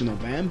emotional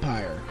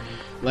vampire.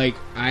 Like,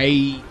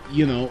 I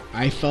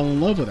fell in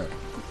love with her.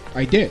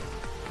 I did.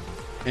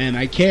 And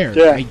I cared.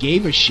 Yeah. I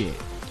gave a shit.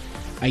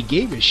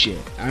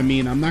 I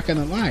mean, I'm not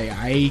gonna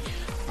lie.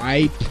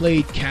 I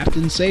played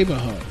Captain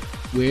Saberhug,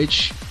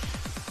 which,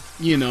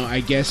 I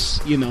guess,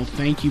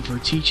 thank you for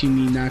teaching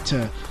me not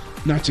to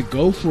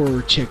go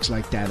for chicks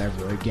like that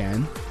ever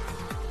again.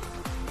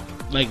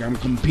 Like, I'm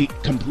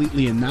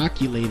completely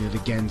inoculated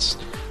against.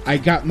 I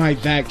got my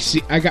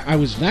vaccine. I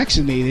was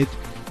vaccinated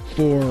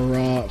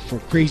for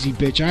crazy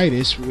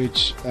bitchitis,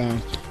 which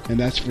and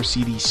that's for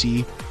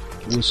CDC,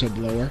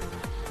 whistleblower.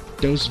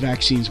 Those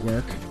vaccines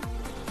work.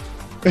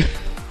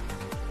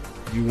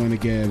 You want to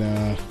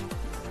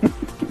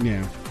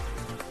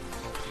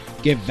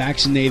get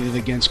vaccinated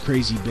against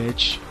crazy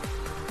bitch,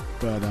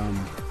 but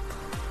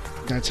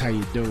that's how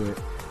you do it.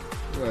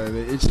 But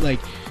it's like,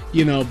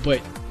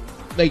 but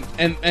like,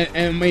 and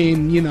I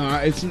mean,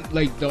 it's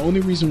like, the only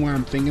reason why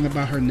I'm thinking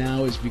about her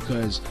now is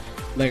because,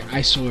 like,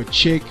 I saw a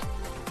chick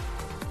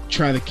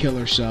try to kill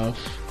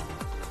herself,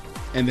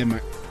 and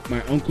then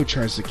my uncle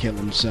tries to kill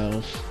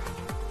himself.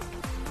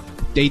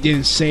 They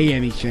didn't say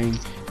anything.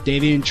 They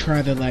didn't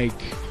try to, like,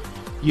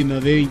 they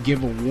didn't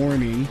give a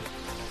warning.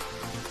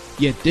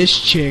 Yet this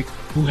chick,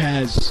 who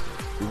has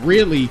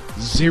really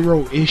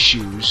zero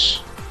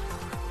issues,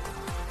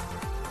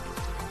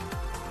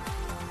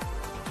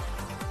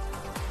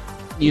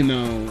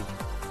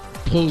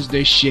 pulls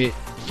this shit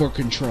for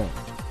control.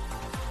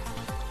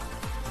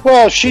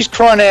 Well, she's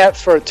crying out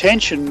for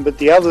attention, but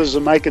the others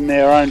are making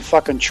their own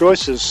fucking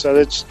choices, so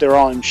that's their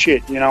own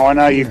shit. I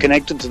know you're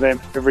connected to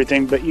them,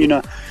 everything, but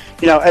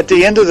at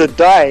the end of the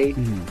day,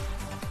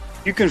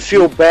 you can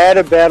feel bad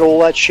about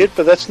all that shit,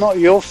 but that's not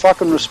your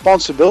fucking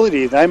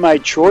responsibility. They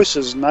made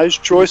choices, and those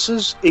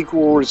choices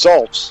equal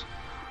results.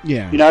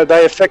 Yeah.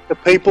 They affect the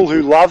people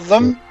who love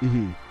them,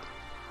 and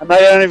they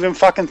don't even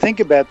fucking think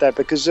about that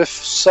because they're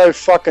so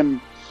fucking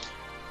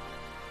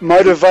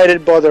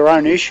motivated by their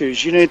own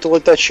issues. You need to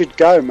let that shit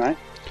go, mate.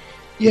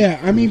 Yeah,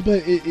 I mean,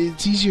 but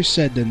it's easier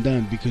said than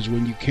done, because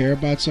when you care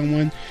about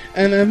someone,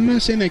 and I'm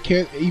not saying I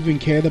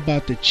cared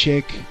about the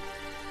chick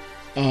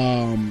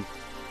in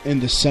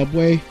the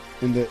subway,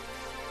 but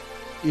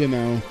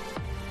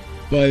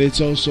it's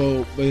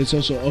also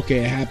okay,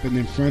 it happened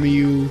in front of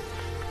you.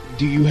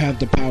 Do you have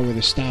the power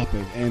to stop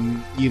it?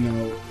 And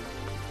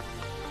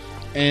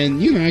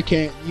I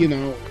can't,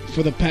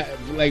 for the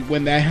like,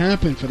 when that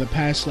happened, for the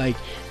past, like,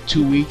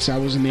 2 weeks, I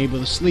wasn't able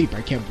to sleep.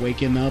 I kept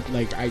waking up,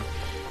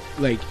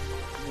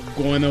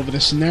 going over the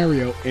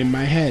scenario in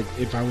my head.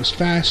 If I was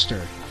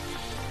faster,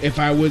 if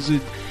I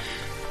wasn't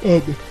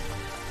like,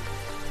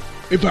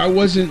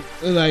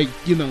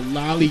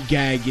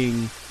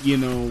 lollygagging,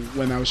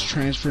 when I was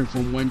transferring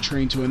from one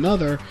train to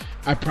another,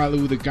 I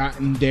probably would have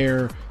gotten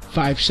there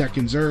 5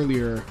 seconds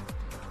earlier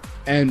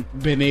and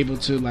been able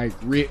to, like,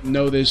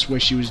 notice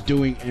what she was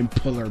doing and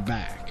pull her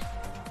back.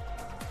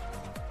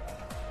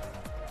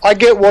 I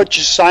get what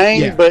you're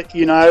saying, but,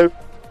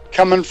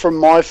 coming from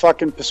my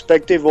fucking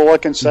perspective, all I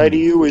can say to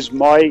you is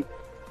my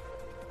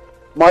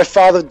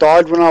father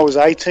died when I was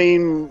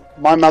 18,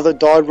 my mother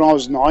died when I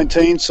was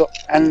 19,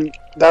 and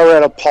they were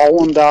out of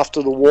Poland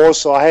after the war,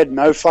 so I had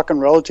no fucking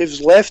relatives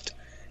left.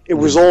 It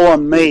was all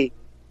on me.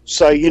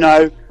 So,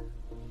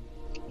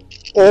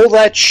 all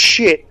that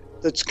shit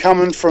that's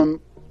coming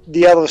from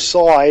the other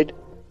side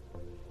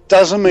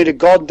doesn't mean a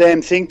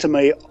goddamn thing to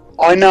me.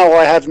 I know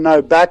I have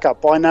no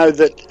backup. I know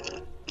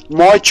that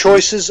my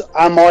choices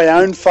are my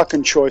own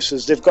fucking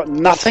choices. They've got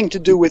nothing to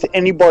do with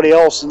anybody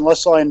else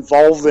unless I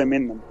involve them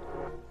in them.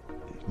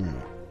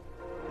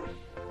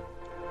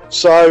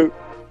 So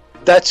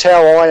that's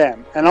how I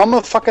am. And I'm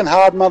a fucking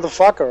hard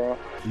motherfucker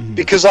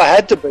because I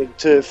had to be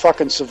to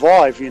fucking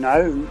survive,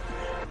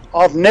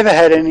 I've never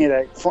had any of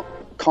that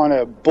kind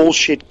of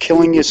bullshit,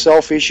 killing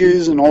yourself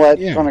issues and all that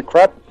kind of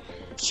crap.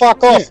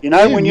 Fuck off,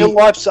 when your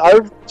life's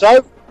over, it's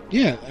over.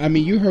 Yeah, I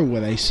mean, you heard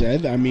what I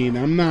said. I mean,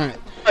 I'm not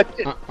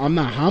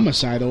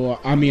homicidal.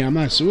 I mean, I'm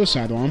not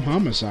suicidal. I'm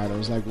homicidal.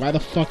 It's like, why the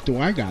fuck do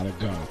I gotta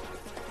go?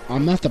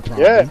 I'm not the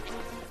problem. Yeah.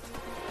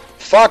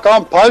 Fuck,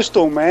 I'm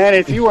postal, man.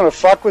 If you want to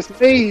fuck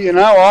with me,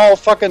 I'll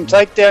fucking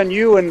take down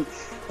you and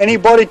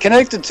anybody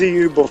connected to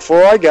you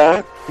before I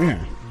go.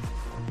 Yeah.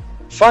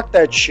 Fuck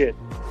that shit.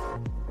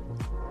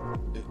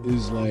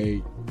 It's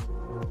like,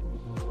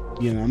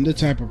 I'm the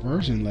type of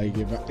person, like,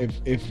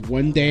 if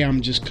one day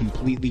I'm just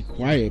completely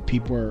quiet,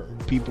 people are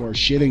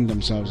shitting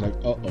themselves, like,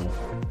 uh-oh.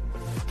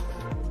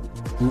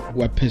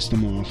 What pissed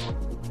them off?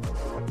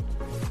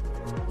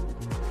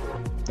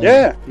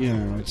 Yeah.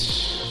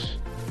 It's...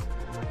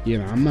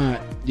 I'm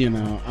not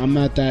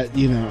that,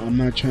 I'm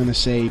not trying to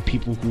say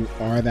people who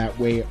are that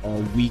way are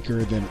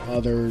weaker than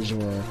others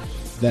or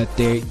that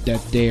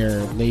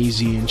they're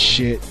lazy and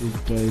shit,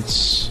 but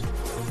it's...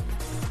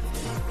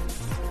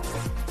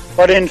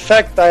 But in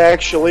fact, they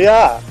actually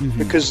are,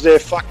 because they're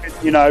fucking,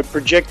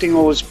 projecting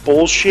all this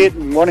bullshit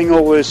and wanting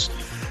all this,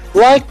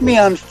 like me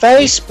on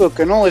Facebook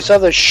and all this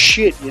other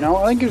shit, I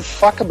don't give a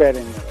fuck about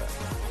any of that.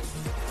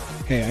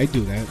 Hey, I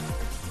do that.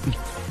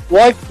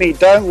 Like me,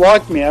 don't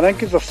like me, I don't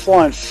give a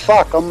flying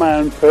fuck. I'm my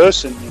own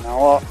person,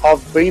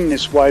 I've been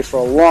this way for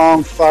a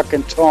long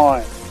fucking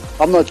time.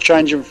 I'm not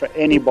changing for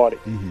anybody.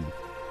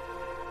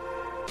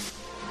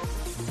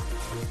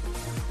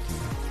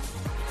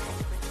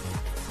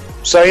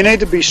 So you need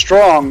to be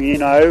strong,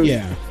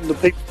 Yeah. The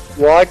people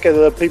you like are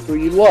the people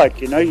you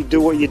like, you do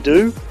what you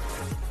do.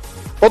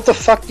 What the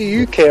fuck do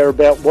you care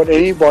about what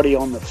anybody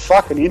on the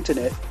fucking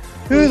internet?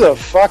 Who the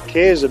fuck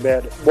cares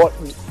about what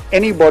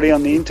anybody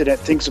on the internet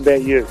thinks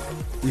about you?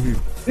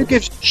 Who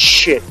gives a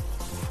shit?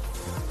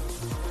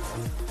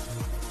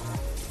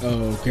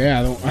 Oh, okay.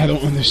 I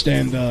don't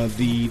understand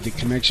the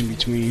connection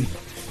between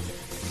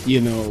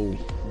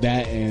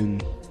that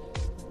and...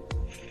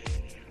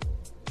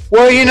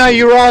 Well,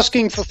 you're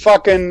asking for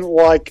fucking,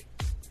 like,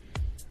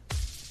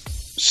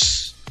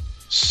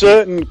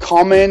 certain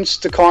comments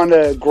to kind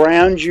of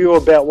ground you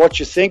about what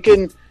you're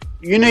thinking.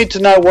 You need to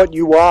know what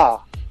you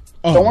are.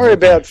 Don't worry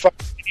about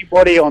fucking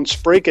anybody on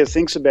Spreaker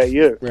thinks about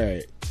you.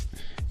 Right.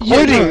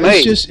 Including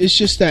me. It's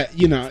just that,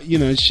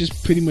 it's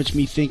just pretty much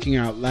me thinking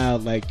out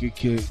loud, like,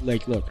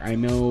 look, I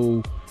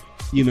know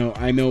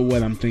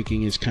what I'm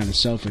thinking is kind of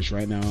selfish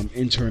right now. I'm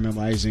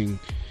internalizing...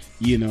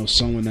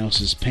 someone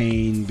else's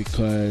pain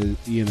because,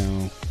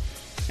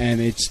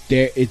 and it's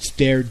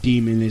their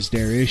demon, is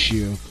their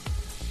issue,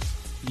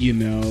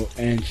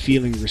 and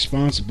feeling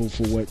responsible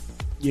for what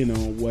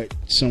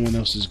someone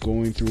else is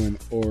going through, and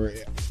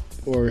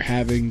or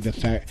having the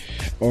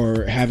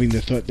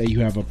thought that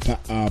you have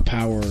a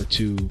power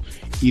to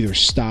either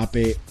stop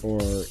it or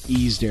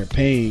ease their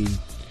pain.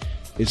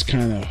 It's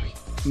kind of,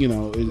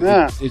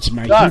 it's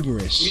my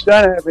hubris. You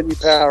don't have any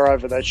power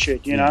over that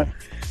shit, know.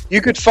 You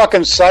could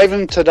fucking save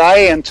them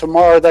today, and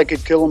tomorrow they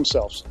could kill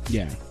themselves.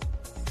 Yeah.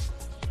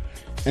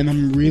 And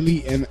I'm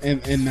really, and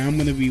now I'm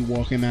going to be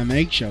walking on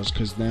eggshells,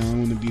 because now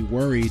I'm going to be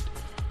worried.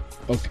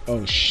 Okay,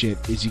 oh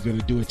shit, is he going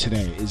to do it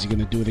today? Is he going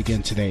to do it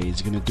again today? Is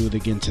he going to do it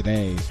again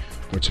today?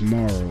 Or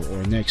tomorrow?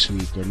 Or next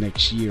week? Or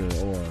next year?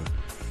 Or,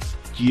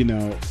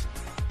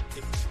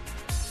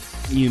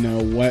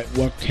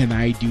 what can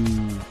I do?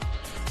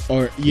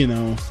 Or,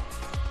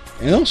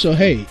 and also,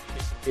 hey,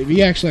 if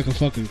he acts like a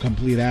fucking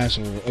complete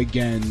asshole,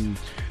 again,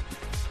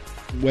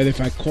 what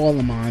if I call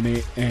him on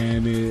it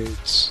and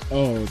it's,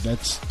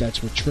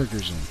 that's what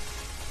triggers him?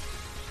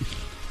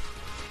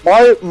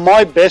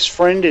 My best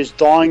friend is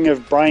dying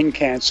of brain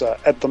cancer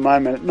at the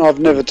moment, and I've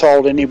never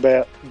told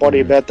anybody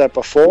about that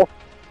before.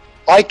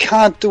 I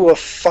can't do a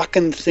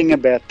fucking thing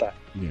about that.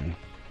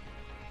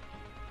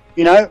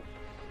 Yeah.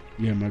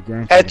 Yeah, my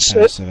grandfather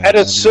at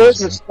a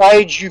certain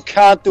stage, you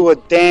can't do a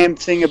damn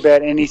thing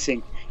about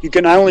anything. You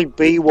can only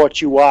be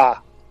what you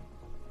are.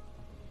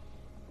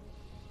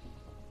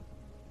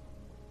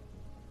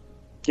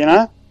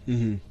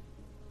 Mm-hmm.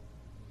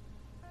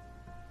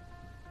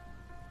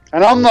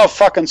 And I'm not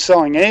fucking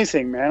selling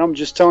anything, man. I'm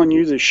just telling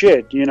you the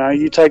shit.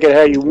 You take it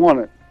how you want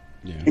it.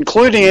 Yeah.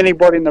 Including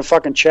anybody in the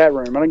fucking chat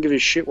room. I don't give a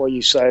shit what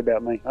you say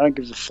about me. I don't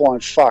give a flying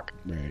fuck.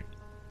 Right.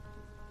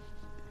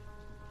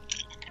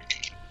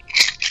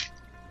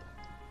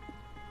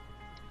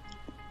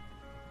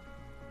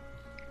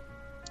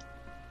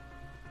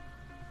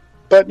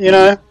 But,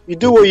 you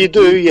do what you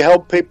do. You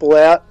help people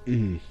out.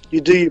 Mm-hmm. You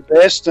do your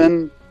best,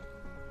 and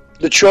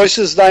the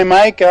choices they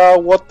make are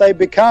what they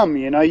become.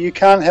 You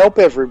can't help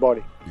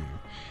everybody. Yeah.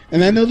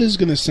 And I know this is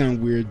going to sound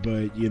weird,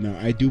 but,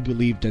 I do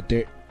believe that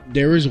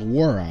there is a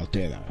war out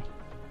there, though.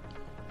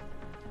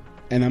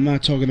 And I'm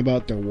not talking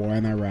about the war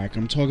in Iraq.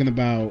 I'm talking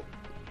about,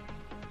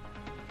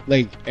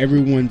 like,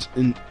 everyone's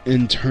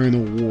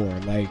internal war.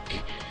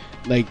 Like,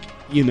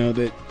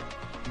 that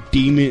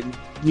demon...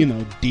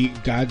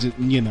 gods,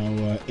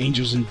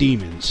 angels and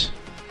demons.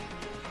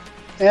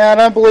 Yeah, I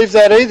don't believe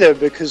that either,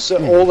 because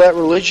all that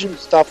religion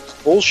stuff is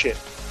bullshit.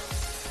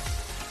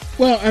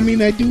 Well, I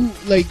mean, I do,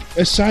 like,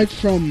 aside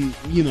from,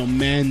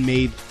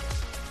 man-made,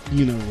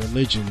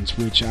 religions,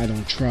 which I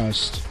don't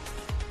trust,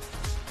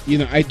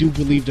 I do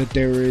believe that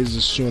there is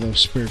a sort of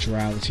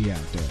spirituality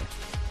out there.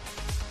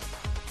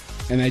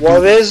 And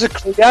there's a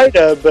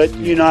creator, but,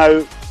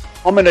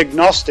 I'm an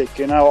agnostic,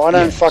 I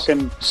don't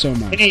fucking... So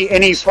much.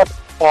 Any fucking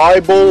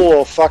Bible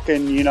or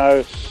fucking,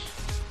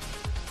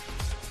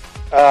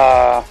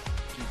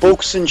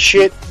 books and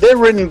shit, they're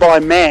written by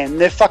man.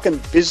 They're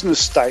fucking business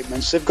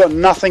statements. They've got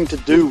nothing to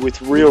do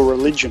with real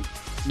religion.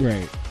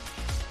 Right.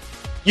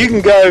 You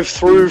can go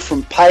through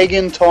from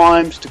pagan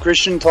times to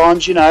Christian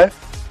times, the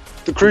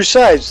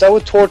Crusades. They were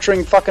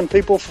torturing fucking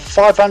people for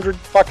 500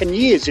 fucking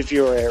years if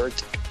you're a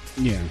heretic.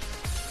 Yeah.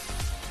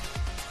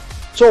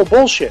 It's all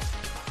bullshit.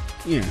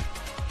 Yeah.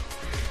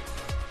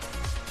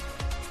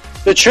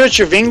 The Church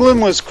of England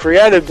was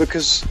created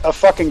because a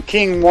fucking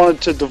king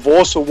wanted to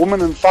divorce a woman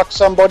and fuck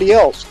somebody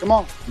else. Come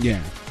on.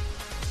 Yeah.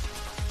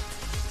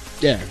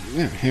 Yeah.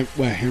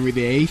 Henry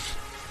VIII?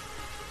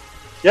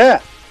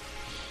 Yeah.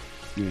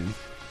 Yeah.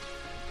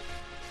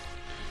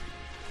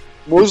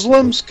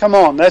 Muslims? Come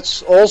on,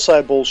 that's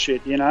also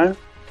bullshit, And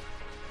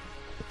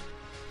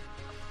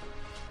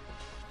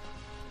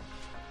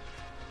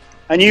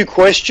you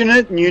question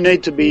it, and you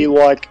need to be,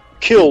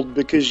 killed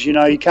because,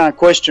 you can't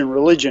question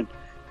religion.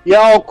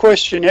 Yeah, I'll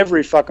question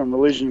every fucking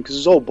religion because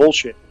it's all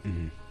bullshit.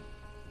 Mm-hmm.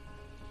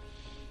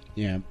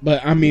 Yeah,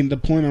 but, I mean, the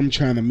point I'm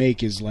trying to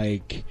make is,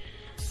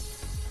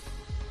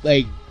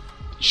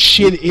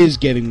 shit is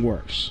getting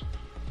worse.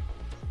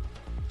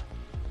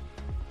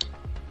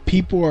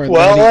 People are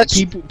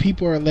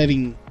people are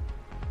letting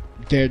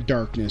their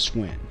darkness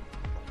win.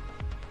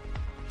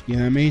 You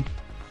know what I mean?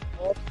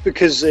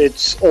 Because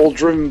it's all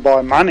driven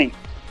by money.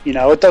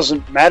 It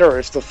doesn't matter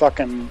if the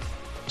fucking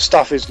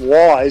stuff is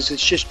lies.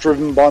 It's just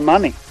driven by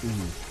money.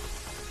 Mm-hmm.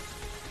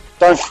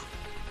 What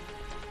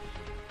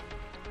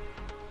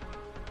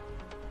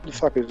the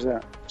fuck is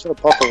that? Is that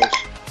Apocalypse?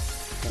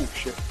 Oh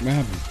shit! What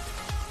happened?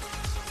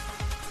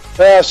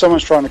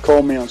 Someone's trying to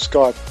call me on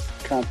Skype.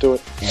 Can't do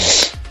it.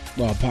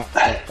 Well,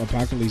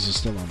 Apocalypse is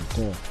still on the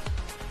call.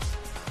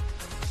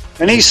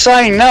 And he's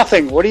saying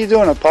nothing. What are you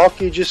doing,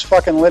 Apoc? You just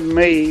fucking letting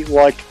me,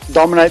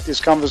 dominate this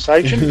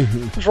conversation?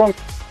 What's wrong?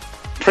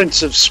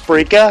 Prince of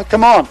Spreaker?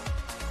 Come on.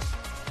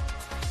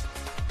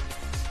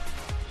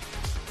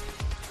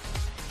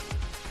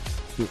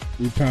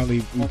 We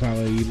probably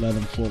let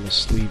him fall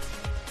asleep.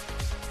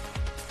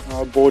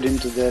 I bored him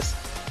to death.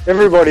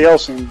 Everybody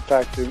else, in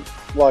fact,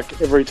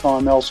 every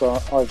time else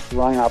I've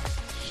rung up.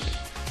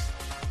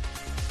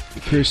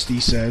 Christy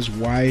says,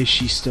 why is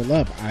she still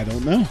up? I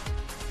don't know.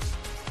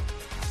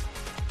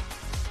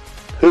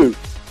 Who?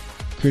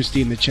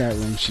 Christy in the chat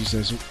room. She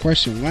says,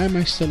 question, why am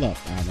I still up?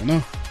 I don't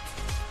know.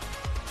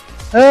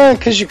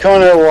 Because you're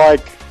kind of,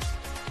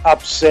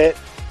 upset,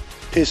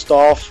 pissed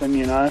off, and,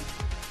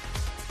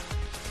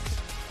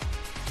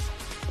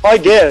 I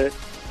get it.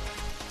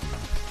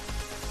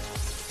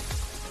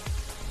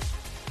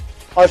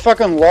 I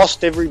fucking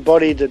lost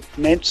everybody that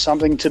meant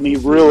something to me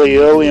really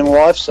early in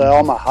life, so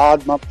I'm a hard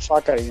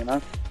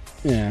motherfucker,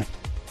 Yeah.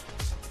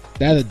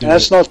 That'll do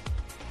it.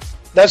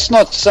 That's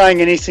not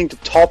saying anything to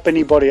top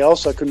anybody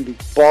else. I couldn't be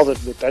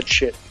bothered with that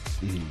shit.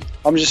 Mm-hmm.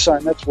 I'm just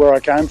saying that's where I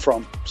came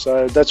from.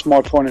 So that's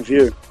my point of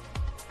view.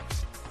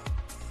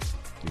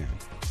 Yeah.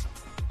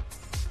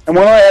 And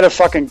when I had a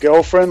fucking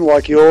girlfriend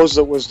like yours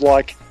that was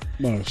well,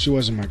 she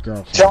wasn't my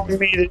girlfriend. telling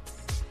me that,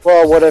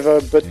 well,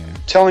 whatever, but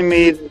telling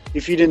me that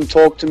if you didn't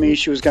talk to me,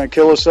 she was going to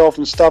kill herself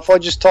and stuff, I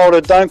just told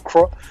her, don't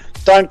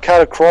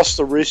cut across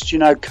the wrist,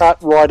 cut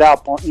right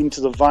up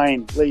into the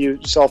vein. Let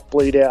yourself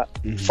bleed out.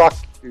 Mm-hmm. Fuck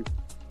you.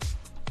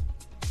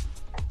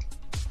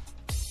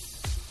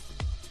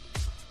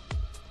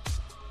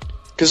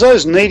 Because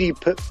those needy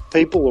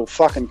people will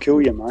fucking kill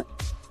you, mate.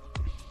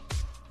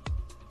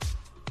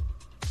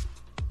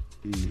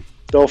 Mm.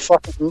 They'll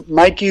fucking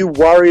make you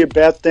worry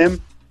about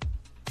them.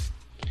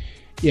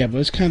 Yeah, but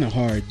it's kind of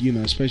hard,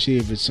 especially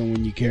if it's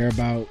someone you care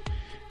about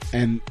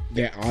and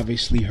they're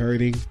obviously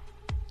hurting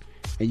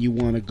and you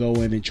want to go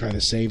in and try to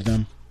save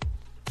them.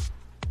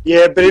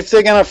 Yeah, but if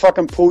they're going to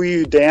fucking pull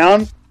you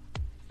down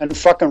and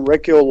fucking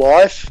wreck your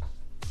life,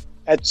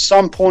 at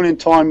some point in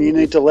time you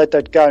need to let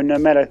that go, no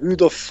matter who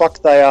the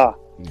fuck they are.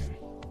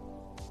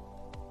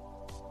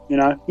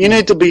 Yeah. You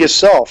need to be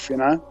yourself,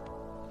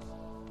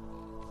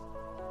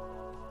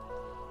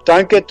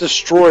 Don't get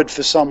destroyed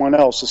for someone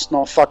else. It's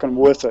not fucking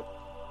worth it.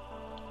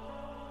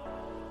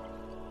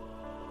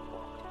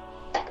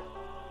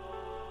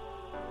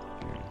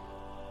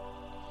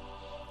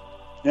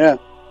 Yeah.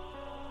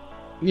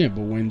 Yeah,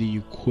 but when do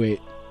you quit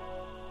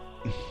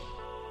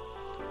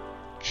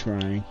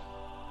trying?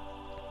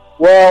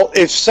 Well,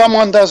 if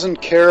someone doesn't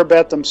care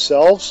about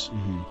themselves,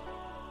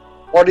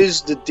 what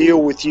is the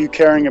deal with you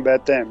caring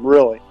about them,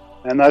 really?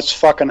 And that's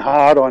fucking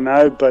hard, I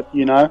know, but,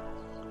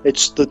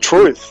 it's the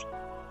truth.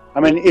 I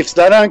mean, if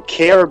they don't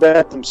care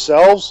about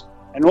themselves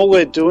and all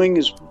they're doing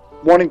is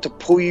wanting to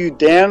pull you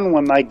down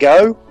when they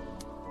go,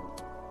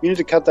 you need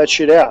to cut that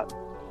shit out.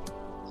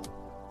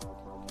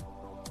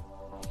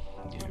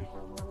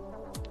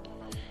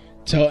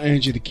 Tell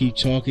Andrew to keep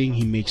talking.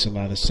 He makes a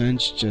lot of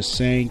sense. Just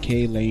saying.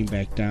 Kay laying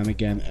back down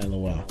again.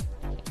 LOL.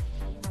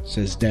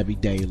 Says Debbie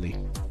Daly.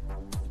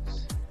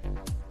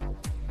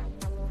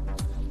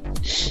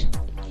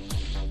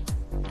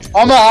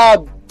 I'm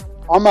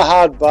a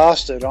hard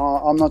bastard.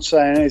 I'm not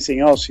saying anything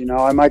else. You know,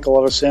 I make a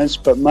lot of sense,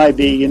 but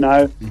maybe, you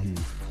know,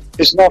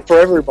 it's not for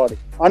everybody.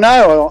 I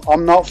know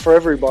I'm not for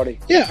everybody.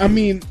 Yeah, I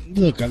mean,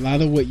 look, a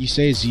lot of what you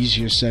say is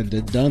easier said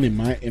than done in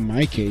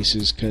my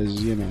cases,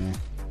 because, you know.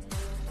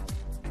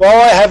 Well,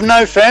 I have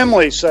no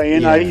family, so, you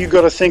know, you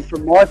got to think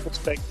from my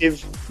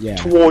perspective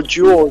towards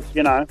yours,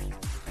 you know.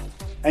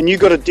 And you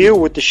got to deal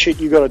with the shit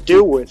you got to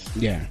deal with.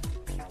 Yeah.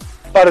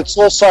 But it's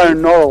also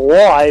not a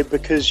lie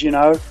because, you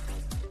know,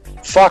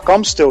 fuck,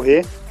 I'm still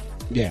here.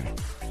 Yeah.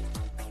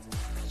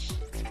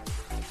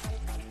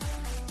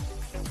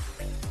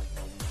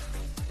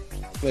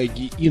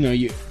 Like, you know,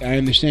 I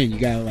understand you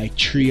gotta, like,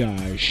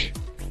 triage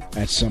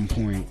at some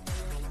point.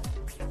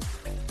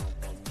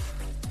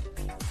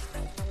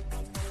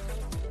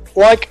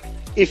 Like,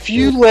 if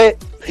you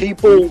let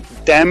people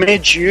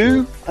damage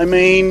you, I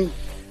mean,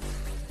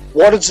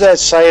 what does that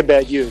say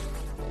about you?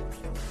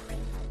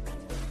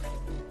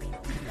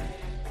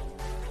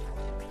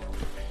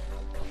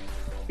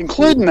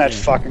 Including that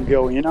fucking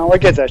girl, you know, I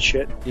get that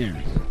shit. Yeah.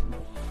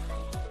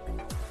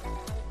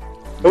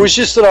 It was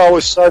just that I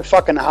was so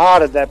fucking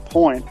hard at that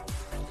point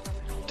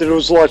that it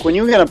was like, when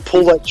you were going to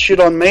pull that shit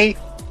on me,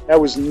 that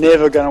was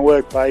never going to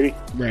work, baby.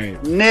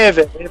 Right.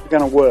 Never, ever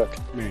going to work.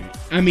 Right.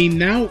 I mean,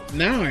 now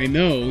I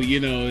know, you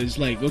know, it's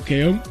like,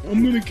 okay,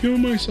 I'm going to kill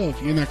myself.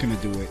 You're not going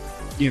to do it.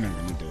 You're not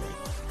going to do it.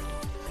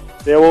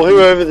 Yeah, well,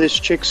 whoever this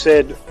chick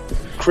said,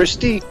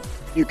 Christy,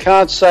 you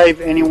can't save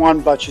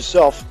anyone but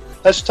yourself.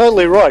 That's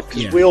totally right,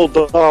 because we all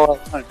die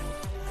alone.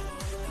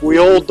 We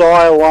all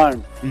die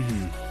alone.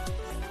 Mm-hmm.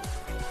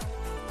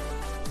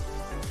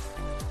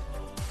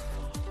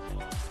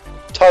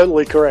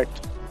 Totally correct.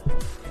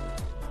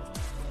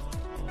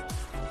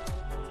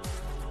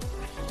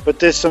 But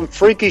there's some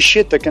freaky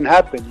shit that can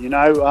happen, you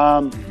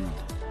know.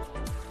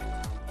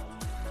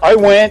 I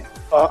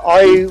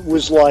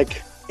was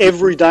like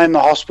every day in the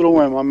hospital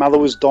when my mother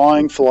was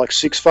dying for like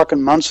 6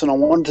 fucking months, and I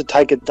wanted to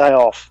take a day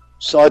off.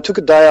 So I took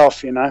a day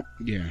off, you know.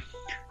 Yeah.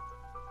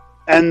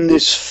 And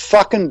this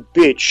fucking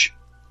bitch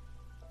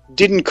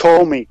didn't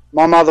call me.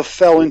 My mother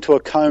fell into a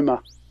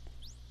coma.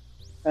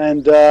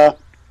 And I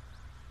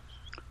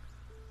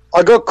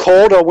got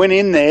called, I went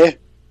in there.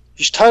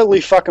 She's totally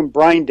fucking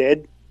brain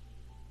dead.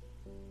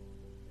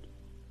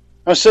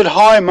 I said,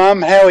 "Hi,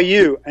 Mum, how are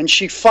you?" And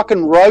she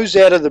fucking rose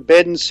out of the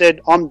bed and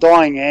said, "I'm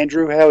dying,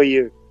 Andrew, how are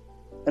you?"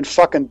 And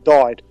fucking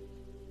died.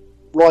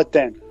 Right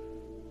then.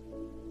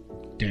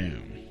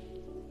 Damn.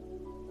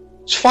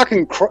 It's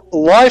fucking...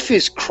 life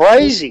is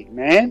crazy,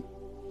 man.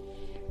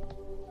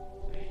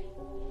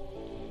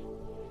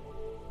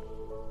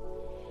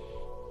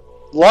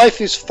 Life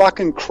is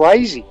fucking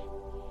crazy.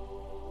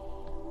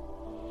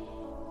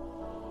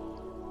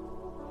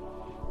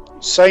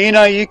 So, you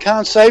know, you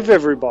can't save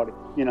everybody,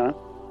 you know.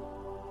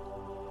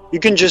 You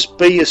can just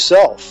be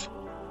yourself.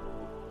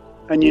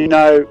 And, you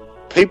know,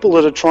 people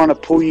that are trying to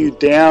pull you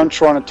down,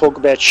 trying to talk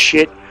about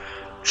shit,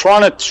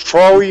 trying to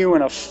troll you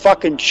in a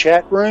fucking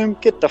chat room,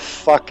 get the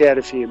fuck out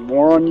of here,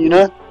 moron, you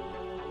know.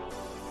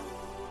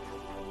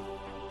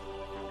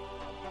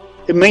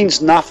 It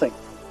means nothing.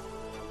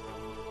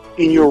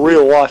 In your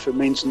real life, it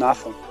means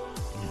nothing.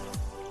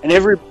 And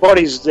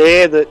everybody's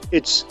there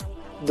that's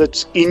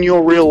in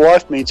your real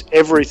life means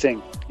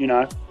everything, you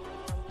know.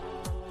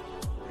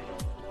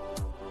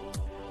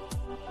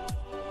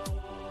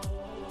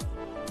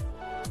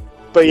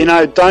 But, you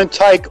know, don't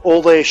take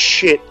all their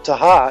shit to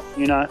heart,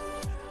 you know.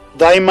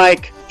 They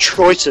make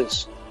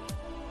choices.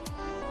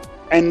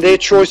 And their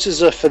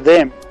choices are for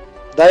them.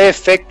 They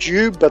affect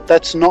you, but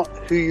that's not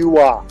who you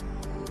are.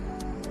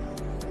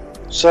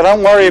 So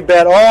don't worry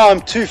about, oh, I'm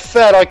too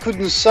fat, I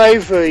couldn't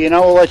save her, you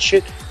know, all that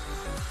shit.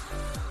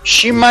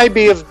 She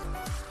maybe have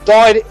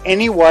died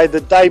anyway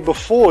the day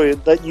before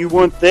that you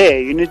weren't there.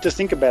 You need to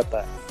think about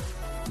that.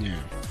 Yeah.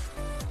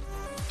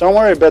 Don't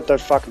worry about that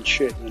fucking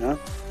shit, you know.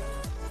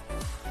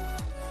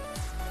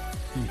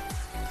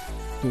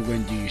 But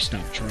when do you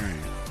stop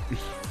trying?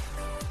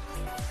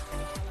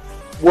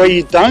 Well,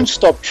 you don't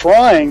stop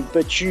trying,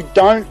 but you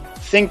don't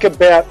think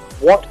about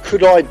what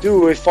could I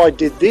do if I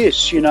did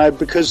this, you know,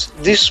 because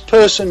this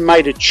person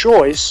made a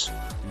choice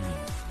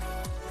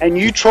and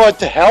you tried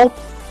to help,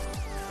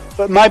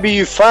 but maybe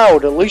you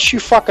failed. At least you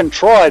fucking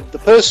tried. The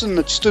person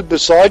that stood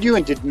beside you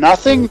and did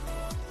nothing,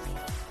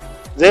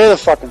 they're the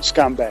fucking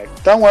scumbag.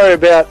 Don't worry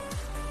about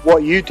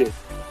what you did.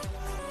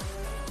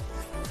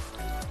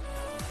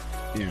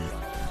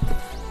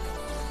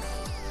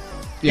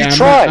 Yeah,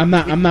 I'm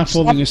not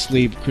falling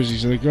asleep because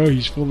he's like, oh,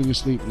 he's falling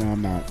asleep. No,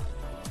 I'm not.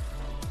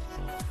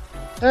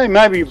 Hey,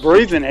 maybe you're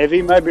breathing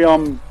heavy. Maybe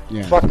I'm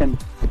fucking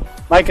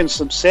making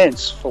some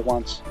sense for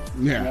once.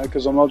 Yeah. You know,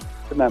 because I'm not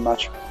doing that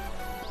much.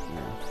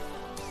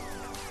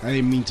 I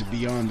didn't mean to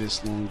be on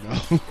this long,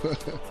 though.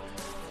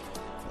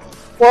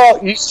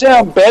 Well, you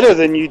sound better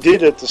than you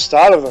did at the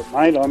start of it,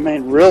 mate. I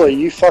mean, really,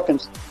 you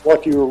fucking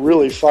like you were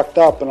really fucked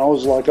up, and I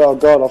was like, oh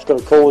god, I've got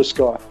to call this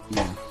guy.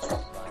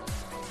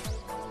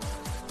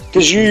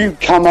 Because you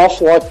come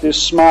off like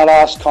this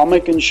smart-ass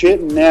comic and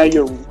shit, and now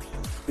you're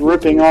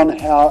ripping on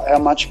how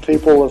much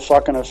people have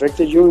fucking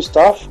affected you and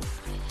stuff.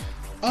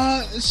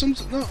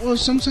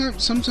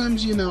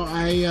 Sometimes you know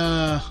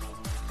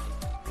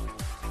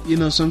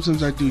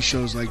sometimes I do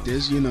shows like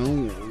this, you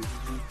know,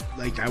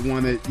 like I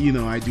want to, you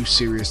know, I do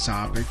serious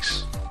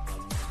topics.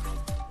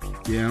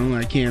 You know,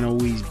 I can't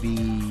always be,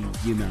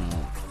 you know,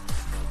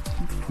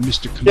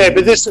 Mr. Comedian. Yeah,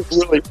 but this is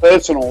really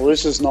personal.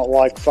 This is not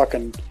like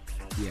fucking.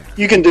 Yeah.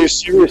 You can do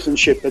serious and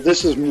shit, but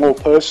this is more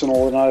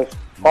personal than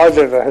I've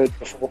ever heard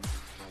before.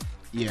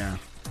 Yeah,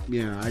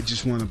 I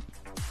just want to,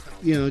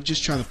 you know,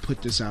 just try to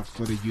put this out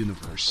for the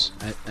universe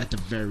at the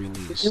very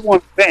least. You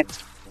want to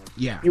vent.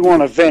 Yeah. You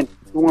want to vent.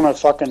 You want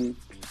to fucking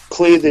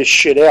clear this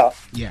shit out.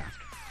 Yeah.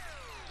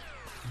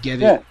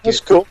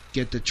 That's cool.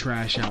 Get the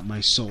trash out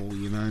my soul,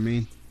 you know what I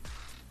mean?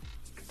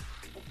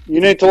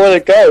 You need to let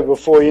it go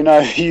before, you know,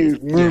 you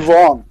move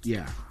on.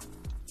 Yeah.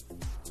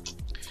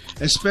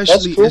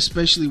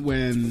 Especially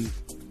when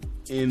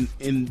in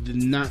the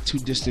not too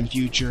distant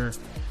future,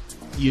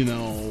 you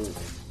know,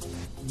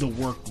 the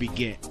work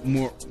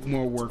more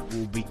work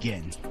will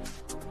begin.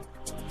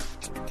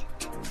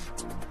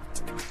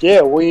 Yeah,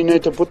 well, you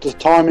need to put the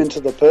time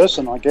into the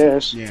person, I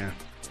guess. Yeah.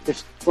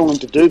 If you're willing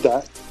to do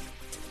that.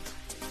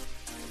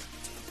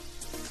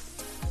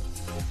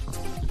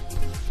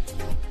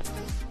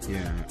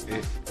 Yeah,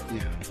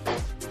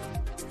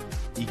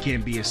 you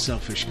can't be a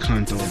selfish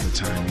cunt all the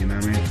time, you know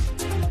what I mean?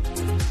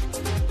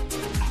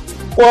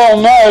 Well,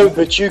 no,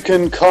 but you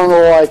can kind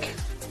of like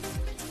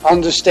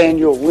understand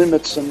your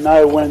limits and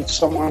know when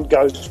someone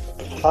goes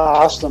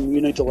past them,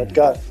 you need to let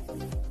go.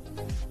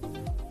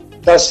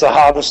 That's the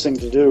hardest thing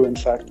to do, in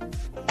fact.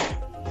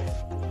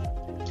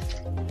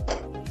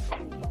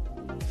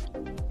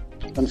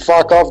 And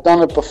fuck, I've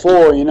done it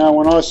before, you know,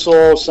 when I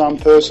saw some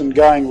person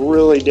going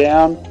really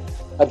down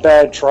a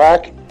bad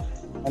track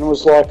and it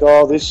was like,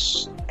 oh,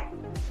 this,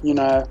 you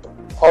know,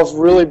 I've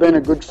really been a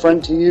good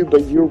friend to you,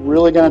 but you're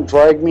really going to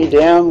drag me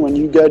down when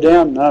you go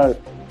down? No,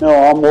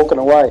 I'm walking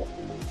away.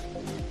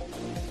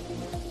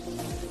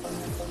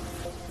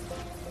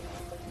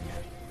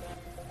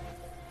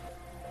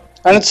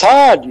 And it's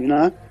hard, you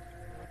know.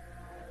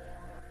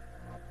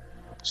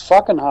 It's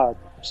fucking hard.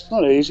 It's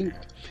not easy.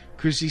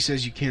 Chrissy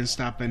says you can't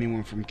stop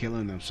anyone from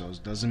killing themselves.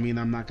 Doesn't mean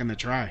I'm not going to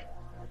try.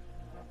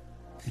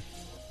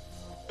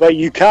 But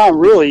you can't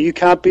really. You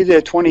can't be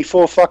there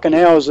 24 fucking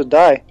hours a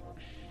day.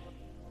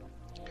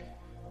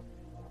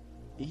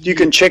 You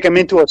can check them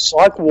into a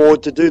psych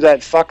ward to do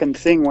that fucking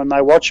thing when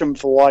they watch them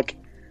for like,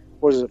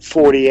 what is it,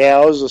 40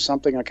 hours or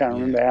something? I can't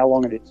remember how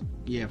long it is.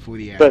 Yeah,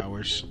 40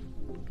 hours.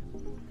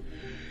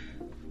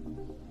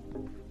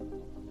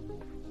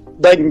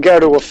 They can go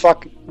to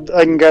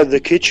they can go to the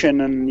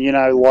kitchen and, you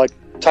know, like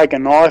take a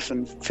knife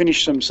and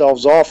finish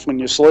themselves off when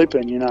you're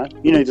sleeping, you know.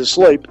 You need to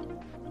sleep.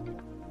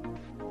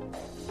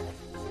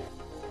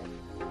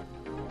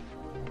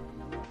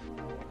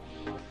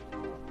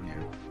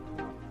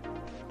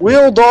 We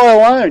all die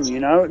alone, you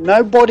know.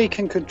 Nobody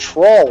can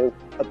control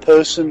a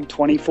person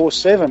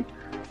 24/7.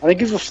 I don't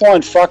give a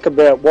flying fuck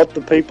about what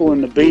the people in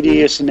the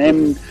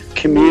BDSM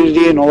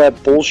community and all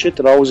that bullshit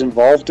that I was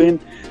involved in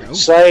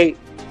say.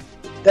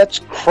 That's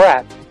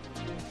crap.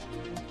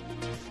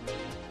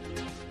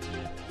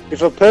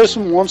 If a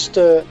person wants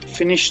to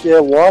finish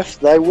their life,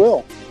 they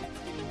will.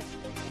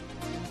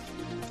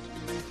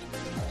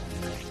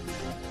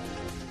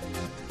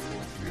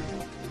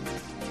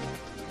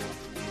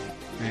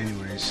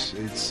 Anyways,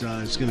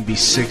 it's gonna be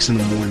 6 in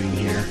the morning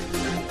here.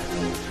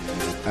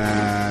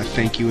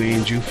 Thank you,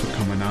 Andrew, for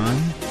coming on.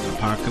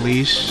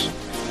 Apocalypse,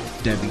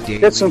 Debbie Daly.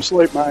 Get some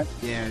sleep, mate.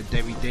 Yeah,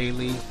 Debbie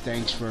Daly.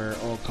 Thanks for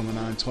all coming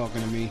on,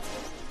 talking to me.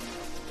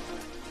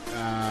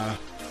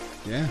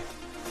 Yeah,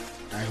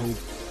 I hope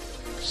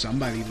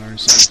somebody learned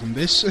something from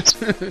this.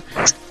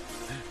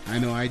 I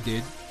know I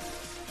did.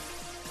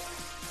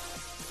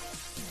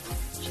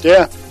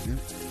 Yeah.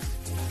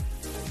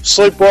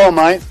 Sleep well,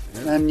 mate.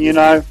 And, you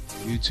know,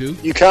 you too.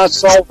 You can't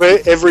solve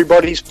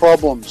everybody's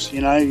problems, you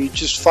know. You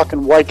just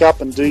fucking wake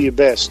up and do your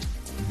best.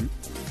 Mm-hmm.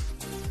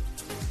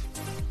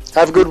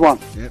 Have a good one.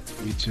 Yep,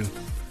 you too.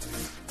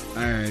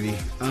 Alrighty.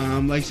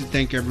 I'd like to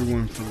thank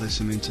everyone for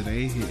listening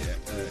today.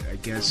 I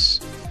guess,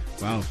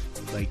 wow,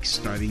 like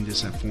starting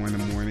this at 4 in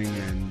the morning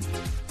and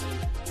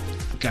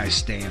guys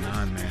staying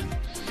on, man.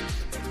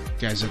 You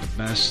guys are the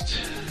best.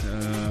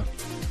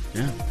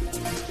 Yeah.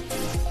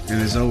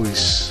 And as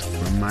always,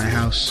 from my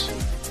house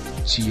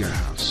to your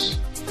house.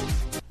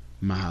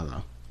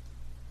 Mahalo.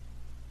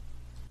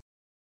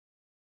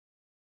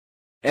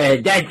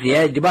 That's the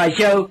end of my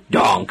show.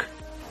 Donk.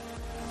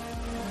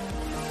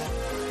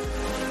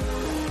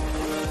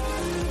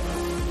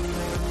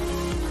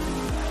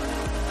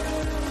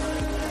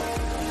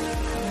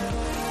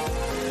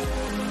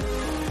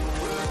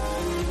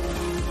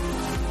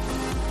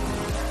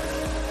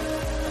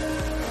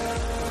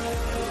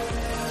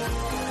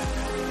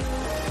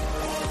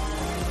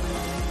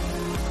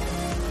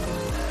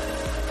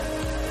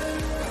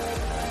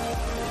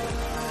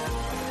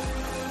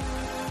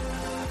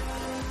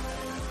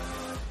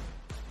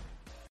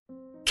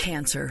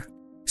 cancer.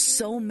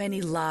 So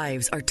many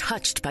lives are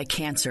touched by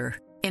cancer.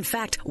 In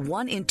fact,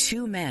 1 in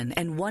 2 men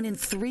and 1 in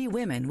 3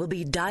 women will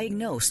be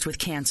diagnosed with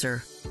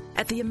cancer.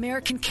 At the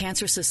American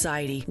Cancer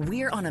Society,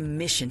 we're on a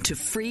mission to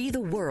free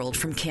the world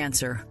from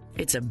cancer.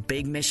 It's a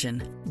big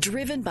mission,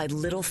 driven by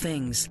little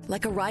things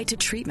like a ride to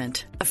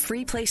treatment, a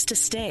free place to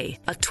stay,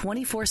 a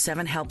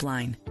 24/7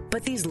 helpline.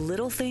 But these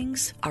little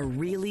things are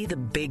really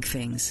the big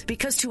things,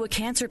 because to a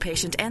cancer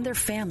patient and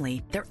their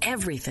family, they're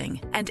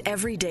everything. And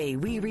every day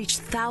we reach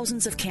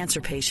thousands of cancer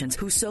patients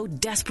who so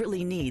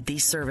desperately need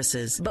these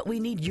services. But we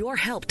need your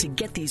help to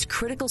get these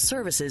critical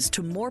services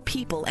to more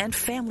people and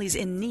families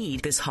in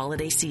need this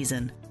holiday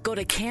season. Go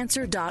to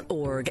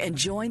cancer.org and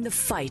join the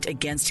fight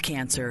against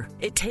cancer.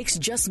 It takes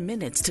just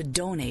minutes to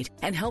donate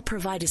and help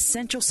provide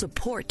essential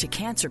support to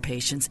cancer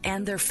patients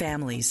and their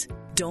families.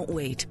 Don't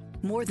wait.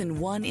 More than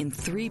 1 in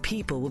 3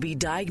 people will be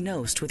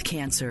diagnosed with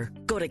cancer.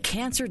 Go to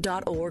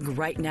cancer.org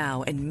right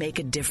now and make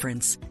a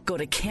difference. Go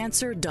to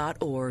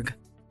cancer.org.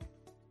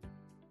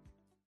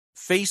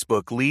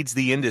 Facebook leads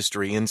the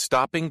industry in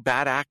stopping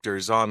bad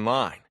actors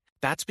online.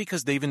 That's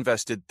because they've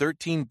invested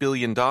 $13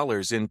 billion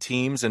in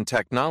teams and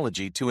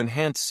technology to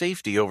enhance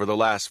safety over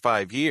the last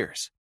 5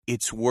 years.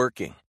 It's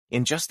working.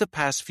 In just the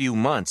past few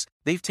months,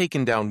 they've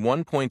taken down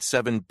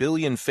 1.7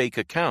 billion fake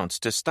accounts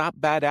to stop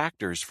bad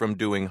actors from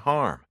doing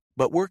harm.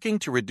 But working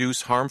to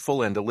reduce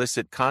harmful and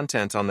illicit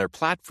content on their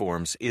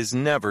platforms is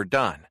never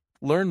done.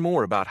 Learn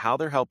more about how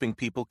they're helping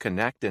people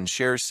connect and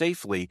share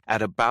safely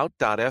at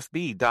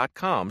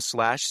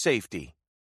about.fb.com/safety.